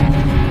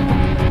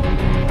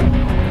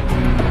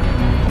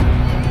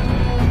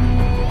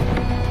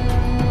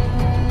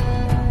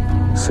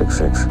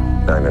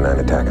 6-6. 9-9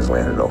 attack has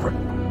landed, over.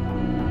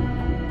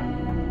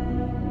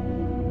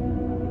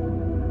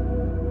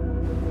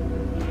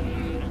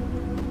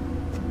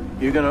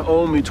 You're gonna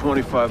owe me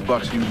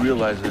 $25. You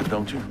realize that,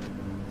 don't you?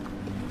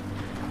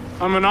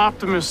 I'm an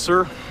optimist,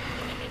 sir.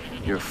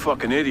 You're a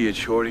fucking idiot,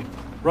 Shorty.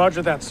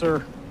 Roger that,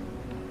 sir.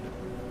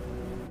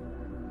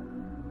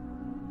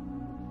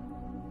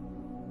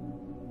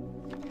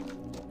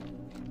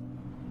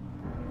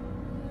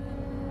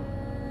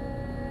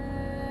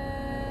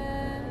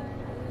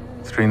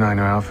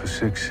 Niner Alpha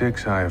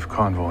 6-6, I have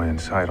convoy in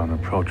sight on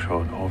approach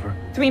road, over.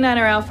 3-9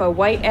 Alpha,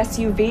 white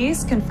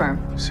SUVs, confirm.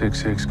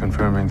 6-6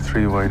 confirming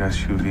 3 white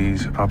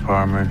SUVs, up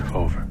armored,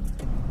 over.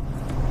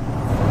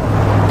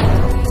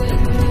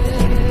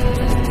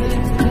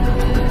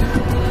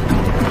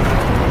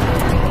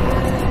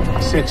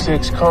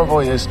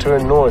 Convoy has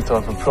turned north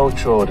off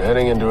approach road,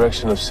 heading in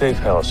direction of Safe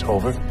House,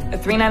 over.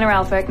 3-9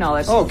 Alpha,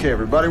 acknowledged. Okay,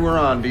 everybody, we're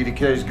on.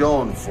 BDK's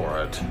going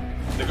for it.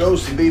 The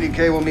Ghost and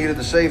BDK will meet at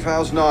the Safe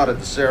House, not at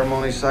the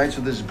ceremony site, so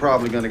this is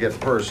probably going to get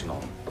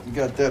personal. You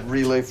got that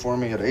relay for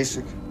me at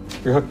ASIC?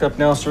 You're hooked up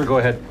now, sir. Go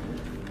ahead.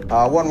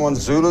 1-1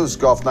 Zulus,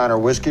 Golf Niner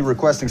Whiskey,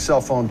 requesting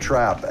cell phone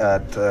trap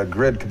at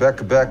Grid Quebec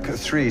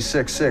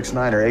 366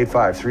 Niner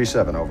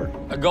 8537, over.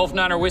 A Gulf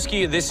Niner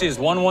Whiskey, this is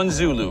 1-1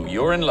 Zulu.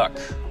 You're in luck.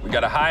 We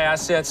got a high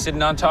asset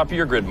sitting on top of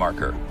your grid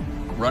marker.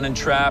 Running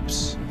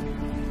traps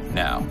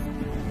now.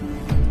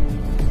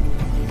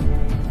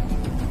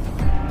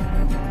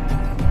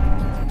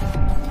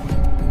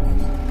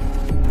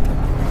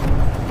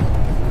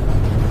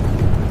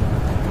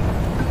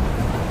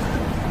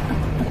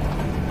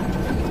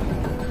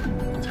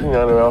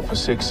 Niner Alpha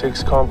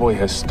 6-6, convoy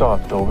has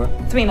stopped, over.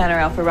 3-9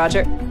 Alpha,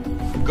 roger.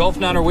 Gulf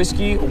Niner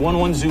Whiskey,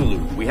 1-1 Zulu.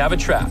 We have a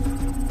trap.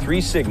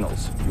 3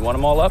 signals. You want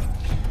them all up?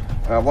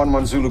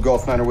 1-1 Zulu,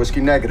 Golf Niner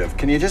Whiskey, negative.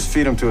 Can you just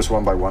feed them to us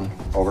one by one?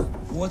 Over.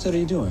 What are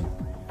you doing?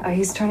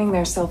 He's turning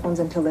their cell phones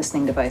into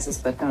listening devices,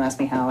 but don't ask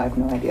me how, I have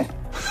no idea.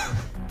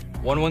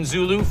 1-1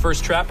 Zulu,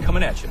 first trap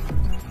coming at you.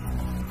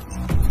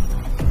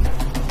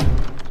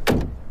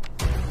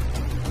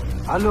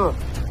 Hello.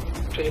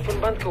 Telephone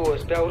band ko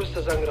was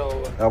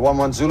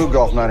 1-1 Zulu,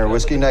 Golf Niner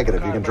Whiskey,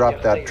 negative. You can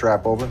drop that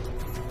trap, over.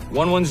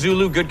 1-1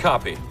 Zulu, good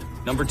copy.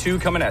 Number 2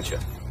 coming at you.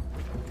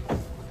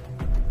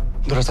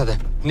 درسته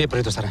نه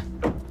پرې تو سره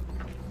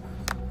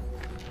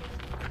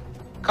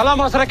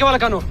کلام سره کې ولا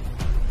کانو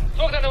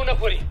څوک دا نه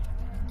پوري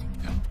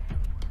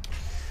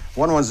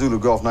 1-1 Zulu,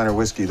 Golf Niner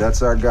Whiskey.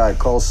 That's our guy.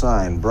 Call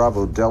sign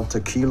Bravo Delta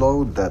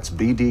Kilo. That's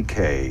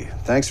BDK.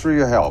 Thanks for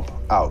your help.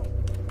 Out.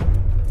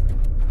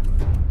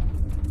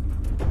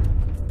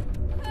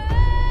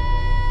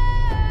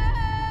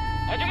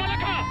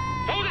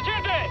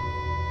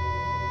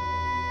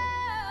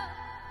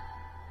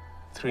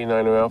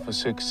 Niner Alpha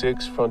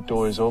 6-6, front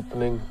door is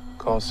opening.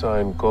 Call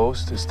sign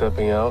Ghost is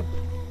stepping out.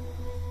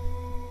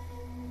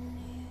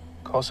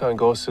 Call sign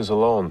Ghost is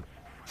alone.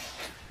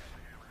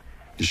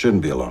 You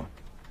shouldn't be alone.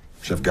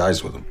 You should have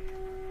guys with him.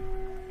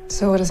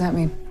 So what does that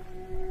mean?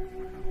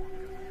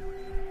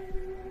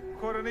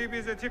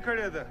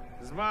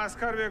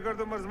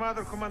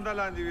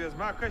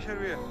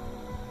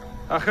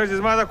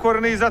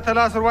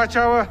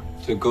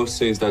 The Ghost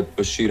says that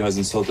Bashir has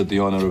insulted the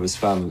honor of his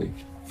family.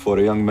 For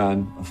a young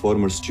man, a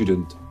former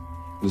student,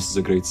 this is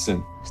a great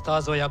sin.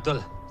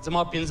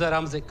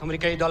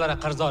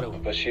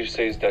 Bashir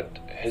says that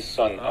his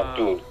son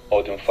Abdul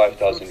owed him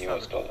 $5,000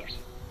 US.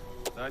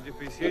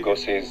 The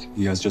Ghost says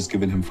he has just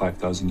given him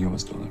 $5,000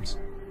 US.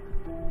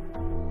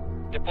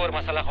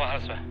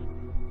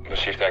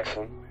 Bashir thanks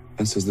him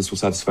and says this will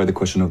satisfy the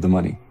question of the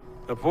money.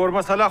 The poor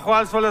masala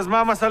khwals wal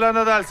zma masala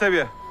nadal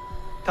seviye.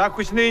 Ta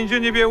kuch ne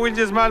injuni be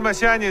wiljes mal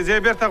masyani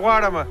ze berta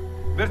gwarama.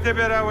 Berte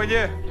bera wali.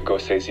 The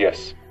Ghost says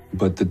yes.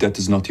 But the debt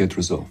is not yet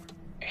resolved.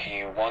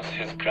 He wants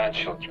his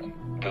grandchildren,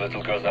 the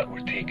little girls that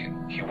were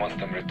taken. He wants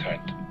them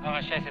returned.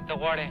 Bashir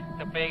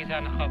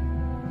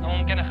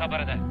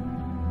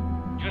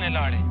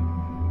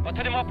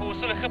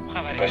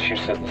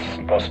says this is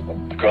impossible.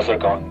 The girls are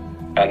gone,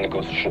 and the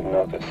Ghost should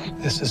know this.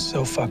 This is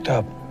so fucked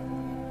up.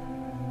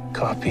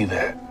 Copy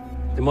that.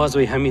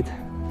 دمازوی حمید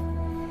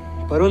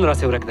پرون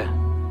راسه ورکده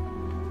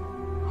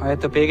آیا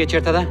تو پیگه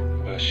چرته ده؟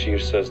 Bashir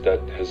says that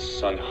his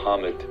son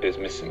Hamid is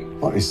missing.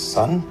 What, his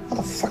son? How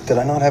the fuck did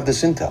I not have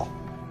this intel?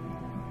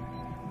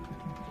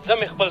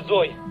 زمي خپل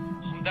زوی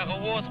همدغه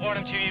اوس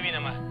غواړم چې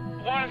ووینم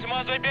غواړم چې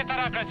ما زوی بېرته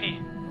راکړسي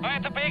آیا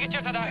ته پیگه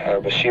چرته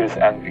ده؟ Bashir is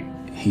angry.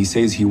 He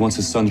says he wants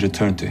his son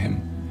returned to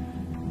him.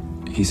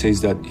 He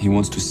says that he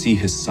wants to see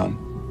his son.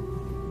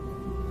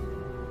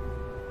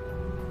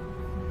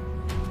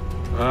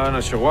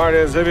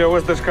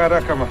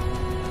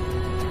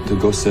 The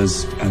ghost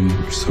says, and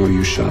so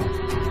you shall.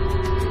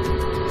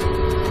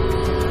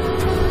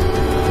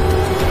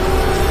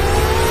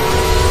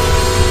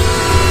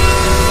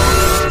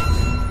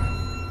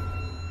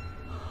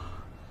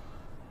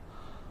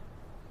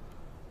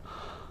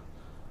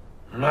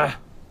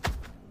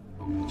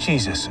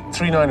 Jesus,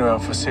 3-9er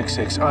Alpha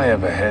 6-6. I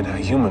have a head, a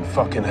human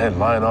fucking head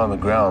lying on the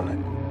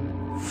ground.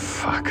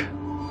 Fuck.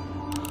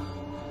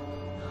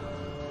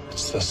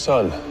 It's the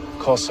sun.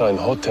 Call sign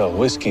Hotel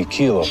Whiskey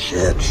Kilo.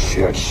 Shit.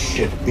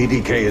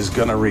 BDK is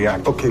gonna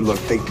react. Okay, look,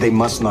 they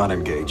must not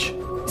engage.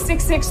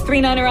 6-6,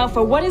 3-9er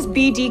Alpha, what is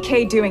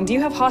BDK doing? Do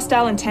you have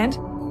hostile intent?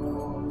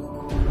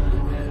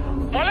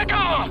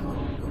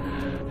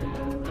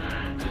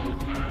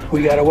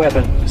 We got a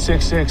weapon.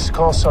 6-6,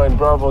 call sign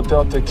Bravo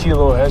Delta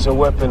Kilo has a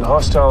weapon.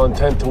 Hostile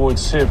intent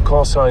towards Civ.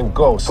 Call sign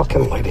Ghost.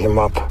 Fucking light him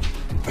up.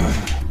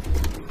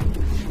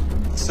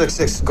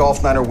 6-6,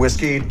 Golf 9er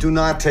Whiskey. Do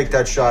not take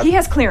that shot. He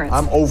has clearance.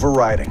 I'm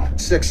overriding.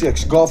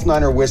 6-6, Golf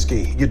 9er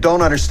Whiskey. You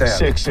don't understand.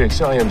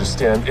 6-6, I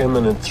understand.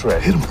 Imminent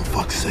threat. Hit him for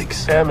fuck's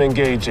sakes. Am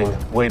engaging.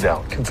 Wait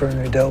out. Confirm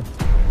your dope.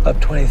 Up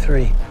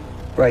 23.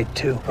 Right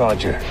 2.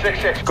 Roger.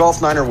 6-6, Golf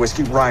 9er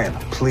Whiskey. Ryan,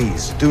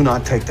 please, do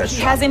not take that He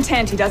shot. has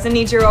intent. He doesn't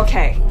need your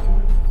okay.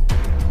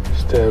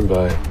 Stand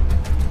by.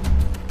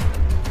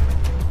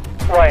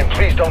 Ryan,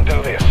 please don't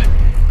do this.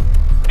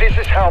 This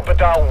is how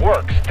Badal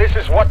works. This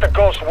is what the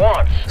ghost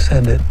wants.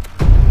 Send it.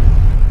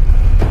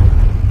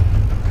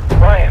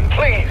 Ryan,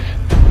 please.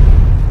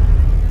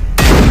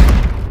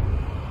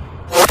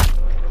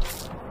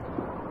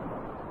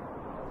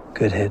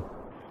 Good hit.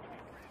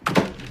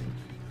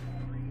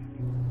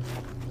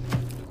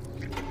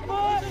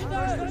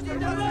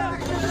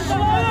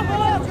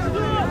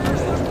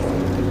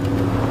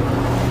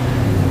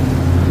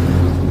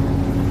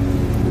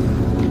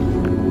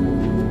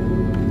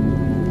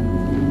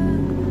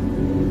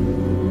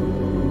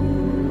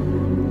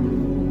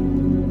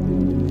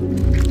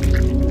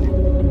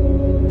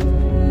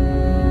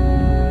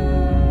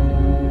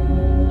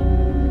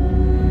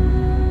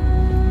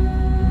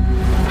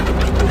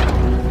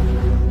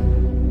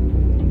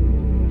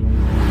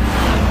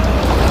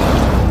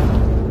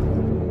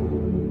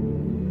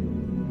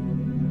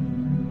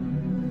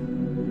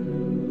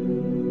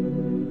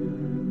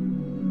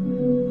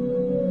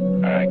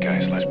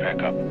 Guys, let's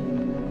pack up.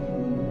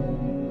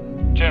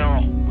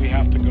 General, we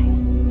have to go.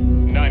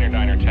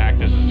 9er attack,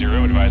 this is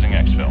 0, advising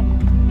exfil.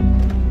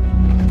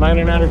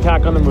 9er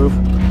attack on the move.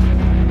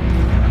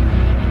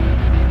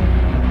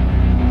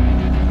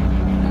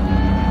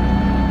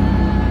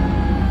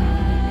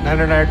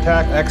 9er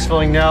attack,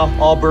 exfilling now.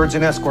 All birds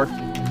in escort.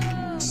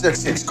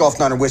 6-6, Golf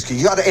 9er Whiskey.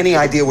 You got any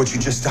idea what you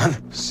just done?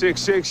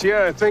 6-6,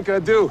 yeah, I think I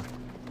do.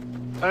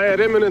 I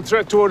had imminent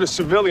threat toward a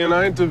civilian.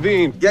 I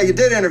intervened. Yeah, you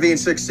did intervene,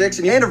 6-6,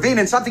 and you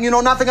intervened in something you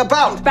know nothing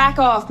about. Back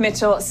off,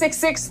 Mitchell.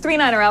 6-6,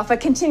 3-9er Alpha,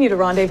 continue to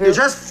rendezvous. You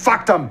just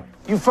fucked them.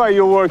 You fight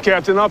your war,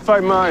 Captain. I'll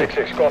fight mine.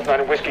 6-6, Golf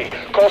 9er Whiskey.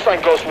 Call sign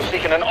Ghost was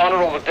seeking an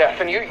honorable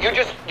death, and you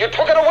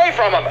took it away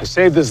from him. I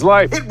saved his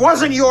life. It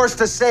wasn't yours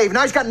to save.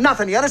 Now he's got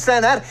nothing. You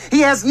understand that?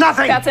 He has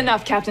nothing. That's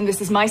enough, Captain. This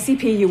is my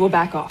CP. You will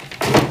back off.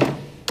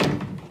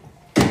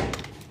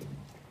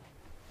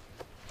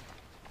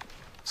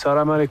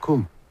 Salam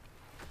alaikum.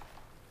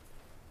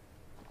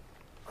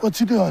 What's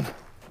he doing?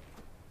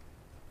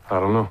 I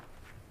don't know.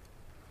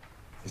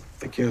 You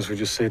think he knows we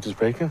just saved his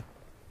bacon?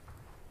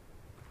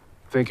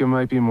 I think it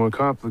might be more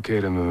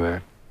complicated than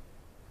that.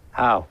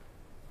 How?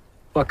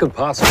 What could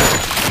possibly? Where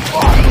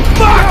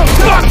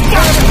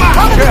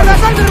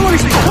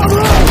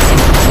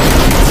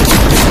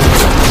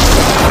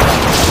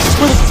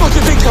the fuck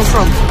did they come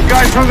from?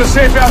 Guys from the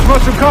safe house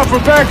must have come for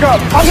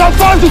backup. I got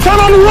Fonzie, turn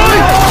on the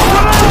right!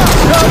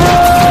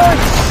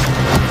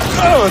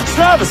 Oh,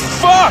 Travis,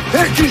 fuck!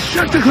 Hey, just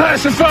shut the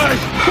classified!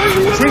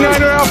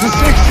 3-9er Alpha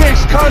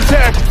 6-6,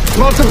 contact!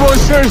 Multiple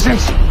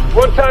insurgents!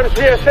 1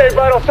 CSA,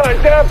 vital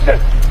signs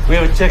absent! We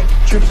have a check.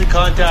 Troops in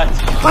contact.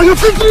 I got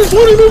 15 and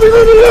 20 moving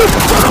on the left!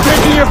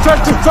 Taking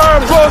effective fire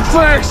on both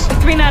flanks!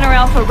 3-9er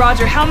Alpha,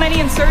 roger. How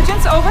many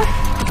insurgents? Over? 6-6,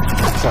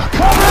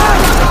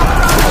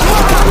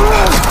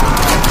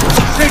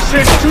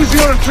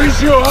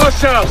 20-30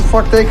 hostiles! Where the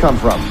fuck they come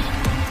from?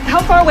 How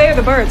far away are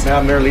the birds?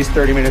 Now they're at least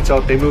 30 minutes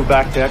out. They move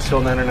back to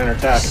exfil 9er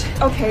attack.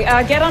 Okay,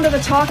 get onto the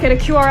talk. Get a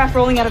QRF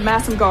rolling out of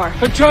Massamgar.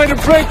 I'm trying to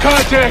break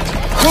contact!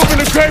 Moving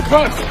to Great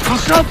Punt! I'll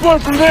stop one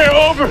from there,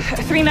 over!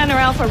 3-9er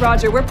Alpha,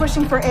 roger. We're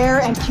pushing for air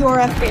and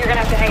QRF, but you're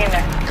gonna have to hang in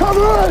there. Come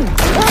on!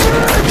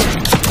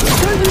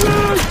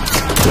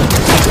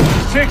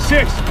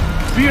 6-6,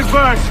 be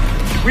advised.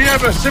 We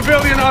have a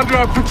civilian under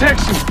our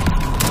protection.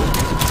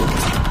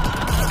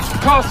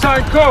 Call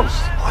sign Ghost.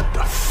 What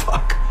the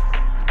fuck?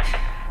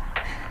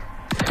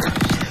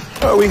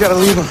 Oh, we gotta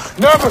leave him.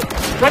 Never!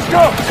 Let's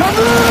go! Come on!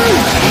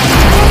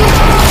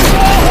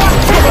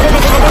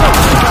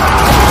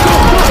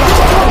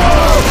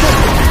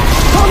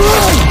 Come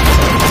on!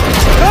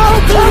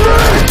 Help me!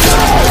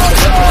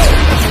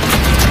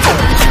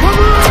 Come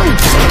on!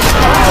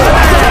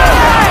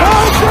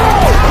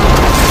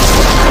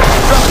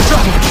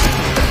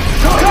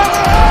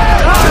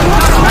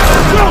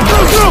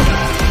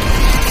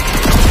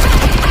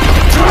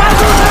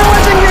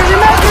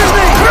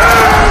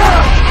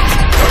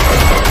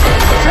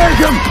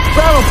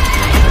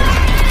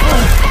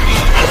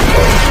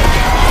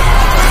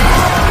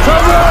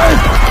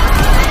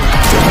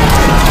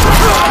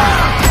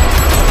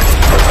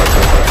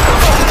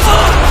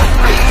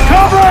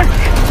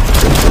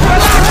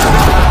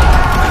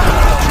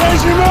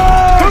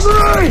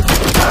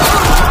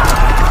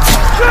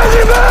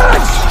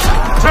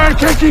 Turn,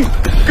 Kiki!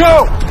 Go!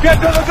 Get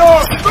to the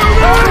door!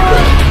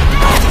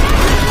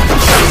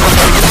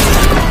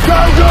 Go,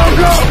 go,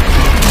 go!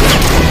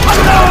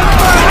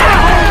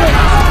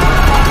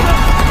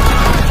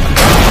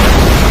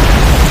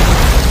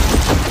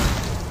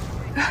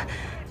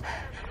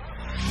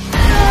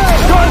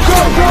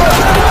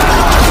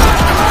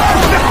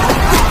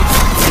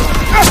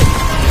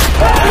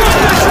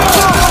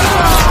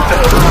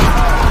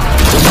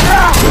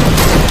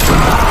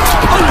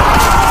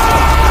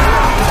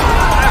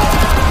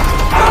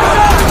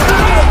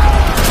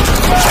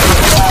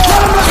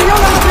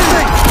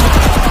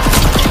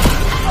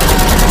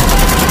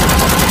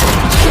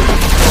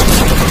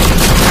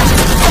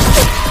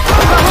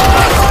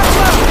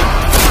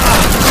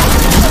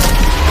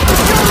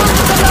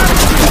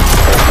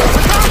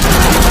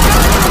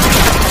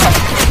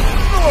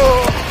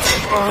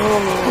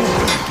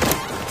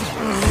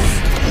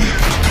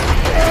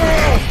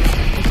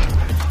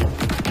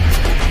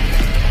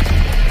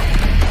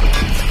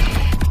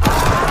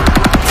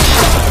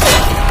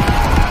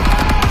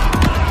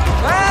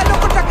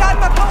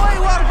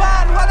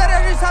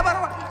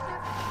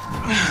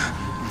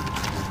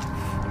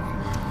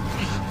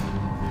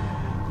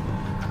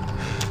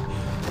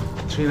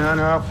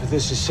 Alpha,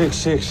 this is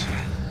 6-6.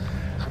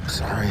 I'm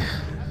sorry.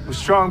 We're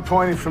strong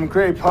pointing from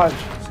Grey Pot.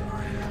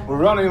 We're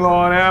running low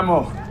on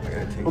ammo.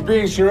 We're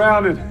being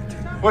surrounded.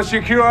 What's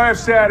your QRF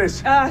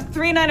status?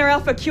 3-9er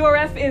Alpha.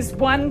 QRF is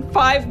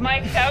 1-5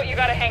 mic'd out. You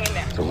gotta hang in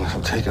there. Don't let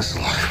him take us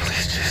alive,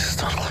 please. Jesus,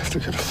 don't have to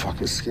get a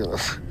fucking skill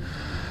us.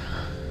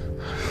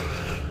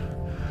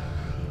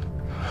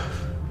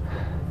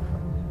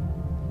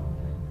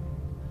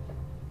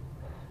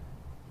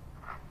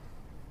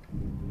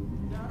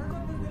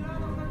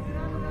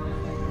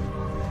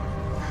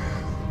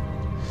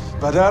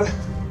 Badal?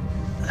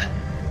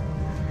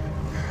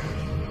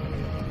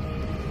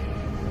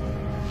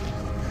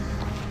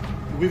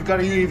 We've got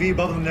a UAV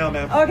above them now,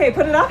 ma'am. Okay,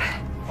 put it up.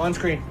 On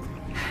screen.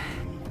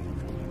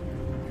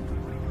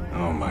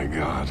 Oh my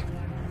God.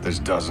 There's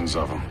dozens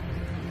of them.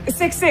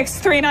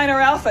 6-6,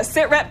 3-9er Alpha.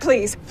 Sit rep,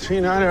 please.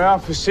 3-9er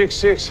Alpha,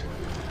 6-6.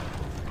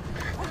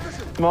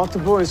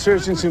 Multiple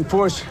insurgents in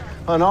force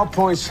on all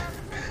points.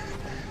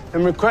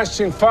 I'm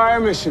requesting fire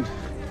mission.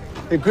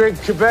 The grid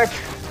Quebec,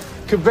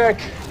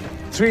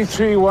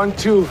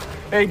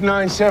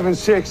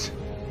 3312-8976.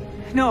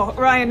 No,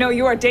 Ryan, no,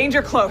 you are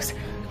danger close.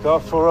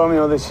 Golf 4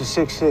 Romeo, this is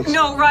 6-6.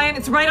 No, Ryan,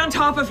 it's right on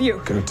top of you.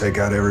 Gonna take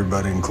out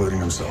everybody, including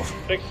himself.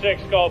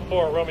 6-6, Golf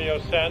 4, Romeo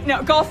send.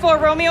 No, Golf 4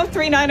 Romeo,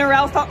 3-9er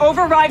Alpha,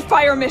 override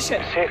fire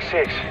mission.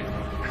 6-6.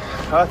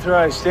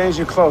 Authorized,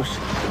 danger close.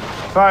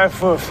 Fire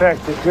for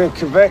effect at grid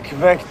Quebec,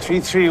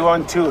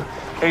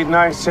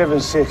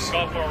 3312-8976.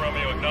 Golf 4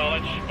 Romeo,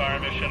 acknowledge. Fire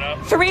mission up.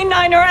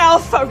 3-9er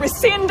Alpha,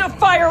 rescind a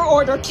fire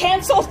order.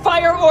 Cancel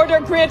fire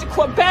order grid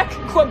Quebec.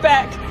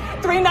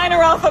 3-9er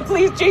Alpha,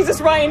 please,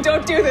 Jesus, Ryan,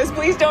 don't do this.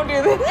 Please don't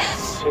do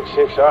this.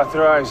 6-6,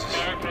 authorized.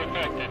 Fire for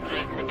effect at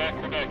grid Quebec,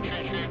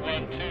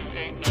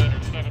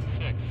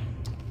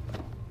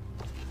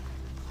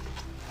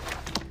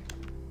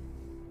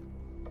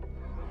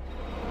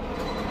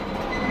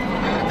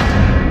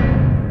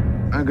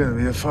 3312-8976. I'm gonna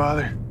be a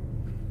father.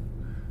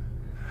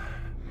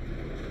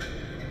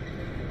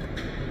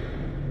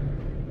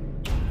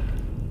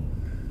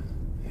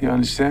 You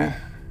understand?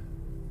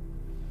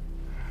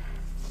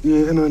 You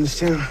even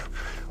understand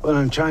what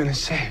I'm trying to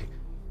say?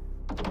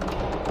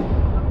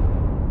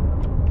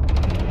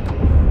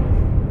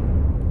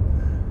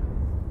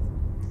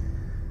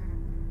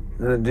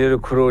 ډېرو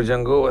کرو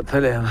جنګو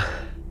وتلی یم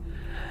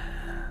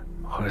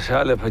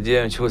خوشحاله په دې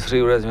یم چې اوس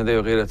ورځ مې د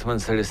یو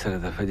غیرتمند سړي سره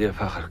ده په دې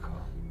فخر کوم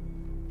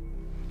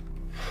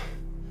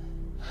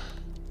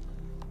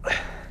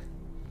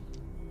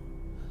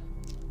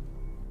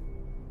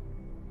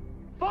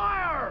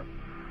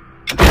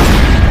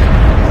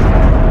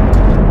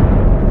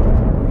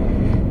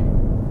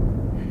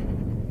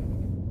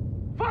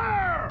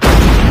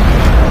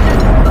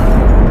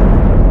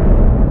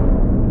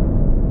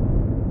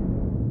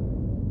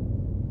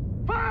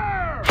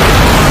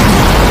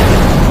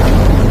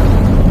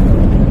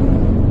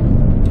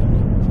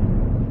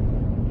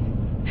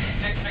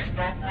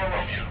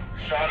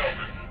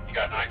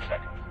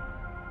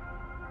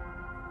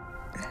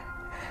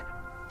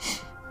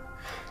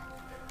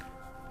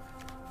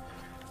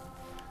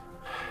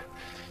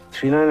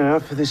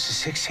Alpha, this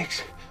is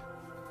 6-6.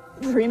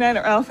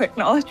 3-9er Alpha,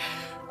 acknowledge.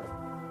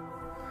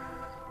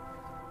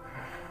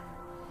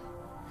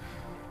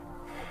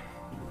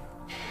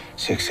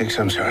 Six,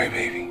 I'm sorry,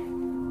 baby.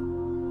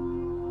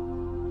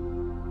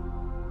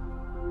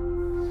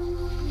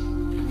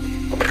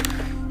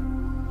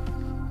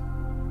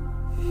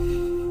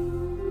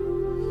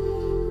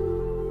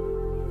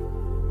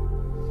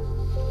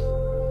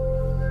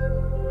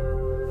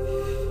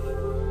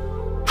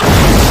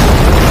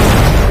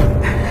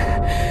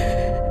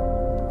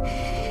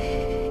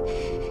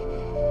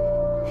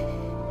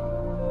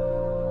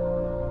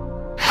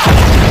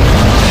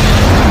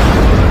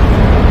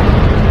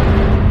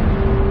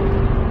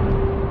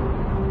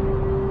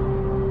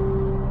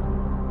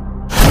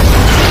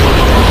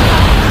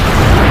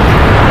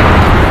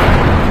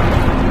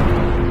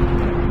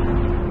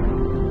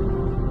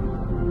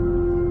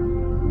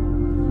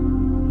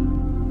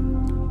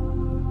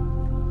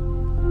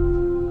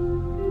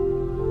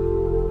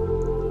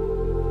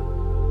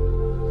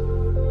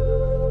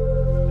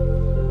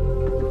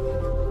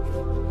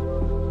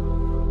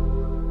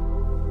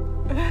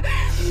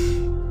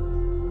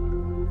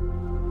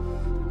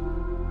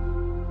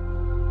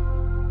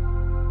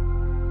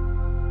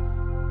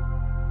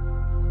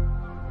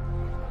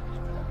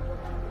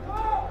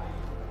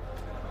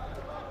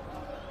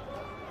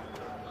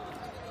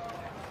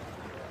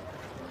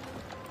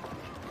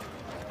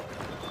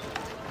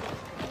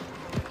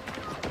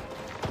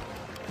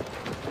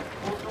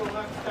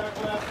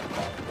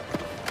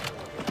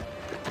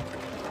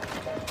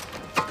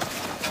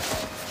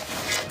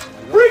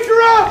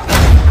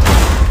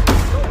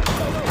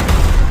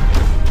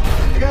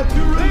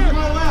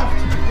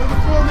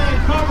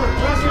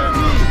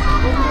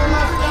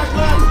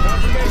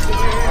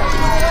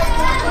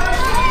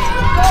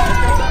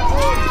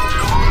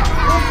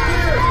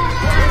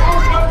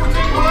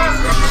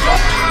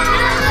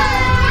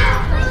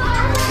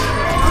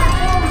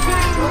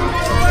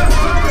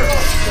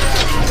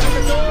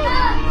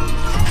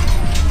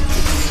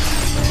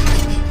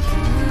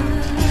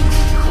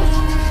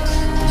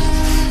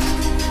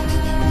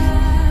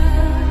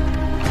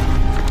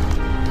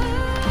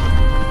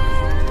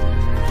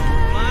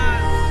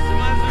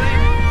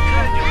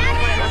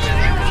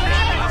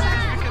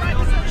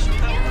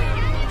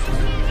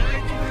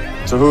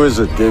 who is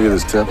it gave you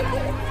this tip?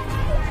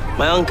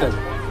 My uncle.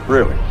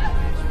 Really?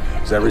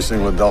 Is every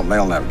single adult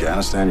male in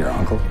Afghanistan your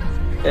uncle?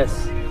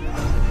 Yes.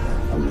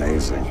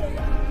 Amazing.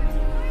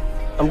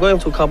 I'm going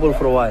to Kabul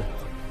for a while.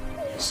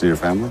 See your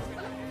family?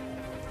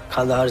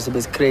 Kandahar is a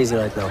bit crazy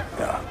right now.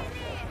 Yeah.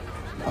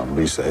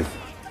 Be safe.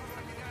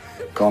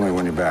 Call me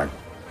when you're back.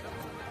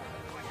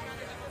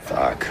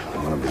 Fuck,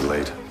 I'm gonna be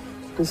late.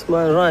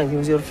 Ismail Ryan, he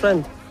was your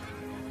friend.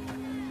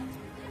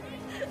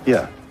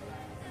 Yeah.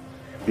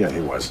 Yeah,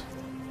 he was.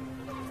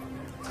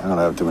 I don't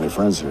have too many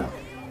friends here.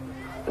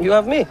 You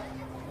have me.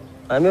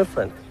 I'm your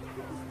friend.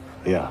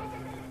 Yeah,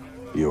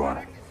 you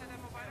are.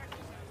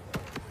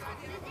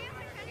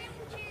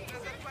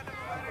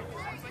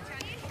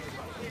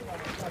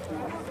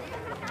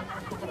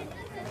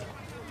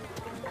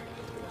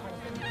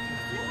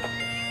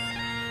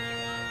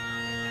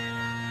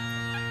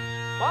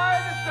 By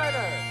the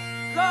center,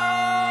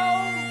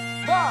 slow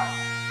march.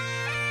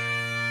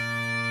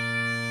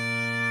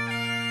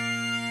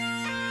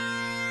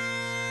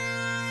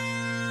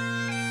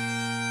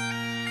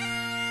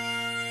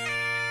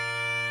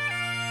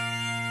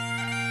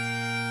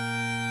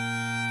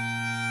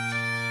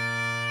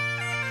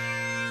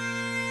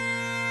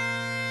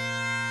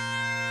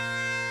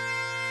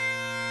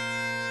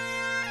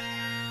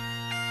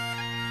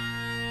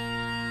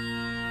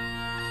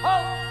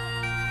 Halt!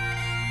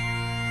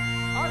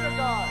 Under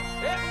guard,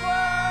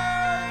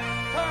 inward,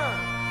 turn.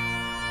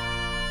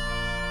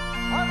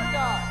 Under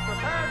guard,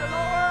 prepare to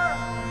lower,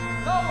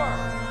 lower.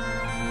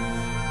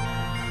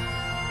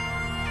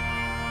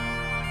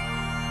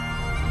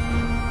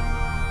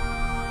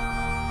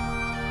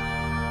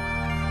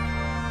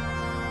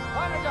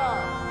 Under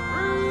guard,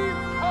 breathe,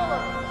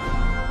 cover.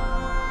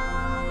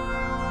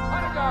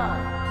 Under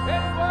guard,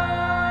 inward,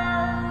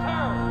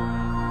 turn.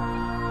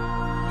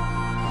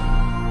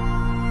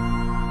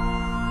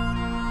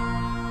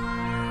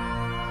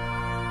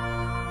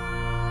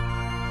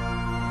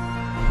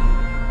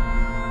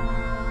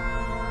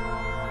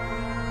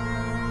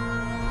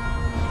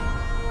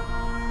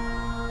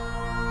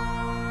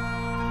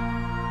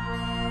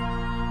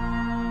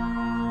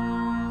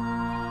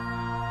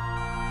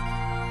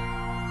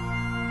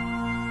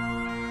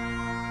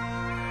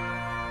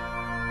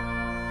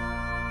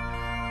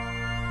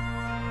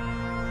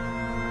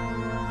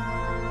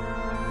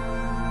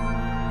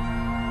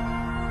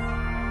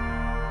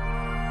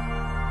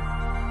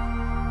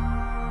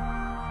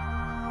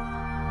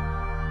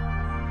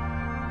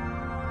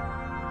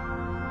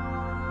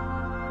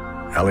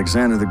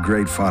 Alexander the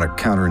Great fought a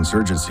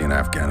counterinsurgency in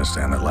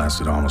Afghanistan that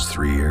lasted almost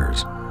 3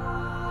 years.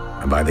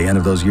 And by the end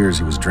of those years,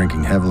 he was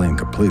drinking heavily and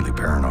completely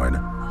paranoid.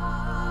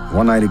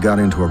 One night, he got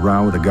into a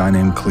row with a guy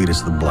named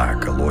Cletus the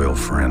Black, a loyal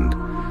friend.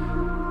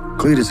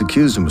 Cletus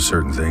accused him of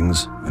certain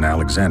things, and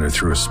Alexander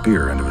threw a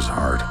spear into his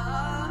heart.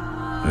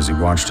 As he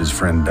watched his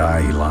friend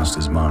die, he lost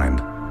his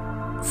mind.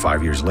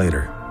 5 years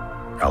later,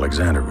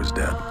 Alexander was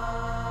dead.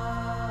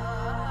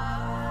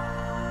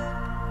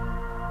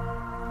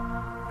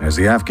 As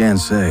the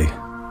Afghans say,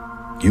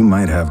 you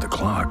might have the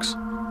clocks,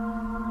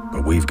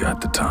 but we've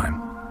got the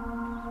time.